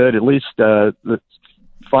pretty good, at least the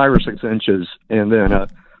 5 or 6 inches. And then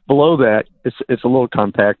below that, it's a little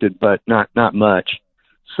compacted, but not much.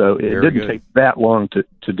 So it didn't take that long to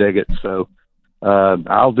dig it. So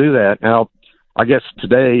I'll do that. Now, I guess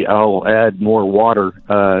today I'll add more water.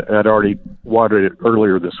 I'd already watered it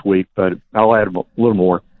earlier this week, but I'll add a little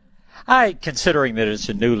more. Considering that it's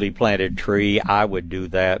a newly planted tree, I would do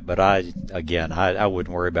that. But I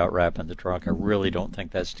wouldn't worry about wrapping the trunk. I really don't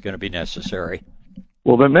think that's going to be necessary.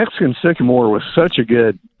 Well, the Mexican sycamore was such a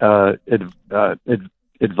good advice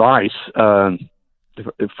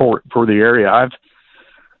for the area.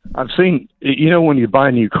 I've seen, when you buy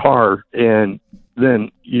a new car and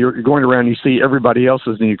then you're going around, you see everybody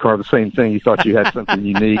else's new car, the same thing. You thought you had something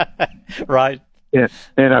unique, right? And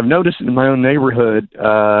I've noticed in my own neighborhood,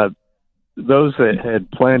 those that had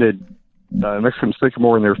planted Mexican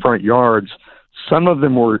sycamore in their front yards, some of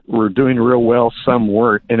them were doing real well, some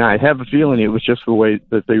weren't, and I have a feeling it was just the way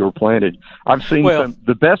that they were planted. I've seen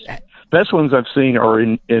the best ones I've seen are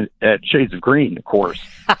at Shades of Green, of course,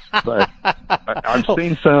 but I've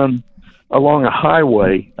seen some along a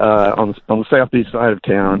highway on the southeast side of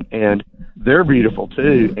town, and they're beautiful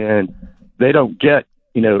too, and they don't get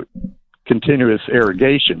continuous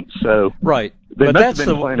irrigation, so they must have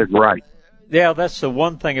been planted right. Yeah, that's the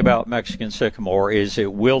one thing about Mexican sycamore is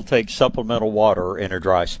it will take supplemental water in a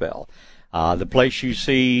dry spell. The place you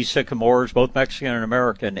see sycamores, both Mexican and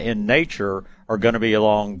American, in nature are going to be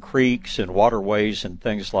along creeks and waterways and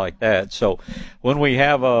things like that. So when we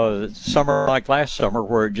have a summer like last summer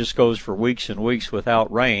where it just goes for weeks and weeks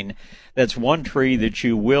without rain, that's one tree that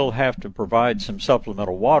you will have to provide some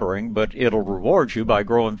supplemental watering, but it'll reward you by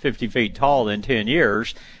growing 50 feet tall in 10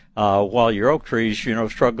 years. While your oak trees,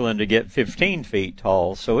 struggling to get 15 feet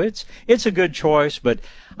tall. So it's a good choice, but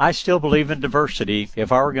I still believe in diversity.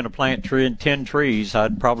 If I were going to plant 10 trees,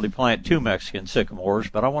 I'd probably plant 2 Mexican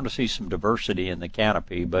sycamores, but I want to see some diversity in the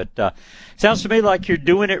canopy. But sounds to me like you're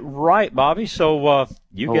doing it right, Bobby. So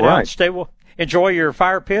you get out and enjoy your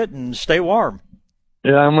fire pit and stay warm.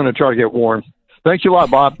 Yeah, I'm going to try to get warm. Thank you a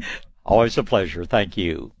lot, Bob. Always a pleasure. Thank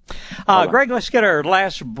you. Greg, let's get our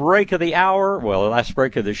last break of the hour, last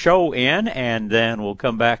break of the show in, and then we'll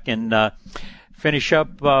come back and finish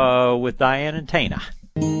up with Diane and Tana.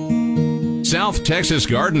 South Texas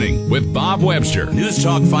Gardening with Bob Webster. News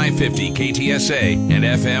Talk 550 KTSA and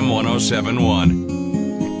FM 1071.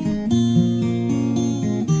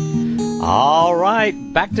 All right,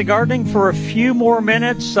 back to gardening for a few more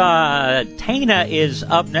minutes. Tana is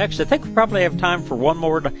up next. I think we probably have time for one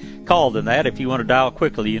more call than that. If you want to dial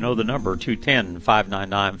quickly, the number,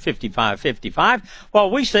 210-599-5555.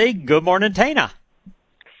 While we say good morning, Tana.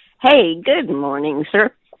 Hey, good morning,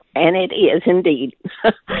 sir. And it is indeed.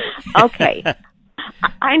 Okay.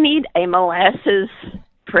 I need a molasses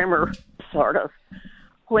primer, sort of.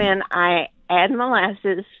 When I add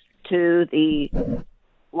molasses to the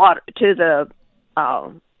water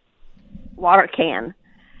water can,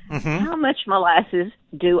 how much molasses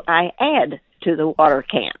do I add to the water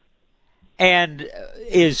can? And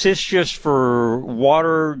is this just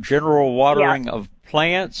for general watering of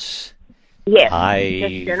plants? Yes,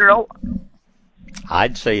 just general.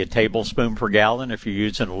 I'd say a tablespoon per gallon if you're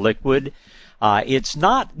using a liquid. It's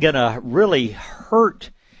not going to really hurt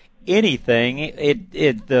anything.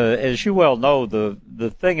 As you well know, the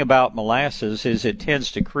thing about molasses is it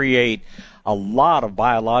tends to create a lot of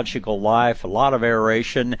biological life, a lot of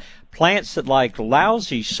aeration. Plants that like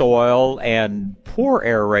lousy soil and poor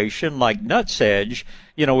aeration, like nutsedge,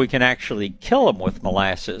 we can actually kill them with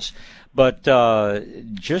molasses. But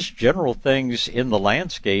just general things in the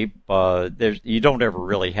landscape, you don't ever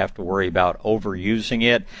really have to worry about overusing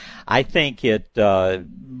it. I think it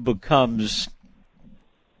becomes,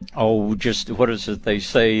 what is it they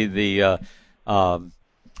say, the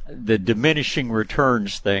diminishing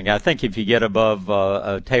returns thing. I think if you get above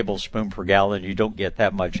a tablespoon per gallon, you don't get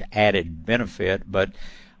that much added benefit. But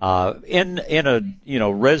in a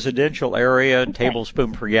residential area,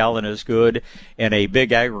 tablespoon per gallon is good. In a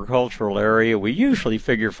big agricultural area, we usually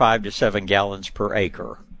figure 5 to 7 gallons per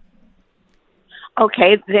acre.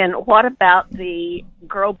 Okay, then what about the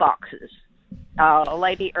grow boxes? A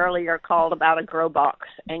lady earlier called about a grow box,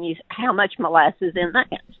 and how much molasses in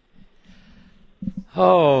that?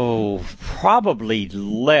 Oh, probably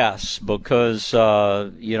less because, I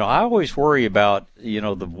always worry about,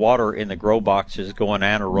 the water in the grow boxes going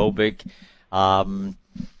anaerobic. I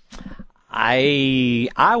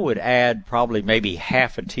would add probably maybe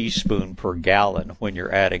half a teaspoon per gallon when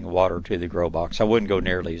you're adding water to the grow box. I wouldn't go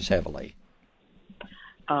nearly as heavily.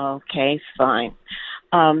 Okay, fine.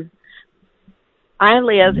 I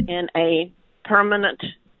live in a permanent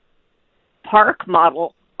park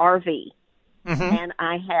model RV. And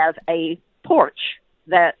I have a porch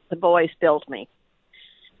that the boys built me.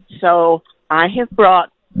 So I have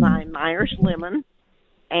brought my Myers lemon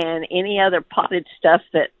and any other potted stuff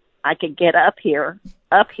that I could get up here.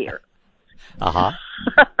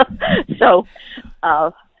 So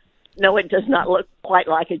No, it does not look quite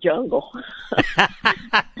like a jungle.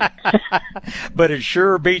 But it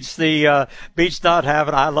sure beats not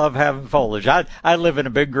having. I love having foliage. I live in a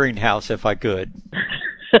big greenhouse if I could.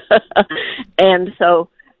 And so,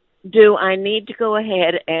 do I need to go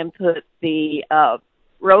ahead and put the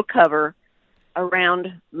row cover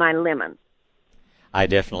around my lemon? I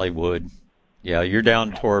definitely would. Yeah, you're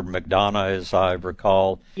down toward McDonough, as I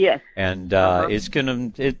recall. Yes. And it's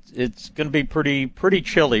gonna be pretty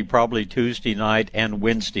chilly probably Tuesday night and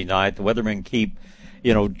Wednesday night. The weathermen keep,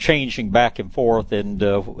 changing back and forth and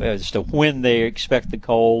as to when they expect the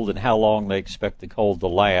cold and how long they expect the cold to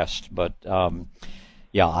last. But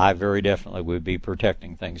yeah, I very definitely would be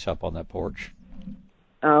protecting things up on that porch.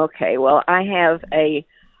 Okay. Well, I have a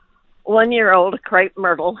 1-year-old crepe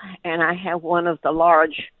myrtle, and I have one of the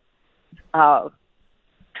large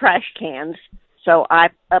trash cans, so I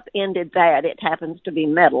upended that. It happens to be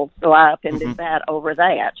metal, so I upended that over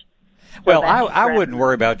that. Well, I wouldn't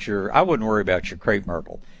worry about your crepe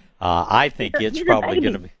myrtle. I think it's probably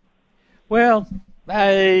going to be. Well,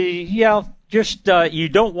 yeah, just you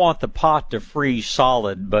don't want the pot to freeze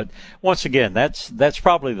solid. But once again, that's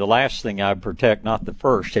probably the last thing I'd protect, not the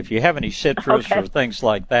first. If you have any citrus or things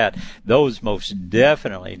like that, those most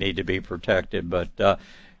definitely need to be protected. But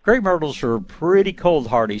crepe myrtles are pretty cold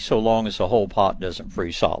hardy so long as the whole pot doesn't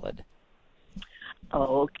freeze solid.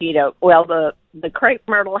 Okie doke. Well, the crepe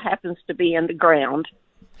myrtle happens to be in the ground.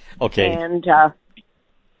 Okay. And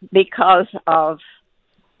because of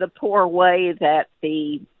the poor way that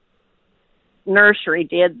the nursery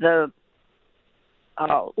did the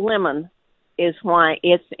lemon is why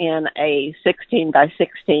it's in a 16 by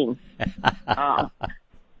 16. I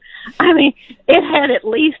mean, it had at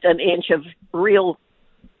least an inch of real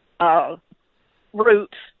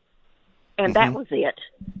roots, and that was it.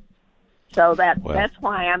 So that's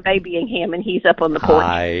why I'm babying him, and he's up on the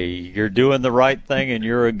porch. You're doing the right thing, and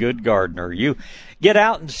you're a good gardener. You get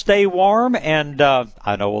out and stay warm, and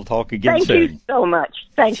I know we'll talk again soon. Thank you so much.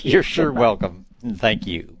 Thank you. You're sure welcome. Thank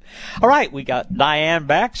you. All right, we got Diane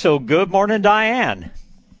back, so good morning, Diane.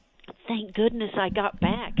 Thank goodness I got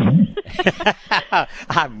back.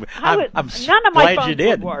 I'm none of my glad phones you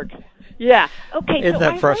did. would work. Yeah. Okay. Isn't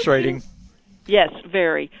that frustrating? Yes,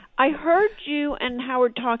 very. I heard you and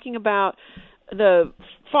Howard talking about the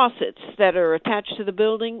faucets that are attached to the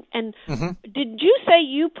building, and did you say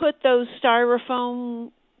you put those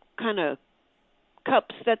styrofoam kind of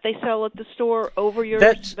cups that they sell at the store over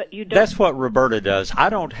yours? But you don't? That's what Roberta does.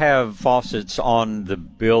 I don't have faucets on the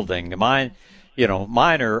building. Mine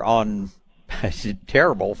are on. It's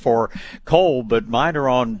terrible for cold, but mine are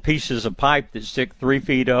on pieces of pipe that stick 3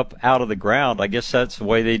 feet up out of the ground. I guess that's the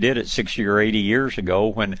way they did it 60 or 80 years ago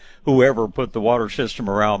when whoever put the water system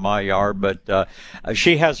around my yard. But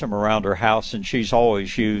she has them around her house, and she's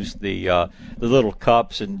always used the little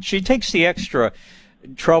cups, and she takes the extra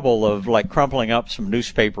trouble of like crumpling up some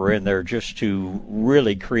newspaper in there just to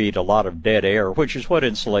really create a lot of dead air, which is what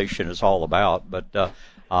insulation is all about. But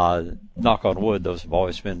knock on wood, those have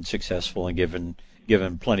always been successful and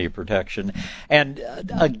given plenty of protection. And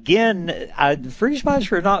again, freeze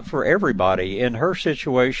miser are not for everybody. In her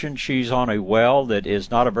situation, she's on a well that is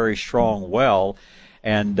not a very strong well,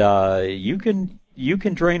 and you can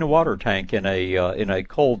drain a water tank in a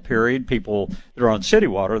cold period. People that are on city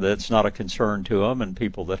water, that's not a concern to them, and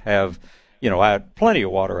people that have plenty of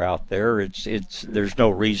water out there, there's no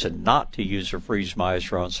reason not to use a freeze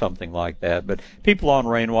miser on something like that. But people on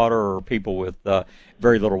rainwater or people with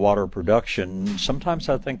very little water production, sometimes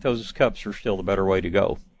I think those cups are still the better way to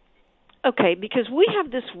go. Okay, because we have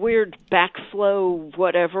this weird backflow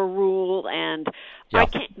whatever rule, and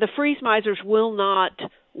the freeze misers will not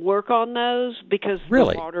work on those because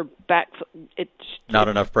the water it's not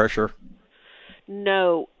enough pressure.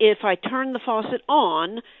 No, if I turn the faucet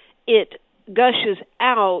on, it gushes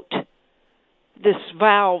out this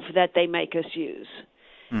valve that they make us use.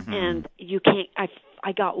 And you can't,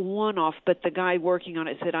 I got one off, but the guy working on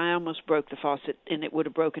it said I almost broke the faucet and it would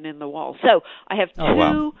have broken in the wall. So I have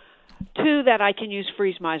two that I can use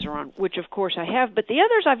freeze miser on, which of course I have, but the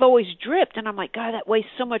others I've always dripped, and I'm like, God, that wastes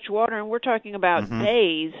so much water, and we're talking about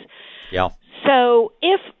days. Yeah. So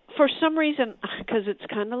if for some reason, because it's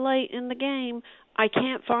kind of late in the game, I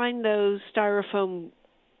can't find those styrofoam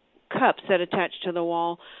cups that attach to the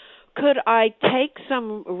wall, could I take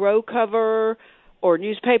some row cover or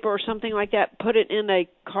newspaper or something like that, put it in a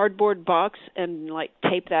cardboard box and like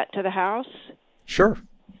tape that to the house? Sure.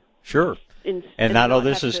 And I know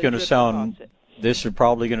this is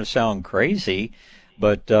probably going to sound crazy,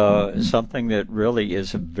 but something that really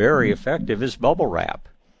is very effective is bubble wrap.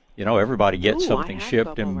 everybody gets something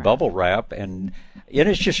shipped in bubble wrap, and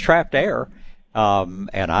it's just trapped air. And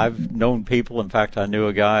I've known people, in fact, I knew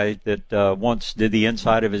a guy that once did the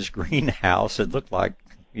inside of his greenhouse. It looked like,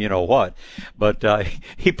 but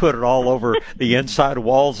he put it all over the inside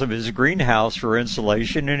walls of his greenhouse for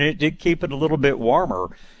insulation, and it did keep it a little bit warmer.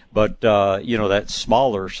 But, that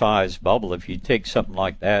smaller size bubble, if you take something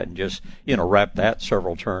like that and just, wrap that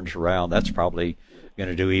several turns around, that's probably going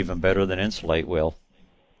to do even better than insulate will.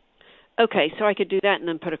 Okay, so I could do that and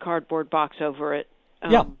then put a cardboard box over it.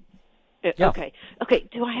 Yeah. Okay.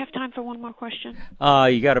 Do I have time for one more question?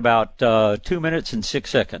 You got about 2 minutes and 6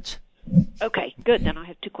 seconds. Okay, good. Then I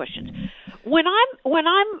have 2 questions. When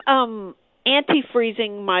I'm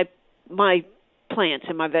anti-freezing my plants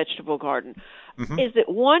in my vegetable garden, is it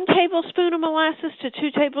 1 tablespoon of molasses to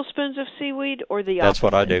 2 tablespoons of seaweed, or the opposite? That's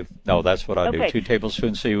what I do. No, that's what I do. Okay. 2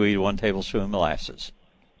 tablespoons seaweed, 1 tablespoon molasses.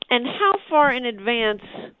 And how far in advance?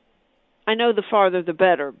 I know the farther the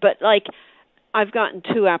better, but I've gotten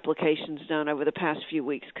 2 applications done over the past few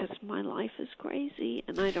weeks because my life is crazy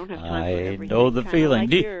and I don't have time for everything. I know the feeling.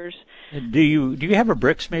 Like yours. Do you have a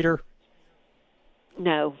bricks meter?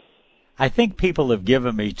 No. I think people have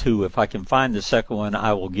given me 2. If I can find the second one,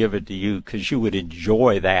 I will give it to you because you would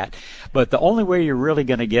enjoy that. But the only way you're really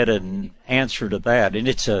going to get an answer to that, and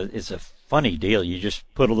it's a funny deal. You just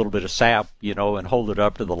put a little bit of sap, and hold it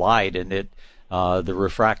up to the light, and the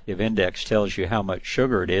refractive index tells you how much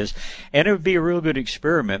sugar it is. And it would be a real good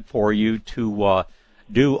experiment for you to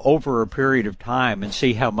do over a period of time and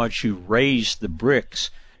see how much you raise the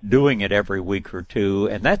bricks doing it every week or 2.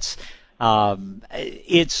 And that's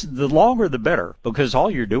it's the longer the better, because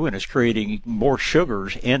all you're doing is creating more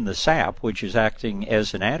sugars in the sap, which is acting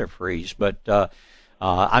as an antifreeze. But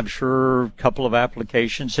I'm sure a couple of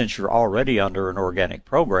applications, since you're already under an organic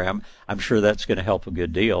program, I'm sure that's going to help a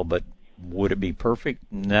good deal. But would it be perfect?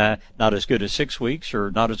 Nah, not as good as 6 weeks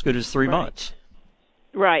or not as good as 3 months.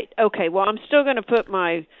 Right. Okay. Well, I'm still going to put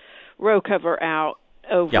my row cover out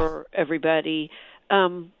over everybody.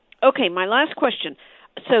 Okay, my last question.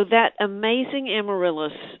 So that amazing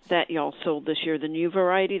amaryllis that y'all sold this year, the new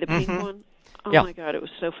variety, the pink one, my God, it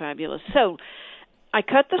was so fabulous. So I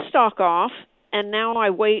cut the stalk off, and now I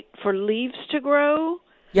wait for leaves to grow.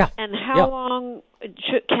 Yeah. And how long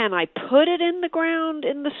can I put it in the ground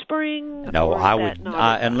in the spring? No, I would,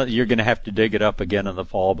 and you're going to have to dig it up again in the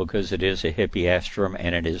fall because it is a hippeastrum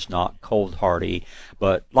and it is not cold hardy.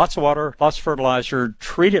 But lots of water, lots of fertilizer,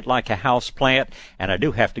 treat it like a house plant, and I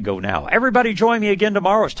do have to go now. Everybody join me again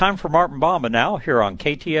tomorrow. It's time for Martin Baumann now here on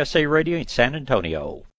KTSA Radio in San Antonio.